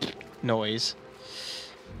technical noise.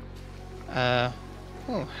 Oh,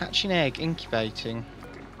 hatching egg, incubating.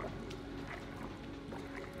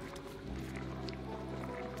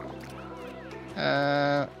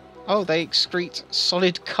 Oh, they excrete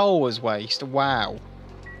solid coal as waste. Wow.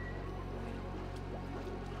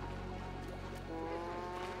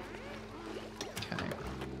 Okay.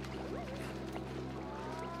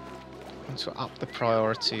 I want to up the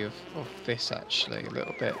priority of this actually a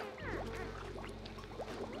little bit.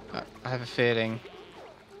 I have a feeling.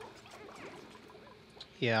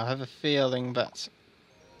 Yeah, I have a feeling that.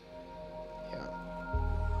 Yeah.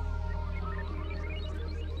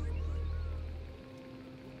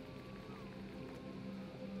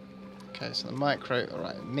 Okay, so the micro. All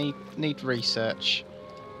right, need research.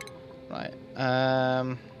 Right.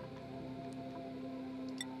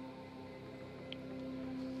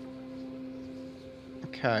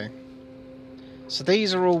 Okay. So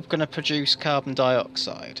these are all going to produce carbon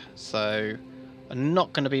dioxide. So, are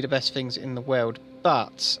not going to be the best things in the world,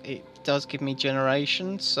 but it does give me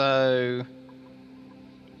generation. So,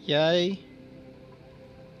 yay.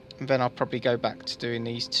 And then I'll probably go back to doing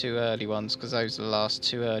these two early ones because those are the last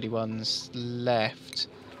two early ones left.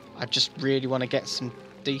 I just really want to get some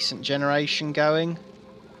decent generation going.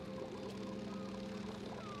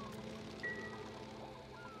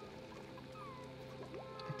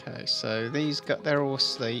 Okay, so they're all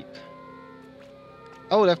asleep.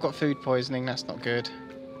 Oh, they've got food poisoning, that's not good.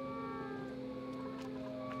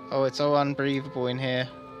 Oh, it's all unbreathable in here.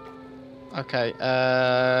 Okay,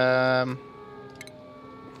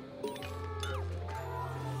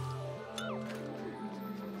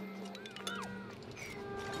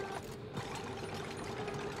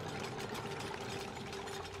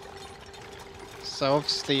 so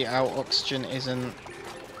obviously our oxygen isn't...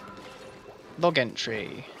 Log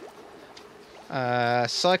entry.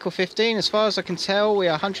 Cycle 15, as far as I can tell, we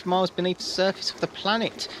are 100 miles beneath the surface of the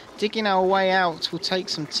planet. Digging our way out will take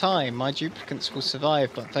some time. My duplicates will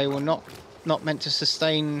survive, but they will not meant to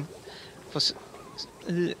sustain for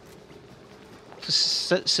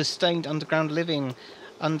sustained underground living.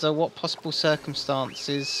 Under what possible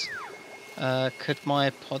circumstances could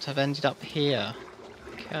my pod have ended up here?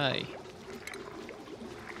 Okay.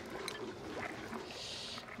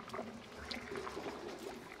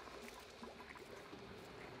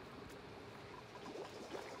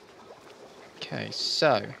 Okay,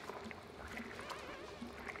 so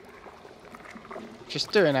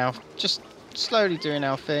just slowly doing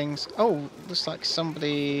our things. Oh, looks like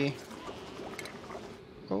somebody.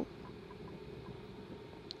 Oh,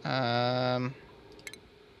 no,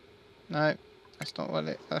 that's not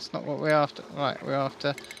what we're after. Right, we're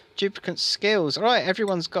after duplicate skills. All right,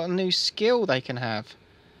 everyone's got a new skill they can have.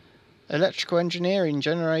 Electrical engineering,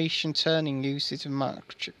 generation, turning, usage of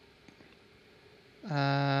microchip.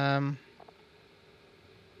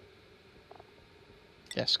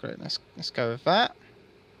 Yes, great. Let's go with that.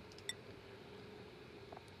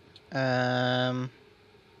 So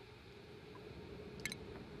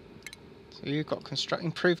you've got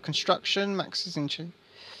improved construction, maxes into.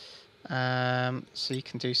 So you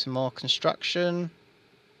can do some more construction,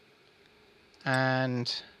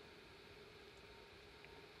 and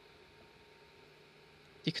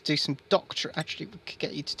you could do some doctor. Actually, we could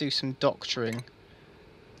get you to do some doctoring.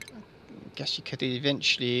 I guess you could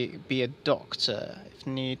eventually be a doctor if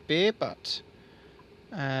need be, but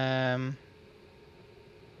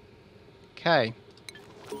okay.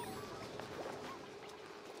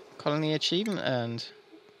 Colony achievement earned.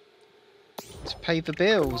 To pay the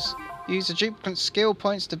bills. Use the duplicate skill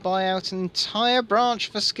points to buy out an entire branch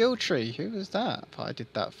of a skill tree. Who was that I did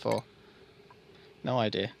that for? No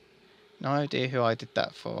idea. No idea who I did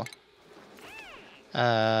that for.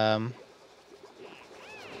 Okay.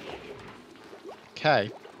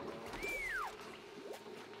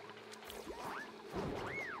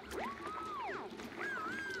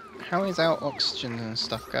 How is our oxygen and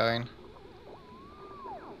stuff going?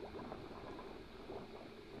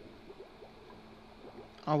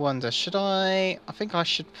 I wonder, should I think I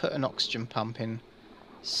should put an oxygen pump in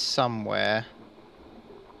somewhere.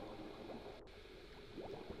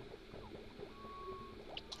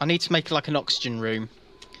 I need to make like an oxygen room.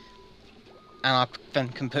 And I then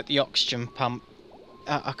can put the oxygen pump...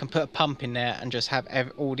 I can put a pump in there and just have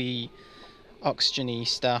all the oxygen-y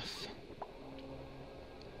stuff.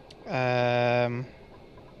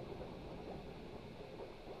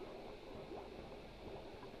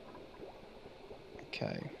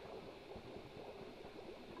 Okay.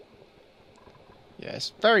 Yeah,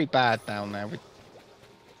 it's very bad down there.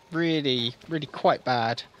 Really, really quite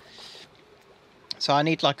bad. So I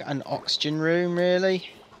need like an oxygen room, really.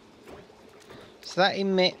 So that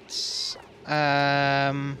emits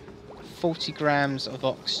 40 grams of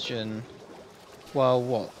oxygen. Well,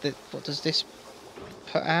 what does this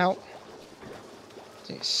put out? Does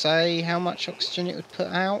it say how much oxygen it would put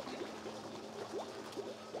out?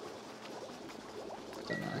 I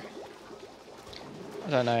don't know. I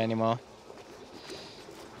don't know anymore.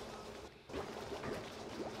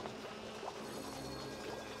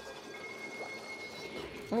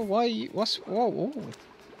 Oh, why are you... Whoa.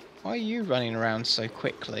 Why are you running around so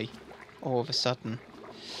quickly? All of a sudden.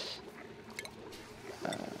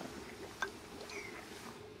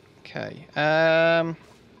 Okay.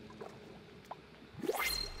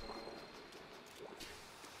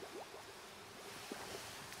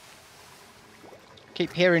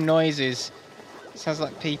 Keep hearing noises. It sounds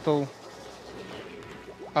like people...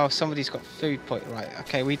 Oh, somebody's got food point. Right,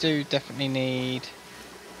 okay, we do definitely need...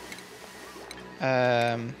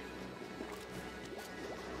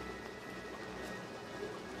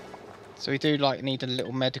 So we do like need a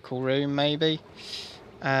little medical room maybe.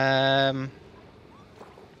 Okay,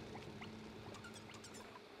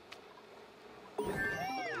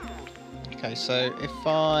 so if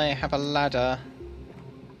I have a ladder,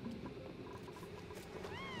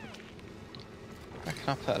 where can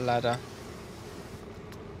I put a ladder?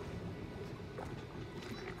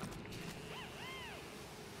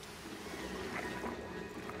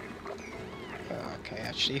 Okay,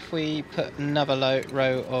 actually, if we put another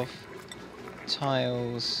row of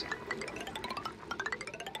tiles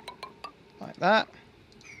like that,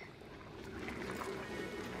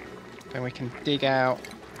 then we can dig out.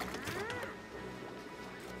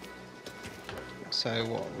 So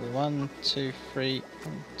what? 1, 2, 3,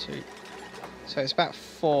 1, 2. So it's about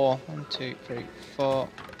 4. 1, 2, 3, 4.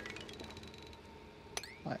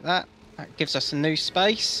 Like that. That gives us a new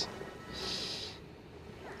space.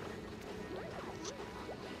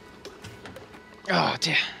 Oh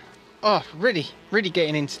dear. Oh, really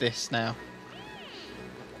getting into this now.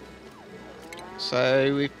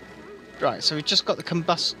 So we've so we've just got the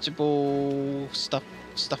combustible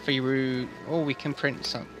stuffy route. Oh, we can print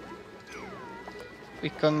some. We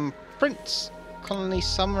can print colony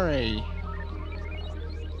summary.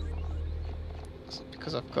 That's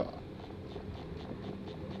because I've got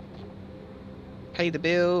pay the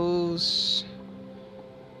bills.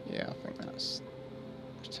 Yeah, I think that's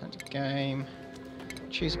return to game.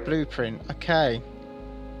 Choose a blueprint. Okay.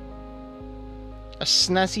 A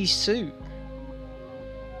snazzy suit.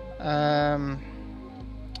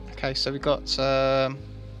 Okay, so we've got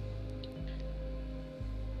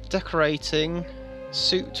decorating,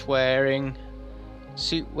 suit wearing,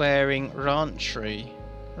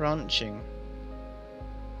 ranching.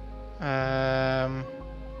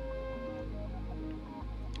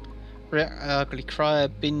 Ugly crier,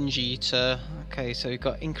 binge eater. Okay, so we've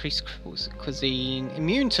got increased cuisine,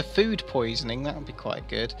 immune to food poisoning. That would be quite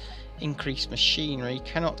good. Increased machinery.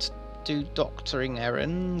 Cannot do doctoring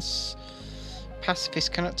errands.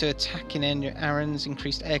 Pacifist cannot do attacking errands.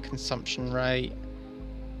 Increased air consumption rate.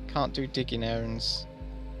 Can't do digging errands.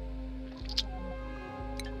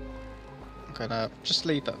 I'm gonna just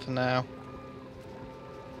leave that for now.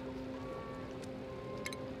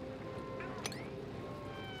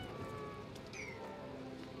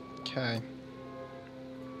 Okay.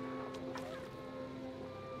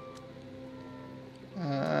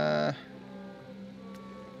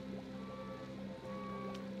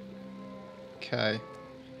 Okay.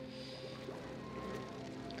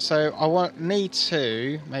 So I need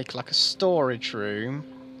to make like a storage room,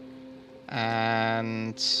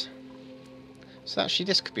 and so actually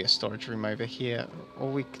this could be a storage room over here, or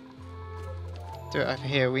we could do it over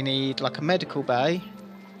here. We need like a medical bay.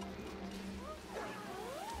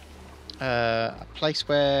 a place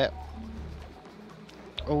where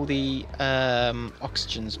all the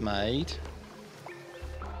oxygen's made.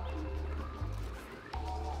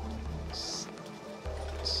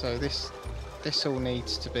 So this all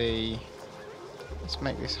needs to be. Let's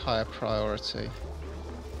make this higher priority.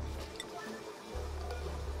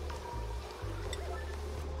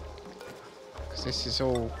 Because this is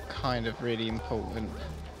all kind of really important.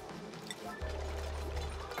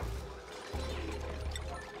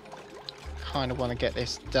 Kind of want to get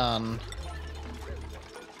this done.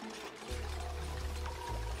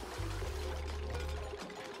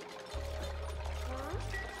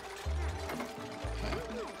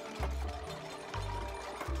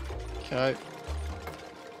 Okay.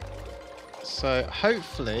 So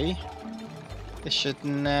hopefully this should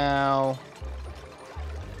now.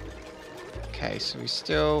 Okay, so we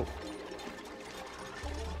still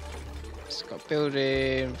got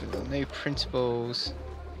building new printables.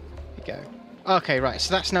 Here we go. Okay, right.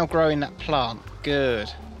 So that's now growing that plant.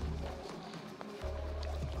 Good.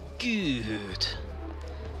 Good.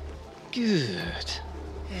 Good.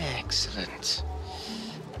 Excellent.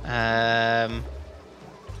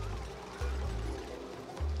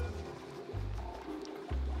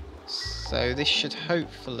 So this should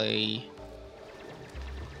hopefully.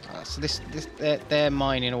 So this they're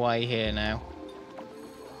mining away here now.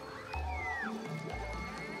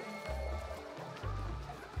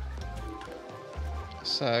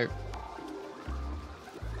 So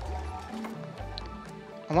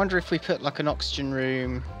I wonder if we put like an oxygen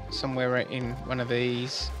room somewhere in one of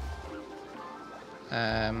these.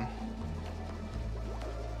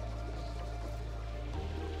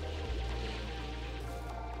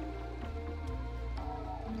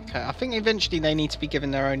 Okay, I think eventually they need to be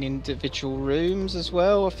given their own individual rooms as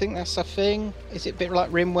well. I think that's a thing. Is it a bit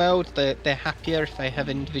like RimWorld? They're happier if they have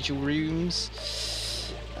individual rooms.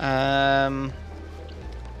 Okay.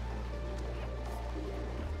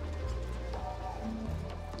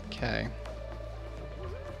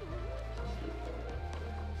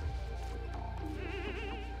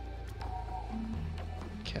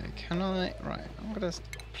 Okay, can I... Right, I'm gonna...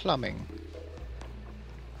 Plumbing.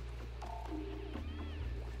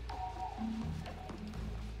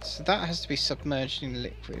 So that has to be submerged in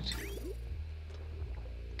liquid.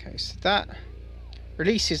 Okay, so that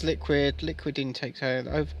releases liquid, liquid intake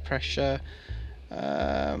overpressure,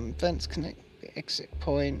 vents connect the exit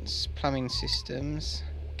points, plumbing systems,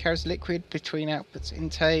 carries liquid between outputs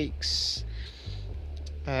intakes,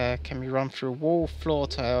 can be run through a wall, floor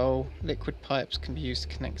tile, liquid pipes can be used to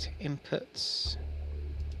connect inputs.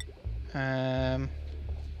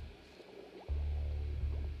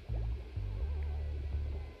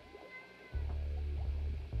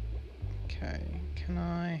 Okay, can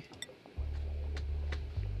I...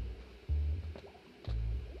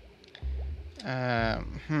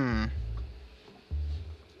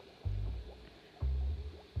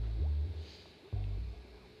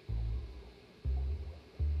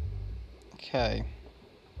 Okay.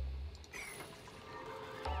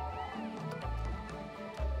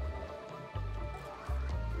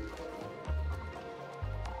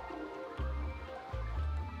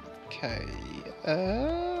 Okay,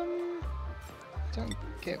 don't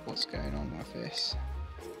get what's going on with this.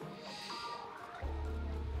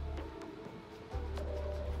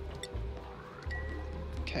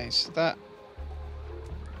 Okay, so that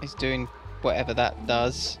is doing whatever that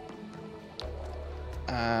does.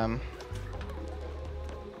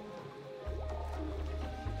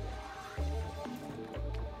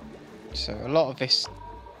 So a lot of this,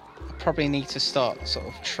 I probably need to start sort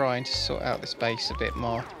of trying to sort out this base a bit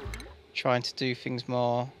more, trying to do things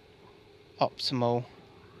more optimal.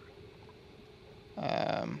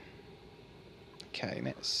 Okay,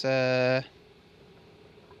 let's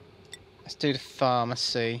do the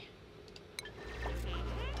pharmacy.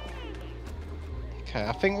 Okay,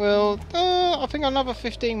 I think we'll. I think another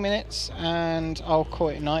 15 minutes, and I'll call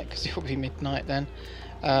it night because it'll be midnight then.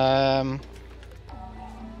 Oh,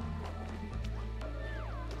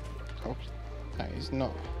 that is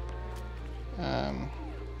not.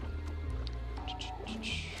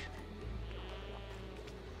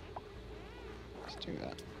 Let's do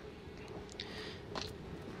that.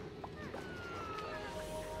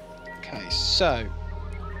 Okay, so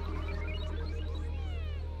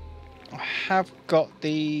I have got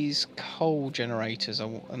these coal generators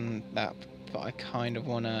and that I kind of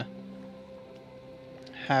want to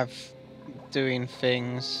have doing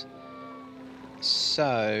things.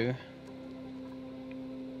 So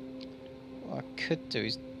what I could do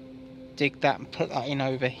is dig that and put that in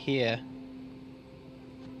over here.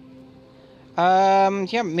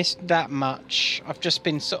 You haven't missed that much. I've just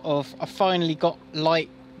been I finally got light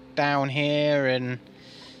down here and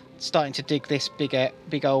starting to dig this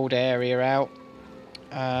big old area out.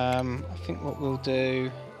 I think what we'll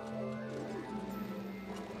do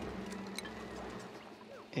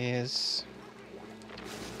is,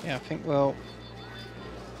 yeah, I think we'll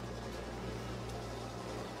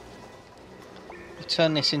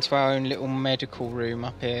turn this into our own little medical room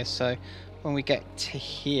up here. So when we get to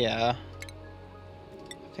here,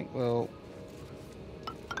 I think we'll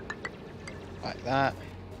like that.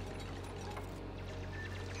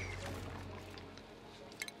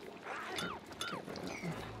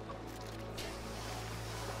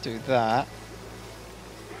 Do that.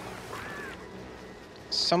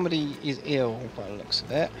 Somebody is ill by the looks of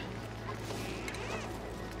it.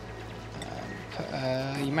 Put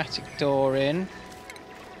a pneumatic door in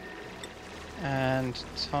and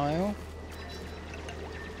tile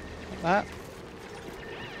like that.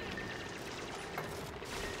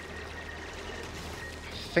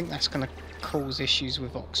 I think that's going to cause issues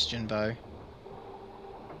with oxygen though.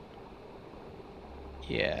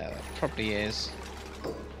 Yeah, that probably is.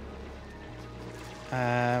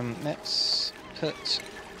 Let's put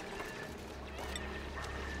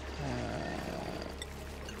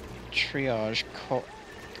triage cot.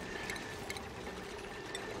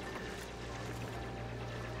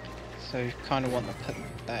 So you kind of want to put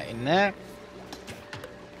that in there.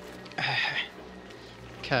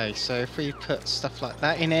 Okay, so if we put stuff like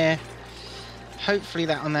that in here, hopefully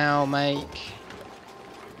that will now make...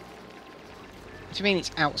 What do you mean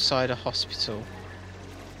it's outside a hospital?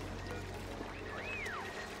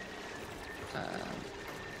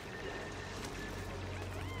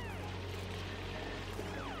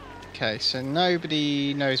 Okay, so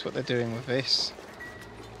nobody knows what they're doing with this.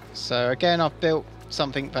 So again, I've built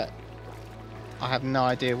something, but I have no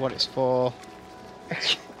idea what it's for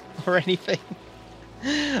or anything.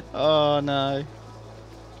 Oh no.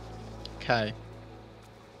 Okay.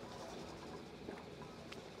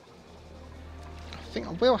 I think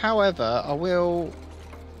I will, however, I will...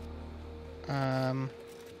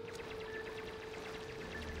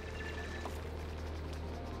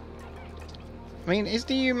 I mean, is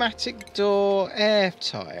the pneumatic door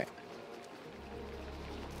airtight?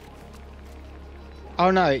 Oh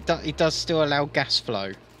no, it does still allow gas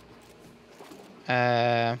flow.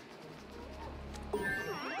 Okay.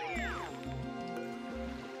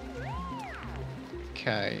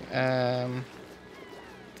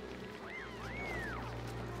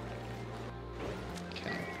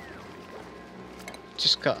 Okay.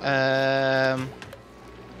 Just got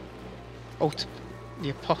the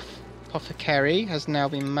apothecary has now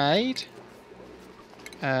been made.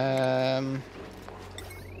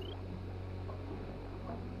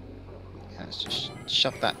 Let's just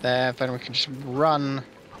shove that there. Then we can just run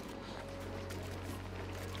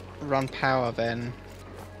power then.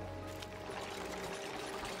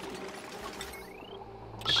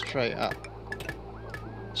 Straight up.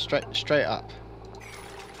 Straight up.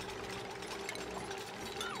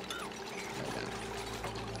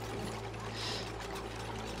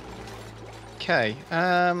 Okay.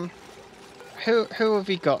 Who have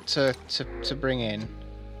we got to bring in?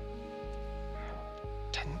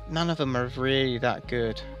 None of them are really that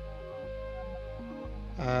good.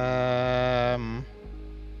 I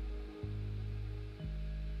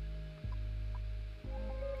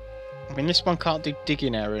mean, this one can't do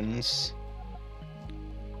digging errands.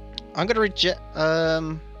 I'm gonna reject.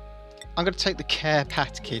 I'm gonna take the care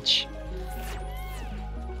package.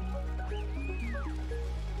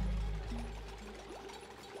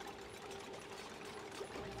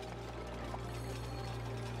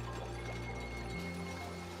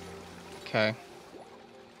 Okay.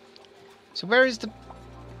 So where is the...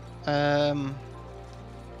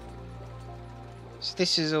 So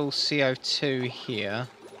this is all CO2 here.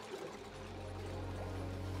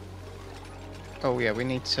 Oh yeah, we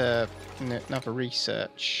need to... another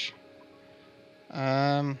research. Do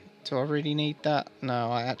I really need that?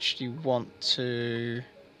 No, I actually want to...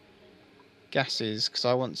 gases, because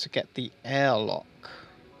I want to get the airlock.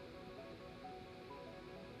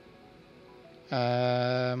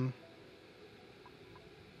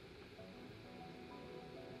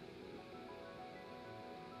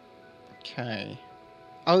 Okay.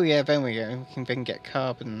 Oh yeah, then we go. We can then get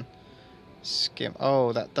carbon skim.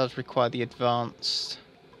 Oh, that does require the advanced,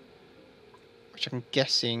 which I'm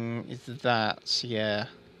guessing is that. Yeah.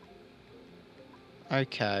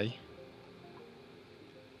 Okay.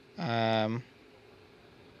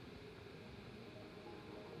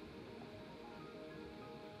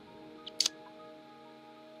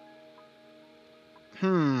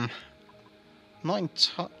 I'm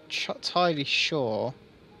not entirely sure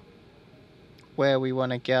where we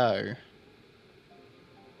want to go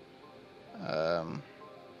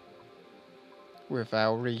with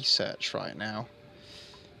our research right now.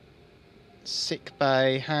 Sick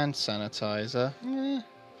bay, hand sanitizer. Yeah.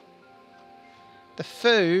 The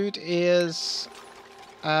food is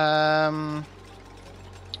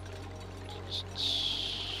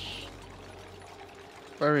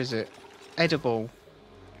where is it? Edible.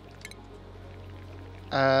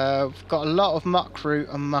 We've got a lot of muck root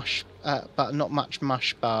and mush, but not much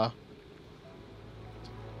mush bar.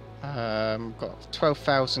 Got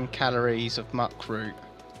 12,000 calories of muck root.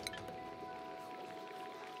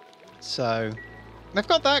 So they've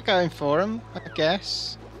got that going for them, I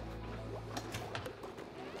guess.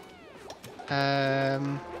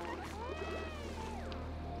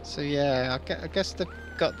 So yeah, I guess they've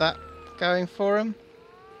got that going for them.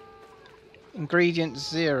 Ingredient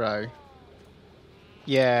 0.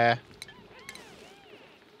 Yeah.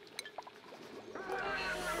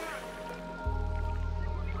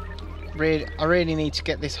 I really need to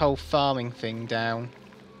get this whole farming thing down.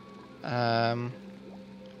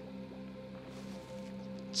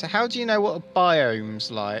 So how do you know what a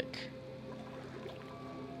biome's like?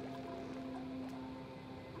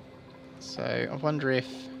 So I wonder if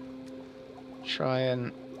try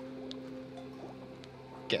and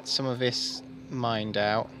get some of this mined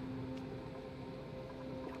out.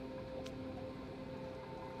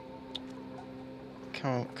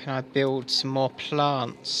 Can I build some more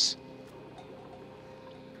plants?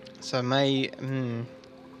 So maybe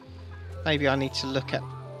I need to look at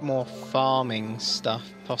more farming stuff,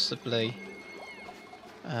 possibly.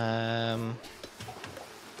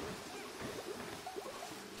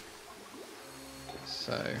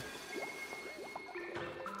 So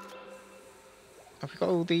I've got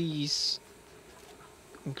all these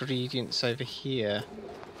ingredients over here.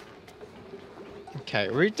 Okay,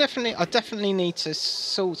 I definitely need to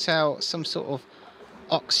sort out some sort of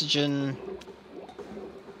oxygen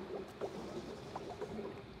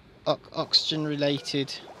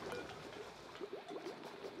related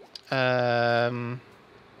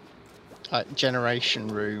like generation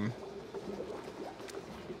room.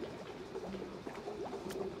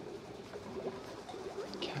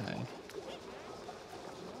 Okay,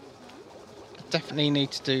 definitely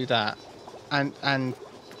need to do that and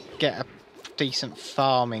get a decent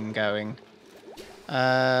farming going.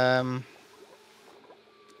 What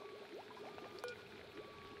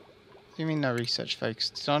do you mean no research focus?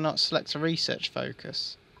 Did I not select a research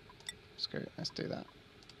focus? Screw it, let's do that.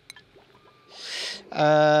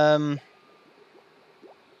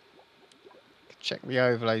 Check the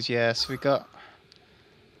overlays. Yeah, so we've got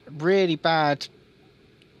really bad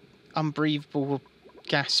unbreathable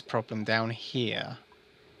gas problem down here.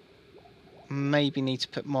 Maybe need to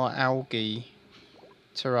put more algae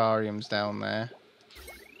terrariums down there.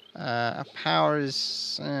 Our power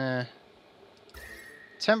is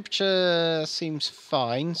temperature seems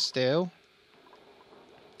fine still.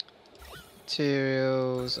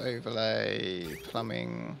 Materials, overlay,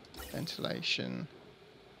 plumbing, ventilation.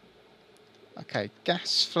 Okay,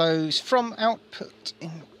 gas flows from output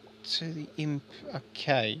into the input.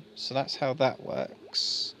 Okay, so that's how that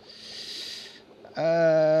works.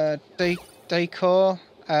 Decor.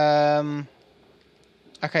 Okay,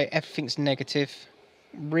 everything's negative.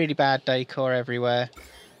 Really bad decor everywhere.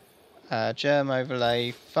 Germ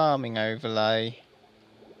overlay, farming overlay,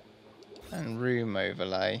 and room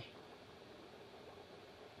overlay.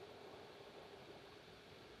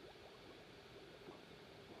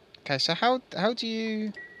 Okay, so how do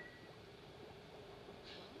you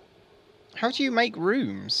make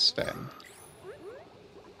rooms then?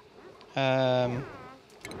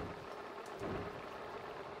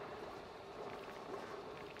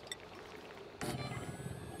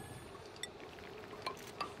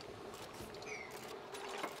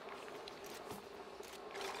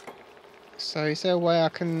 So is there a way I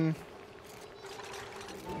can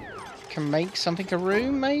make something a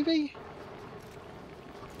room, maybe?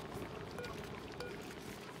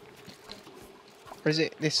 Or is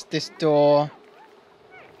it this door?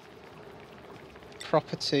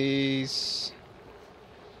 Properties.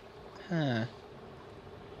 Huh.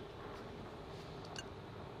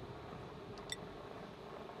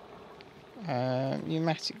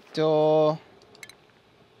 Pneumatic door.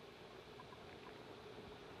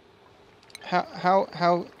 How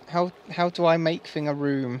do I make thing a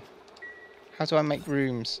room? How do I make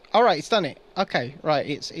rooms? All right, it's done it. Okay, right,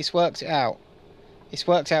 it's worked it out. It's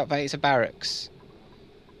worked out that it's a barracks.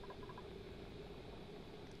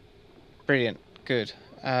 Brilliant. Good.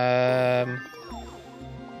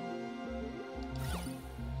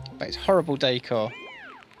 but it's horrible decor.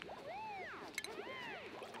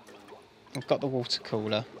 I've got the water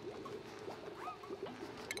cooler.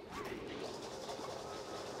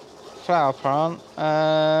 Flower plant.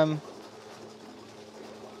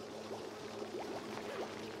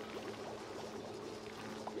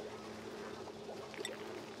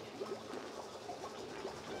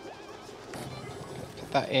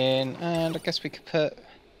 Put that in, and I guess we could put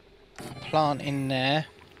a plant in there.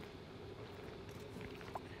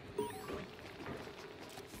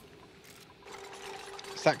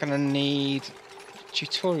 Is that going to need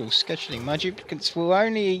tutorial scheduling? My duplicates will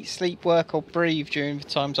only eat, sleep, work or breathe during the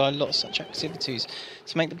times I allot such activities.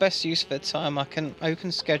 To make the best use of their time, I can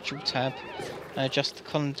open schedule tab and adjust the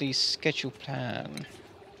colony's schedule plan.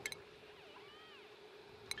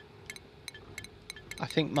 I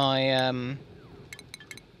think my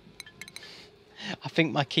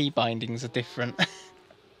key bindings are different.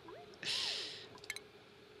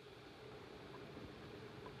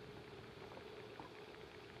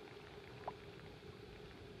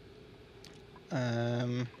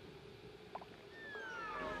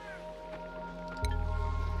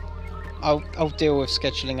 I'll deal with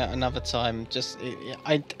scheduling at another time.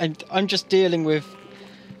 I'm just dealing with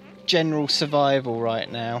general survival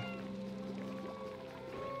right now.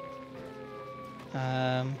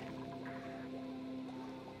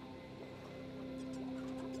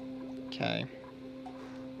 Okay.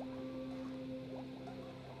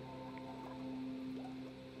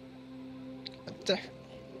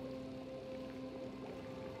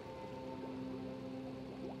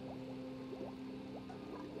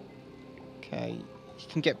 Okay, you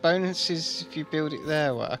can get bonuses if you build it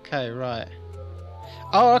there. Well, okay, right.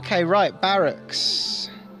 Oh, okay, right. Barracks.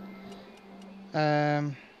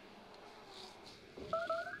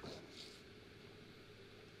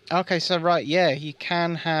 Okay, so right, yeah, you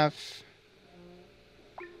can have.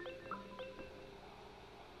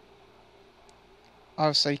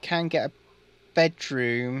 Oh, so you can get a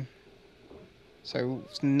bedroom. So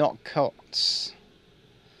it's not cots.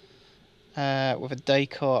 With a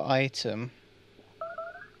decor item.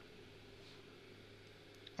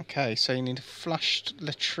 Okay, so you need a flushed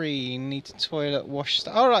latrine, need a toilet, wash...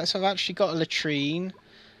 Alright, so I've actually got a latrine.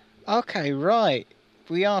 Okay, right.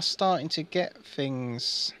 We are starting to get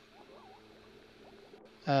things.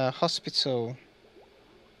 Hospital.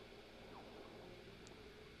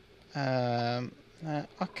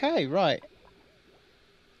 Okay, right.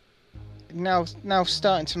 Now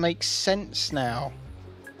starting to make sense now.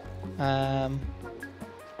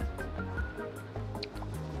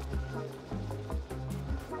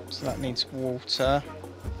 So that needs water.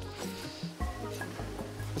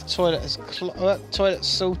 The toilet is toilet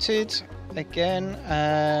sorted again.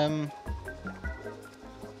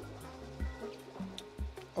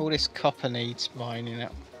 All this copper needs mining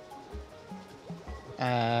up.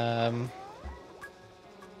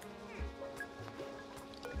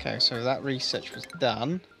 Okay, so that research was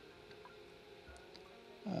done.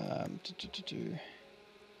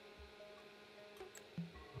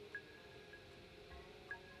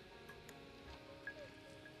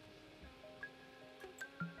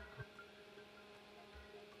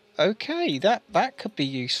 Okay, that could be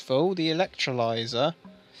useful. The electrolyzer.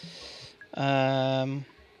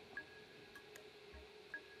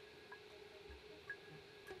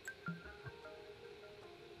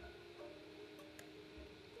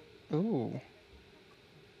 Ooh,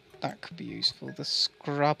 that could be useful. The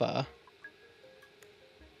scrubber.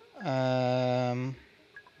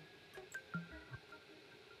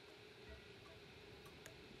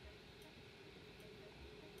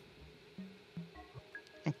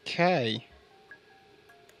 Okay.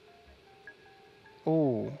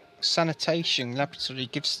 Oh, sanitation laboratory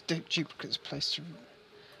gives duplicates a place to.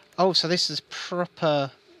 Oh, so this is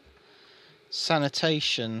proper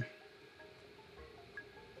sanitation.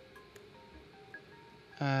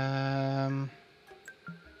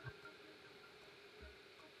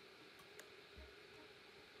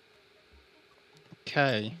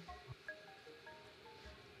 Okay.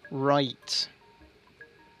 Right.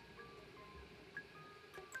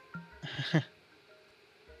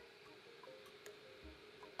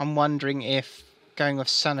 I'm wondering if going with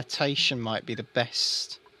sanitation might be the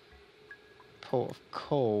best port of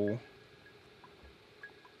call.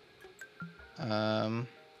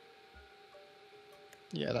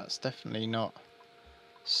 Yeah, that's definitely not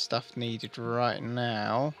stuff needed right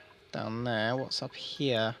now. Down there, what's up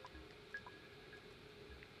here?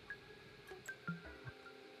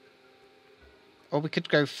 Or we could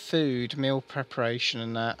go food, meal preparation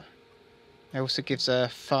and that. It also gives a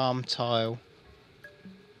farm tile.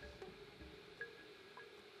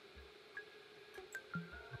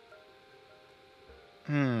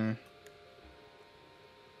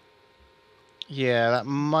 Yeah, that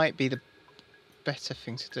might be the better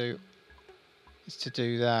thing to do. Is to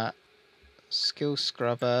do that. Skill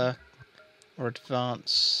scrubber or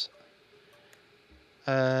advance.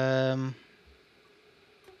 I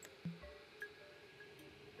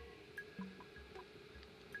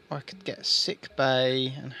could get sick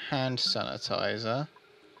bay and hand sanitizer.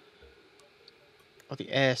 Or the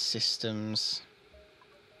air systems.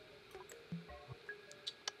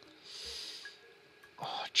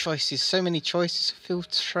 Oh, choices. So many choices.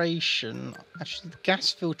 Filtration. Actually, the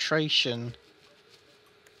gas filtration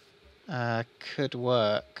could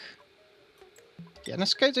work. Yeah,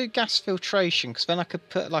 let's go do gas filtration, because then I could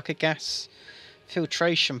put like a gas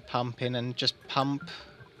filtration pump in and just pump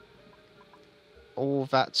all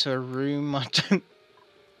that to a room. I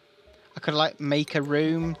could like make a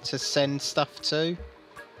room to send stuff to.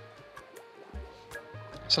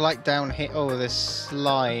 So like down here, oh, there's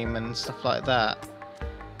slime and stuff like that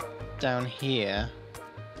down here.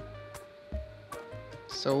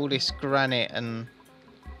 So all this granite and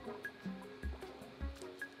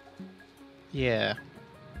yeah.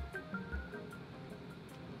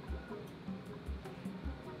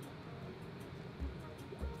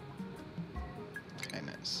 Okay,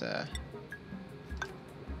 let's okay,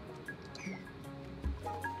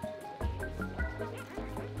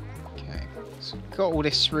 so we've got all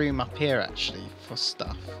this room up here actually for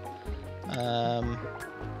stuff.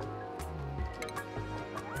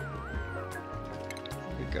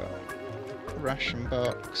 We got ration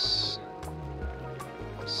box,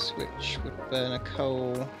 switch, wood burner,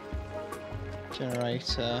 coal,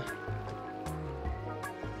 generator.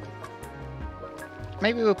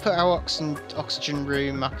 Maybe we'll put our oxygen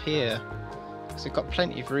room up here, because we've got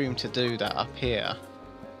plenty of room to do that up here.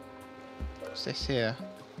 What's this here?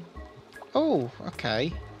 Oh,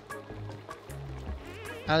 okay.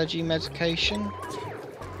 Allergy medication.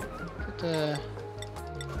 Could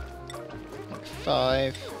make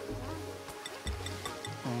 5.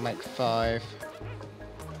 I'll make 5.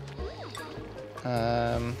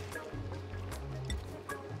 There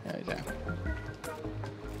we go.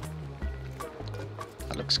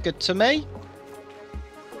 That looks good to me.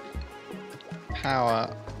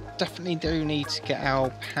 Power. Definitely do need to get our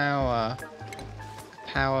power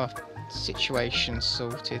situation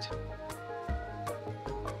sorted.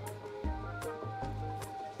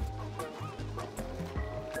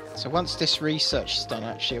 So once this research is done,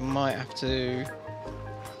 actually, I might have to...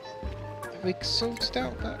 Have we sorted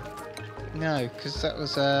out that? No, because that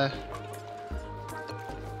was let's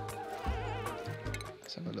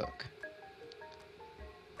have a look.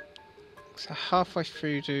 So halfway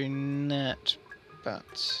through doing that,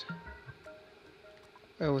 but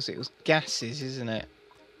where was it? It was gases, isn't it?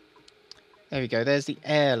 There we go. There's the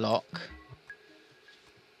airlock.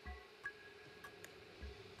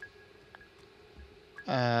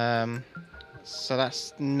 So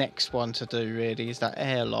that's the next one to do, really, is that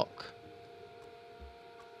airlock.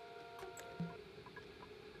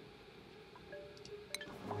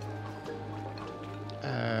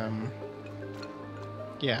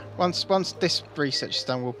 Yeah, once this research is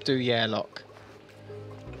done, we'll do the airlock.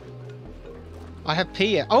 I have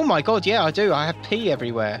pee. Oh my god, yeah, I do. I have pee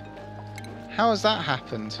everywhere. How has that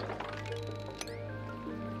happened?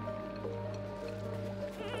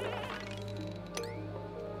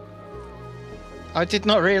 I did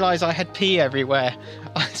not realise I had pee everywhere.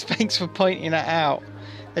 Thanks for pointing that out.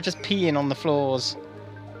 They're just peeing on the floors.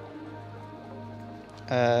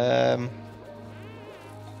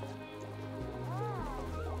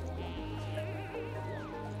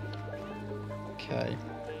 Okay.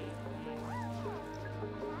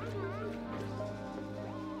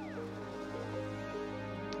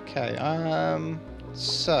 Okay,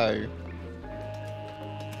 so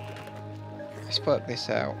let's work this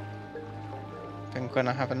out. I'm going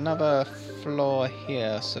to have another floor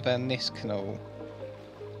here, so then this can all...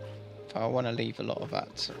 I want to leave a lot of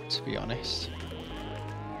that, to be honest.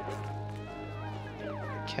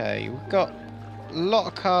 Okay, we've got a lot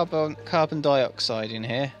of carbon dioxide in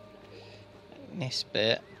here. In this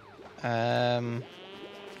bit. Oh,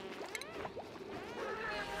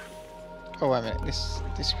 wait a minute.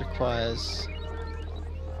 This requires...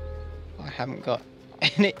 I haven't got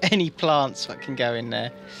any plants that can go in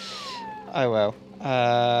there. Oh well.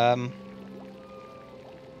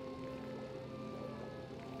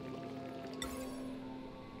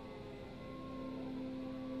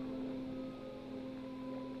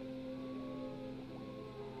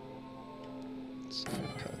 So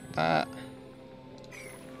put that.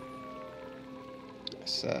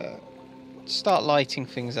 Let's start lighting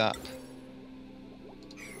things up.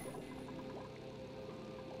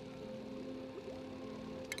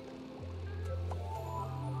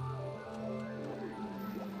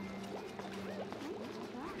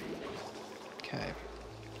 Okay.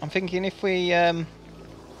 I'm thinking if we, yeah,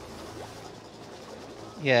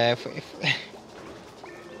 if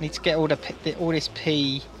need to get all all this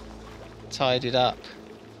pea tidied up.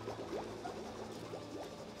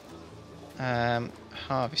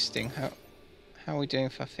 Harvesting. How are we doing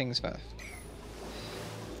for things about?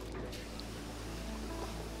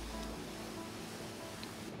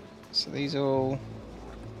 So these are all.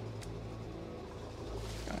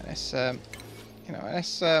 Right, let's you know,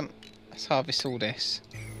 let's harvest all this.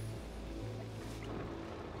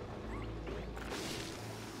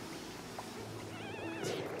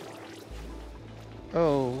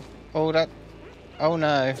 Oh, oh that, oh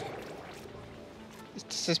no.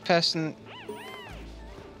 Does this person?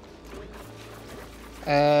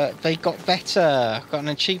 They got better. Got an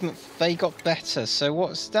achievement. They got better. So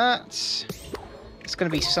what's that? It's going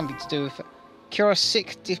to be something to do with cure a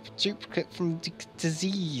sick duplicate from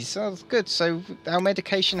disease. Oh, that's good. So our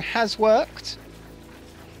medication has worked.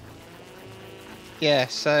 Yeah.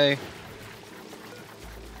 So.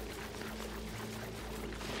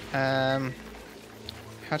 How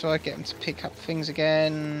do I get them to pick up things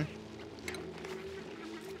again?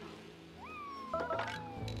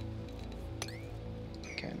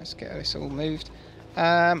 Okay, let's get this all moved.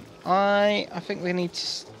 I think we need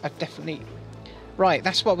to. I definitely. Right,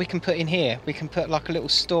 that's what we can put in here. We can put like a little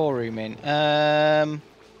storeroom in. I'll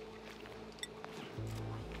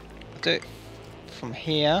do it from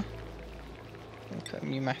here. We'll put a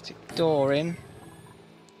pneumatic door in,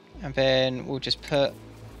 and then we'll just put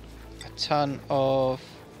a ton of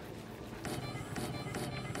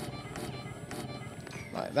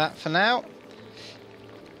like that for now.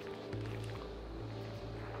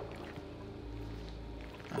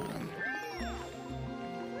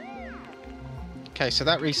 Okay, so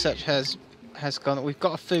that research has gone. We've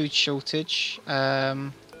got a food shortage,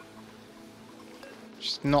 which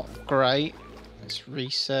is not great. Let's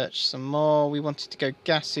research some more. We wanted to go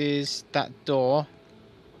gases, that door.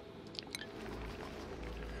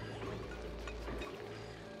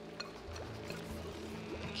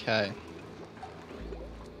 Okay.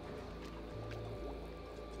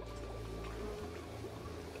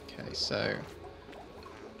 Okay, so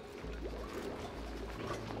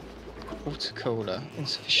water cooler,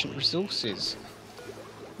 insufficient resources,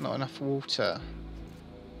 not enough water.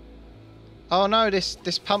 Oh no, this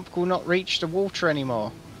pump will not reach the water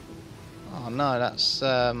anymore. Oh no, that's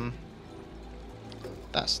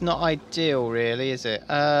not ideal, really, is it?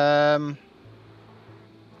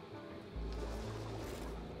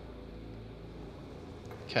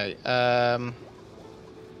 Okay.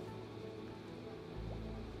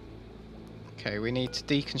 Okay, we need to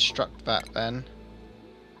deconstruct that then.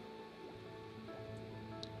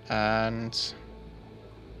 And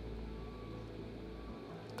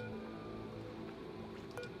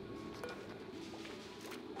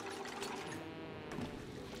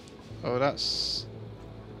oh, that's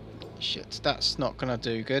shit. That's not gonna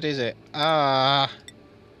do good, is it? Ah.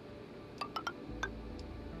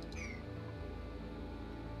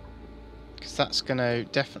 Because that's gonna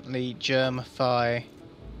definitely germify.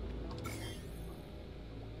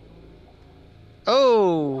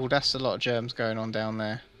 Oh, that's a lot of germs going on down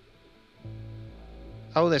there.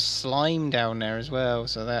 Oh, there's slime down there as well.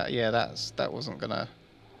 So that, yeah, that wasn't gonna.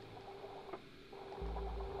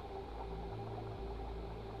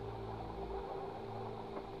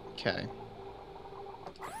 Okay.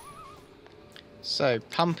 So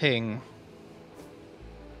pumping.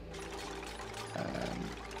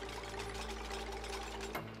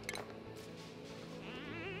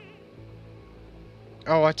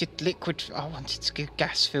 Oh, I did liquid. I wanted to go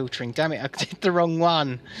gas filtering. Damn it, I did the wrong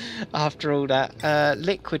one. After all that,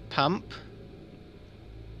 liquid pump.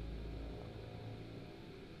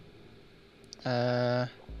 Put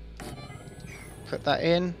that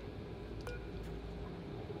in.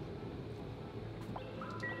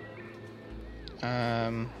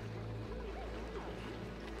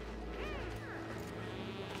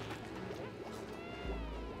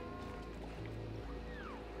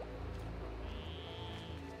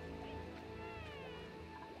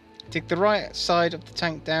 Dig the right side of the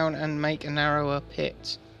tank down and make a narrower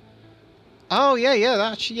pit. Oh yeah, yeah,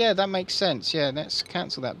 that makes sense. Yeah, let's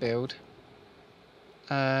cancel that build.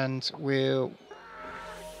 And we'll.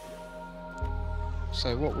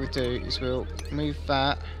 So what we do is we'll move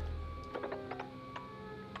that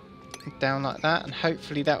down like that, and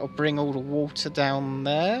hopefully that will bring all the water down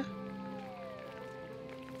there.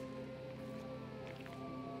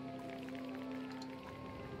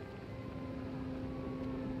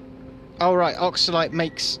 Oh right, oxalate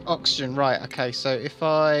makes oxygen. Right, okay, so if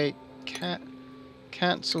I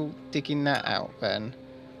cancel digging that out then.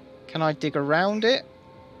 Can I dig around it?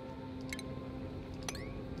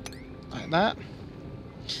 Like that.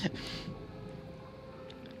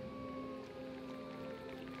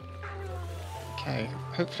 Okay,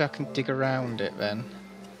 hopefully I can dig around it then.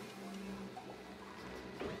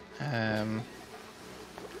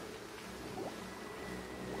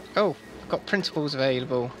 Oh, I've got printables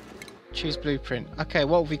available. Choose blueprint. Okay,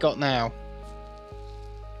 what have we got now?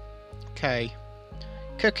 Okay.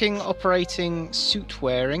 Cooking, operating, suit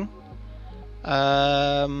wearing.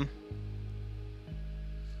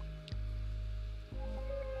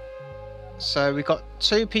 So we've got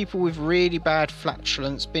 2 people with really bad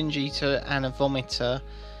flatulence, binge eater and a vomiter.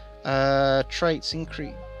 Traits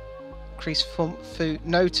increase food,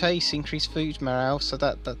 no taste, increase food morale. So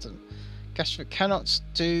that doesn't. Gastro cannot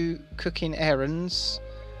do cooking errands.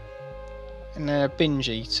 And they're a binge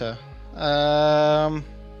eater. When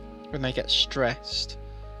they get stressed.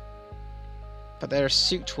 But they're a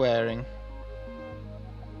suit wearing.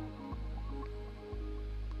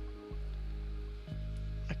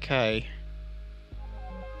 Okay.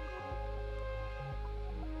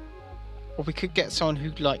 Or we could get someone who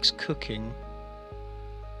likes cooking.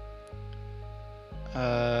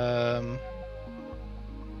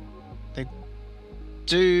 They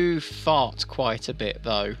do fart quite a bit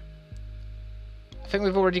though. I think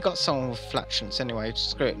we've already got someone with flatulence anyway.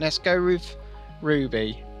 Screw it. Let's go with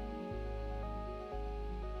Ruby.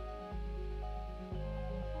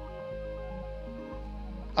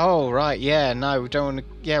 Oh, right. Yeah, no, we don't want to...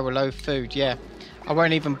 Yeah, we're low food. Yeah. I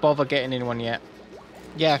won't even bother getting anyone yet.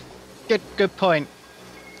 Yeah. Good point.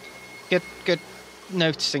 Good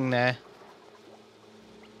noticing there.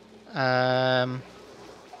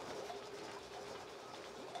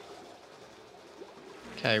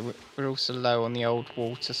 Okay, we're also low on the old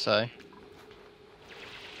water, so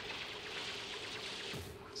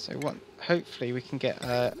what? Hopefully we can get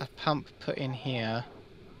a pump put in here.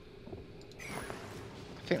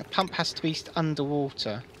 I think the pump has to be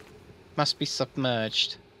underwater. Must be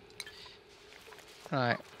submerged.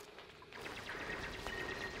 Right.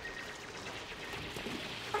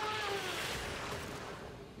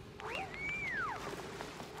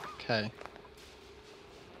 Okay.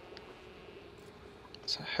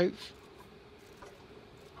 So hope...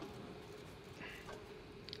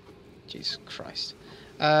 Jesus Christ.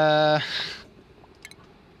 Okay.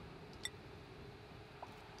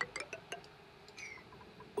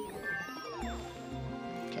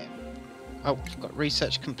 Oh, we've got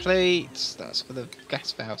research complete. That's for the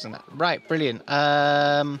gas valves and that. Right, brilliant.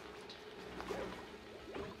 Oh,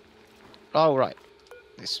 right.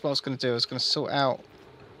 This is what I was going to do. I was going to sort out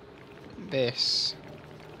this.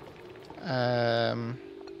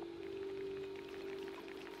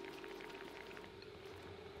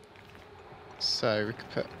 So we could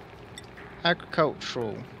put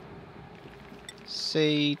agricultural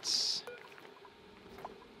seeds,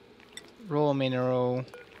 raw mineral,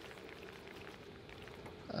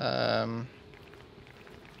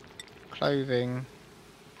 clothing.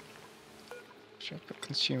 Should I put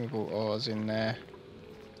consumable ores in there?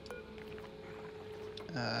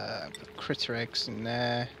 Put critter eggs in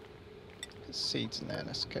there. Put seeds in there.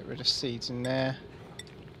 Let's get rid of seeds in there.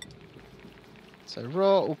 So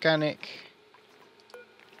raw organic,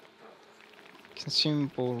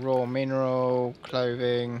 consumable raw mineral,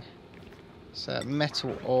 clothing. So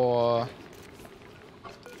metal ore,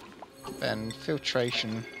 then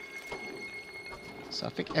filtration. So I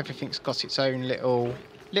think everything's got its own little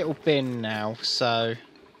bin now. So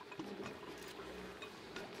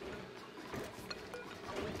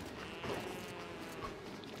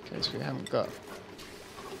okay, so we haven't got.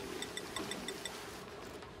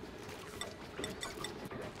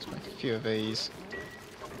 Let's make a few of these,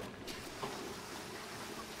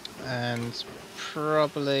 and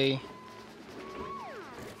probably.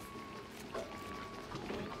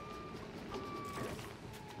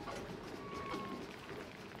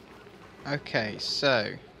 Okay,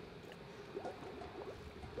 so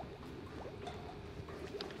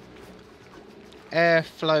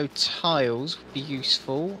airflow tiles would be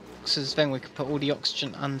useful, because then we could put all the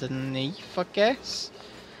oxygen underneath, I guess.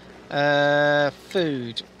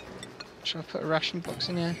 Food. Should I put a ration box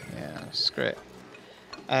in here? Yeah, screw it.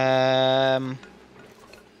 Right,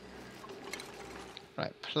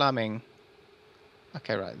 plumbing.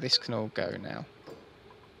 Okay, right, this can all go now.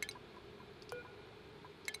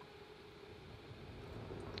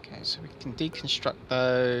 Okay, so we can deconstruct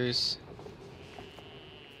those.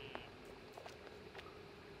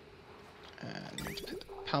 And need to put the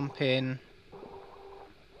pump in.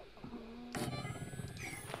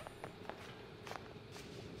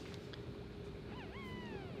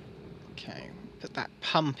 Okay, put that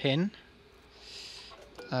pump in.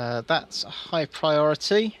 That's a high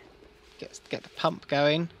priority. Get the pump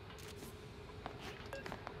going.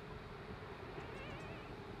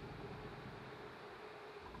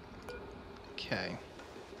 Okay.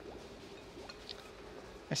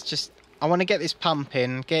 Let's just... I want to get this pump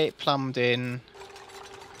in, get it plumbed in,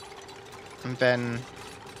 and then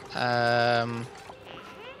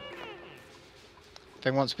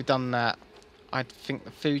once we've done that, I think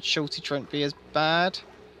the food shortage won't be as bad.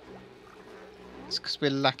 It's because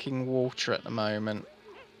we're lacking water at the moment.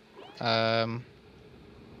 So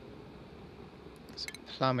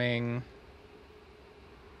plumbing.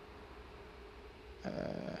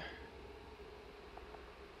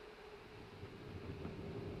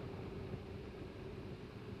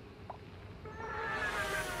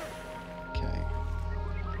 Okay.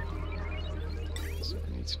 So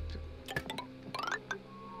we need to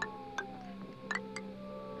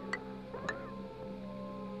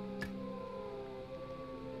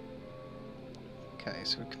okay,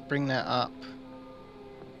 so we can bring that up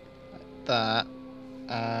like that.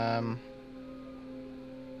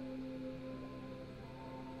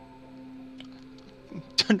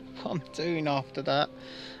 Don't know what I'm doing after that.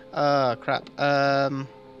 Oh crap.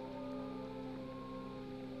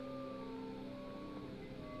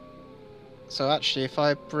 So actually, if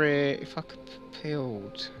I could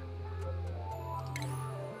build.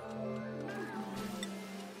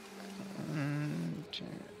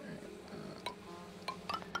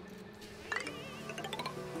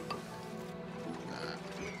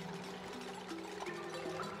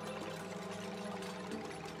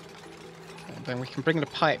 Then we can bring the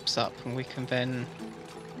pipes up and we can then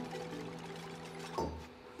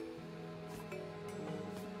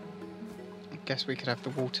I guess we could have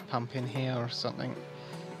the water pump in here or something.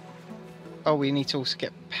 Oh, we need to also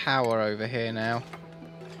get power over here now.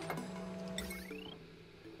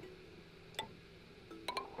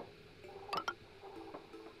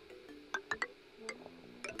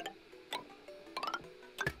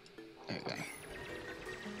 There we go.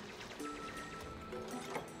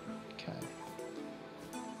 Okay.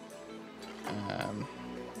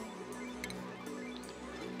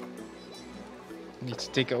 Need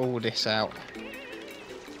to dig all this out.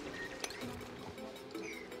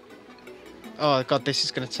 Oh god, this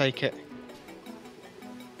is going to take it.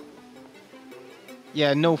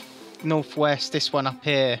 Yeah, northwest. This one up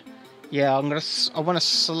here. Yeah, I want to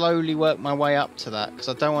slowly work my way up to that because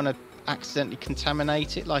I don't want to accidentally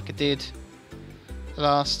contaminate it like I did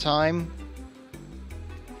last time.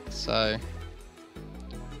 So,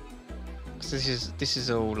 cause this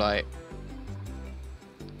is all like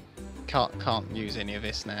can't use any of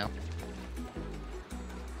this now.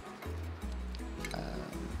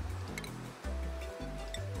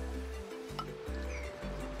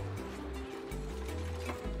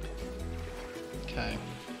 Okay.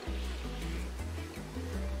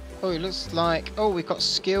 Oh, it looks like... Oh, we've got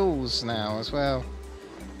skills now as well.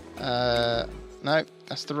 No,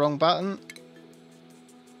 that's the wrong button.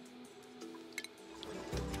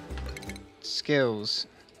 Skills.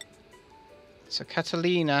 So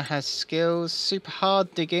Catalina has skills. Super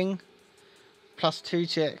hard digging. +2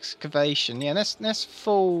 to excavation. Yeah, that's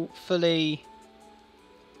fully...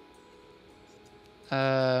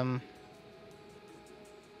 Oh,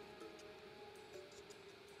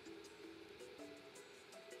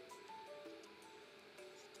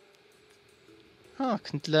 I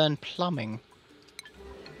can learn plumbing.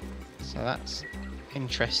 So that's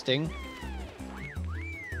interesting.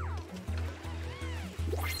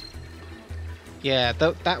 Yeah,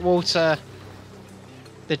 that water,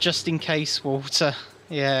 the just in case water.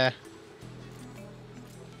 Yeah.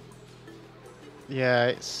 Yeah,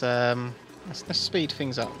 it's let's speed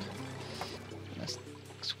things up.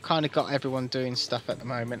 It's kind of got everyone doing stuff at the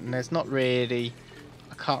moment, and there's not really,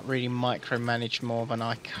 I can't really micromanage more than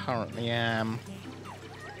I currently am.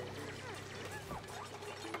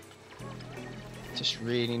 Just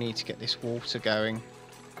really need to get this water going.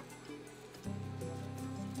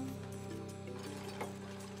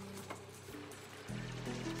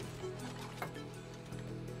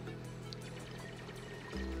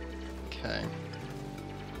 Okay.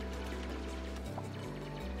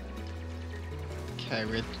 Okay,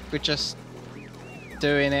 we're just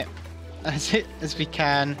doing it as we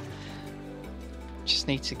can. Just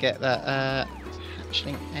need to get that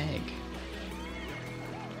hatchling egg.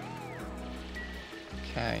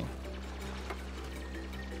 Okay.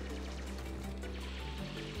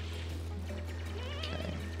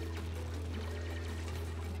 Okay.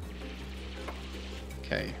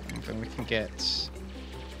 Okay, and then we can get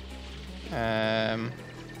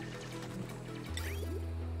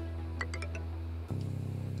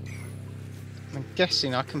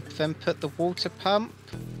guessing I can then put the water pump.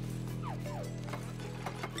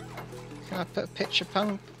 Can I put a pitcher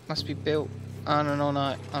pump? Must be built on and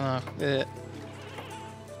on.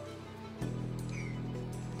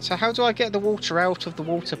 So how do I get the water out of the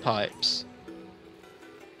water pipes?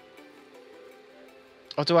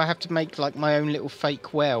 Or do I have to make like my own little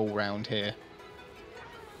fake well round here?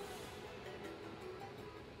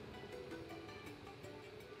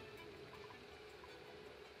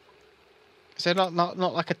 Is there not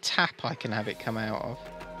like a tap I can have it come out of?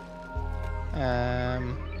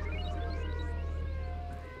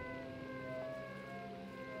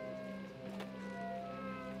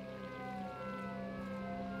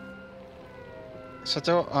 So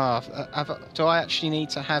do I actually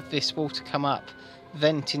need to have this water come up,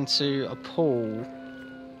 vent into a pool,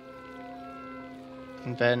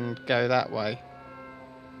 and then go that way?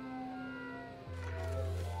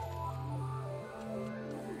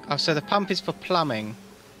 Oh, so the pump is for plumbing.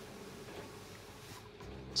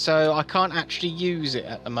 So I can't actually use it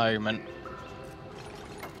at the moment.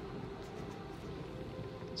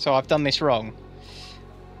 So I've done this wrong,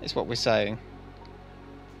 is what we're saying.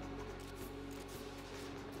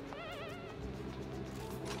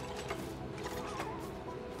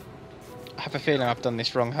 I have a feeling I've done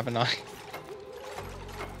this wrong, haven't I?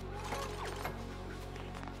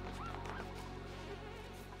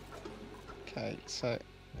 Okay, so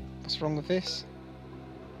what's wrong with this?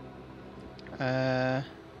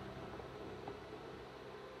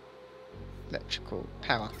 Electrical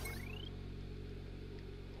power.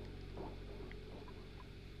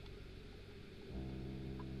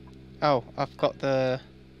 Oh, I've got the.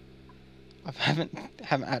 I haven't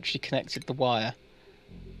actually connected the wire.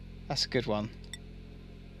 That's a good one.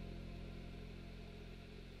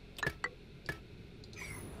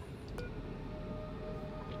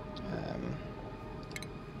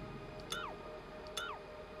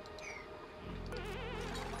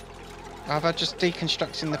 Have I just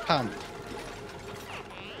deconstructing the pump?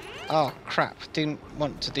 Oh crap! Didn't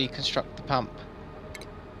want to deconstruct the pump.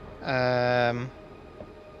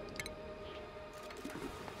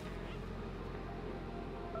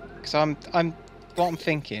 Because what I'm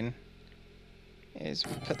thinking is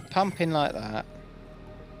we put the pump in like that.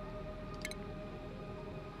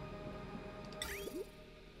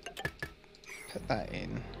 Put that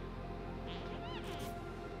in.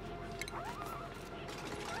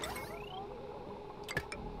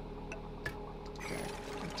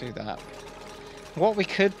 Do that. What we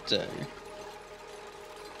could do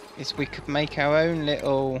is we could make our own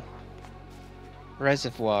little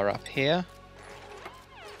reservoir up here.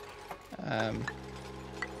 Okay,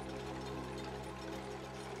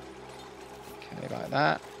 like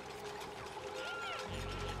that.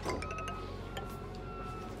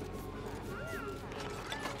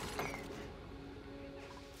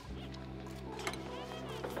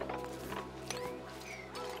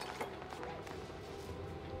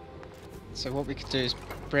 So what we could do is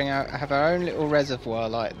have our own little reservoir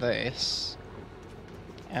like this,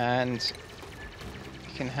 and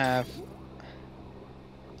we can have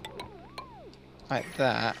like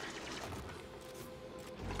that.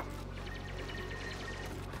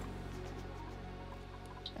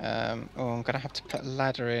 Oh, I'm gonna have to put a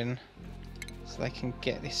ladder in so they can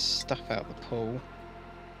get this stuff out of the pool.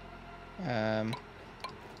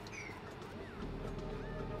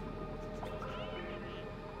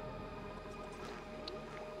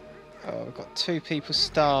 Oh, we've got 2 people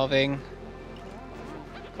starving.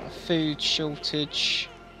 Got a food shortage.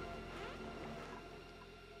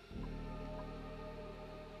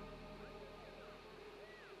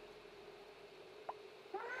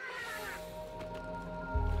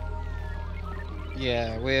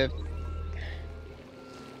 Yeah,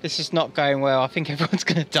 this is not going well. I think everyone's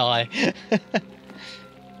gonna die.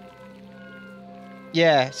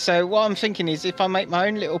 Yeah, so what I'm thinking is if I make my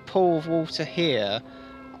own little pool of water here,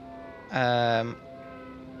 I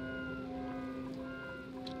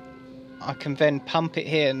can then pump it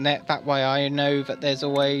here, and that way I know that there's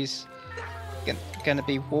always going to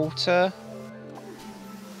be water.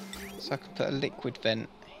 So I can put a liquid vent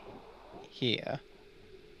here.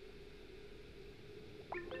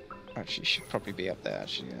 Actually, it should probably be up there.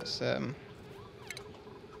 Actually, that's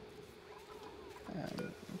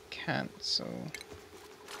cancel.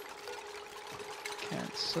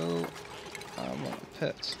 I want to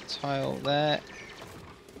put tile there.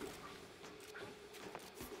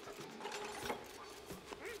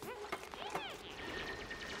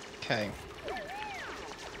 Okay.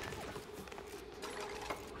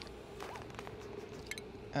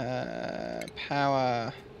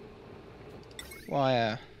 Power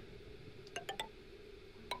wire.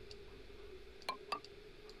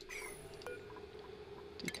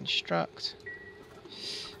 deconstruct.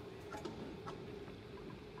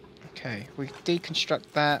 Okay, we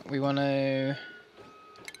deconstruct that. We want to...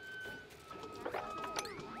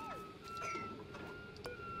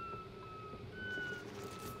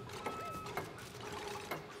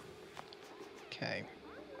 Okay.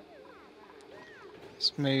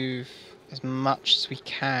 Let's move as much as we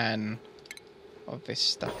can of this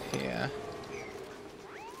stuff here.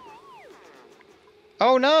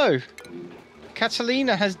 Oh no!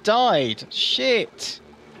 Catalina has died! Shit!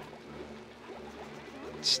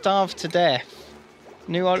 Starved to death.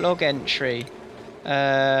 New log entry.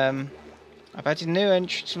 I've added new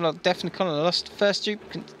entry to log. Definitely lost the first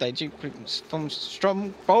duplicate. They duplicates form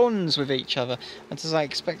strong bonds with each other. And as I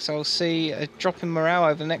expect, I'll see a drop in morale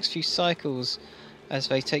over the next few cycles as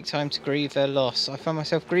they take time to grieve their loss. I find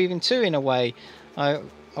myself grieving too, in a way.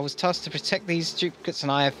 I was tasked to protect these duplicates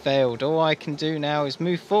and I have failed. All I can do now is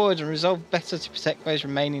move forward and resolve better to protect those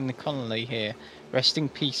remaining in the colony here. Rest in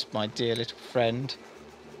peace, my dear little friend.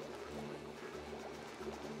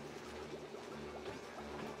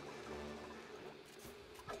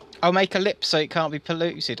 I'll make a lip so it can't be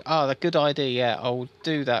polluted. Oh, a good idea, yeah. I'll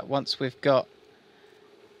do that once we've got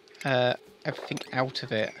everything out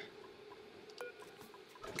of it.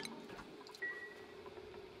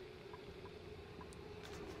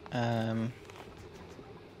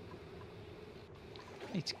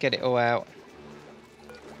 Need to get it all out.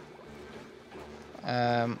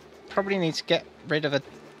 Probably need to get rid of a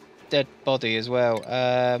dead body as well.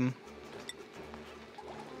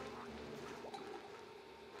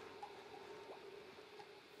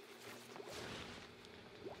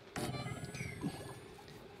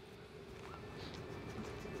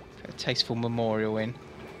 Tasteful memorial in.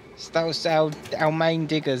 So that was our main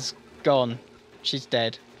digger's gone. She's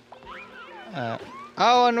dead.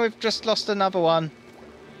 Oh, and we've just lost another one.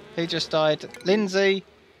 Who just died? Lindsay.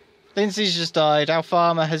 Lindsay's just died. Our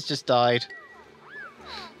farmer has just died.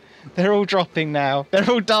 They're all dropping now. They're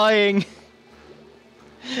all dying.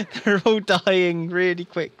 They're all dying really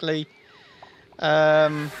quickly.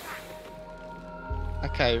 Okay,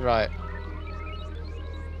 right.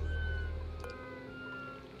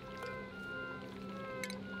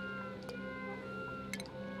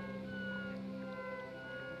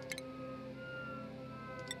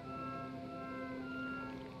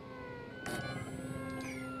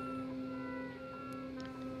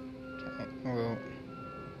 Well,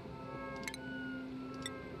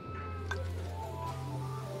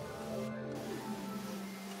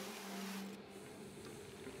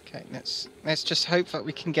 okay, let's just hope that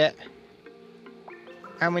we can get.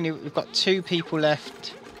 How many? We've got 2 people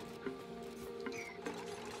left.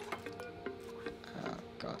 Oh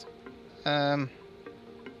God.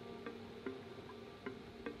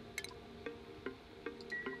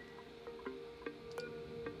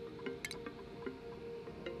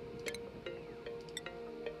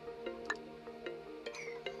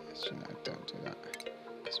 No, don't do that.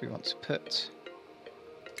 Because we want to put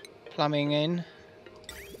plumbing in.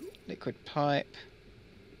 Liquid pipe.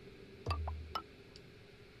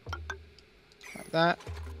 Like that.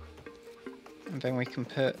 And then we can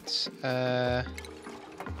put okay.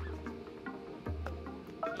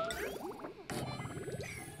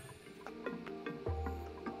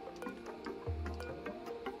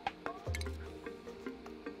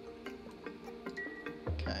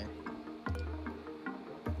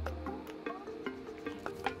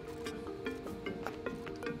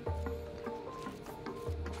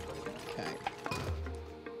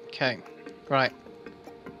 Okay, right.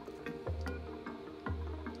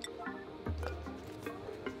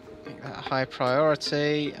 Make that a high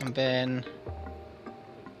priority and then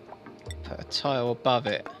put a tile above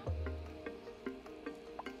it.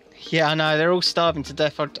 Yeah, I know, they're all starving to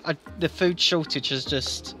death. The food shortage has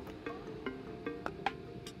just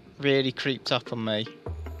really creeped up on me.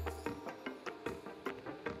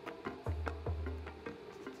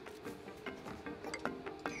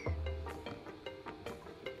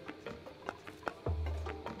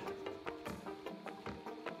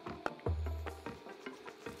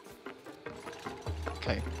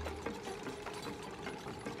 Okay.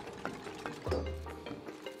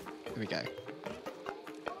 Here we go.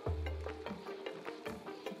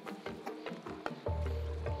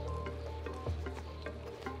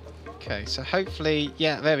 Okay, so hopefully,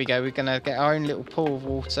 yeah, there we go. We're gonna get our own little pool of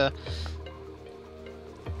water.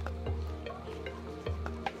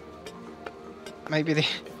 Maybe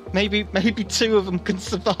maybe 2 of them can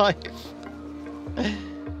survive.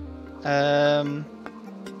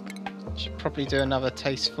 Should probably do another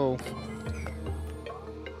tasteful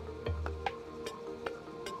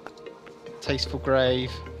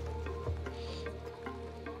grave.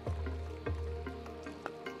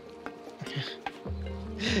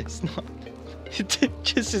 It's not. It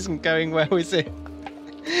just isn't going well, is it?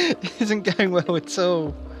 It isn't going well at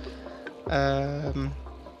all.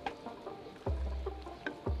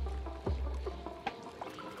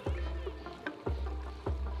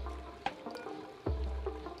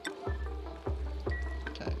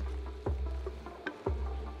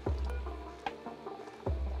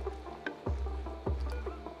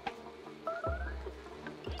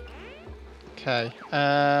 Okay.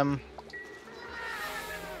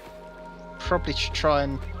 Probably should try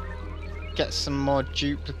and get some more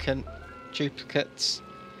duplicates.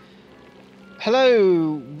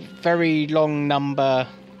 Hello, very long number.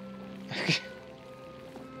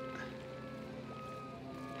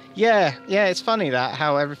 Yeah, it's funny that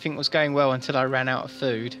how everything was going well until I ran out of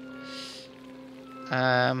food.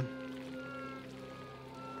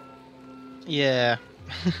 Yeah.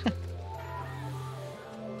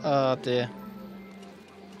 Oh dear.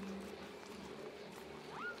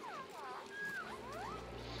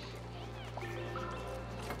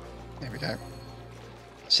 There we go.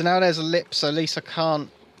 So now there's a lip, so at least I can't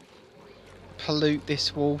pollute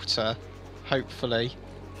this water, hopefully.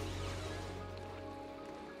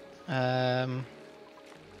 Alright,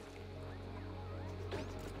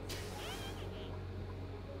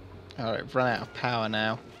 run out of power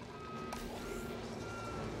now.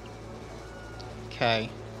 Okay.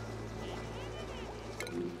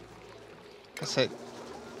 So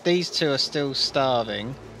these two are still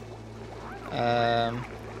starving.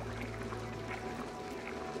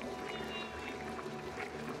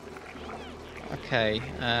 Okay,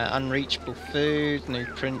 unreachable food, new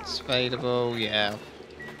prints available. Yeah,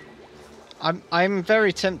 I'm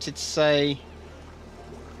very tempted to say,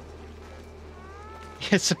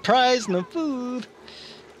 surprise, no food.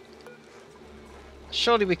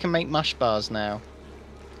 Surely we can make mush bars now.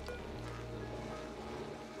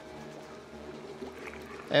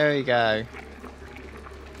 There we go.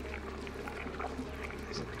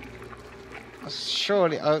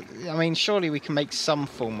 Surely, I mean, surely we can make some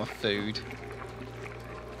form of food.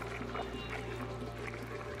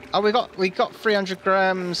 Oh, we got 300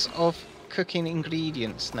 grams of cooking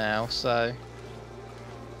ingredients now. So,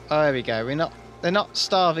 oh, there we go. They're not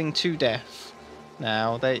starving to death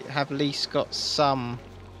now. They have at least got some.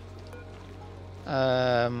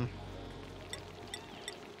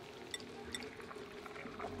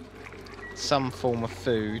 Some form of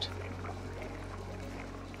food.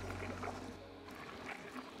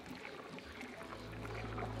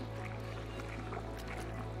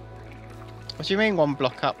 What do you mean one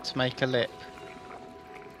block up to make a lip?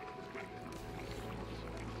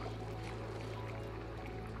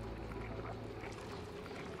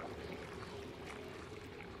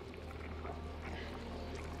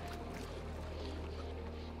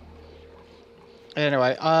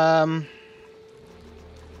 Anyway, I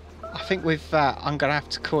think with that, I'm gonna have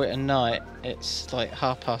to call it a night. It's like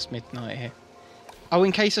midnight here. Oh,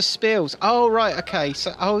 in case of spills. Oh, right, okay.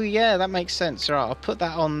 So, oh yeah, that makes sense. Right, I'll put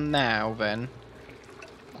that on now then.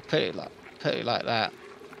 I'll put it like that.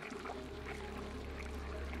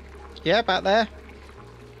 Yeah, about there.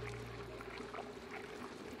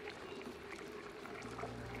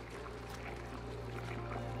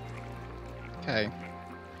 Okay.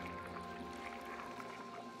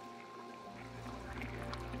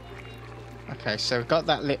 Okay, so we've got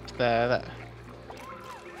that lip there.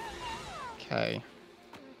 Okay.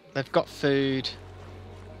 They've got food.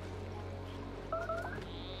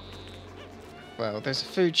 Well, there's a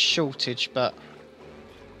food shortage, but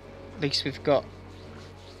at least we've got...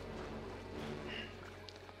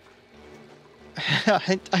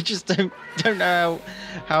 I just don't know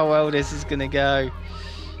how well this is gonna go.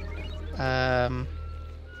 But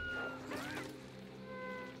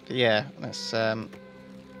yeah, let's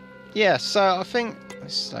yeah, so I think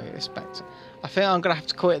let's slow this back to... I think I'm gonna have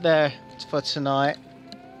to call it there for tonight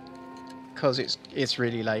because it's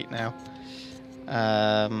really late now.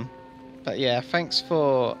 But yeah, thanks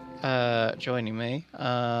for joining me.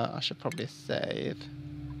 I should probably save.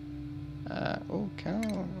 Oh, can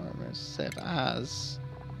I save as?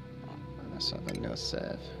 Let's have a new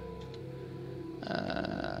save.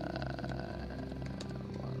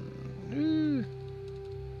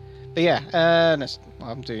 But yeah,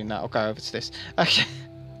 I'm doing that. I'll go over to this. Okay.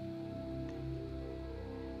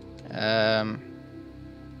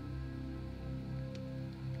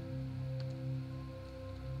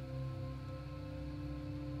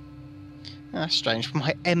 That's strange.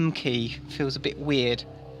 My M key feels a bit weird.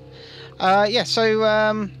 Yeah,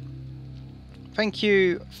 so thank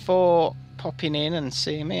you for popping in and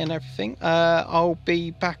seeing me and everything. I'll be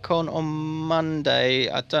back on Monday.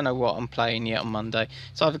 I don't know what I'm playing yet on Monday.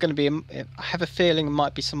 It's either going to be, I have a feeling it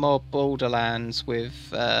might be some more Borderlands with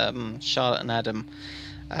Charlotte and Adam.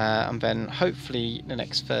 And then hopefully the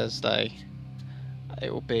next Thursday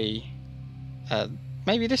it will be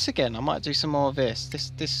maybe this again. I might do some more of this.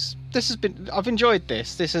 This has been, I've enjoyed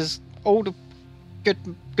this. This is all the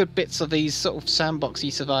good bits of these sort of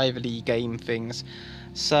sandboxy survival-y game things.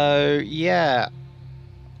 So yeah,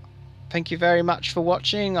 thank you very much for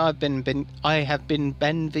watching. I have been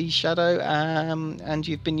Ben V Shadow, and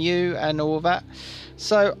you've been you and all that.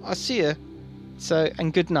 So I'll see you. So,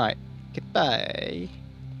 and good night. Goodbye.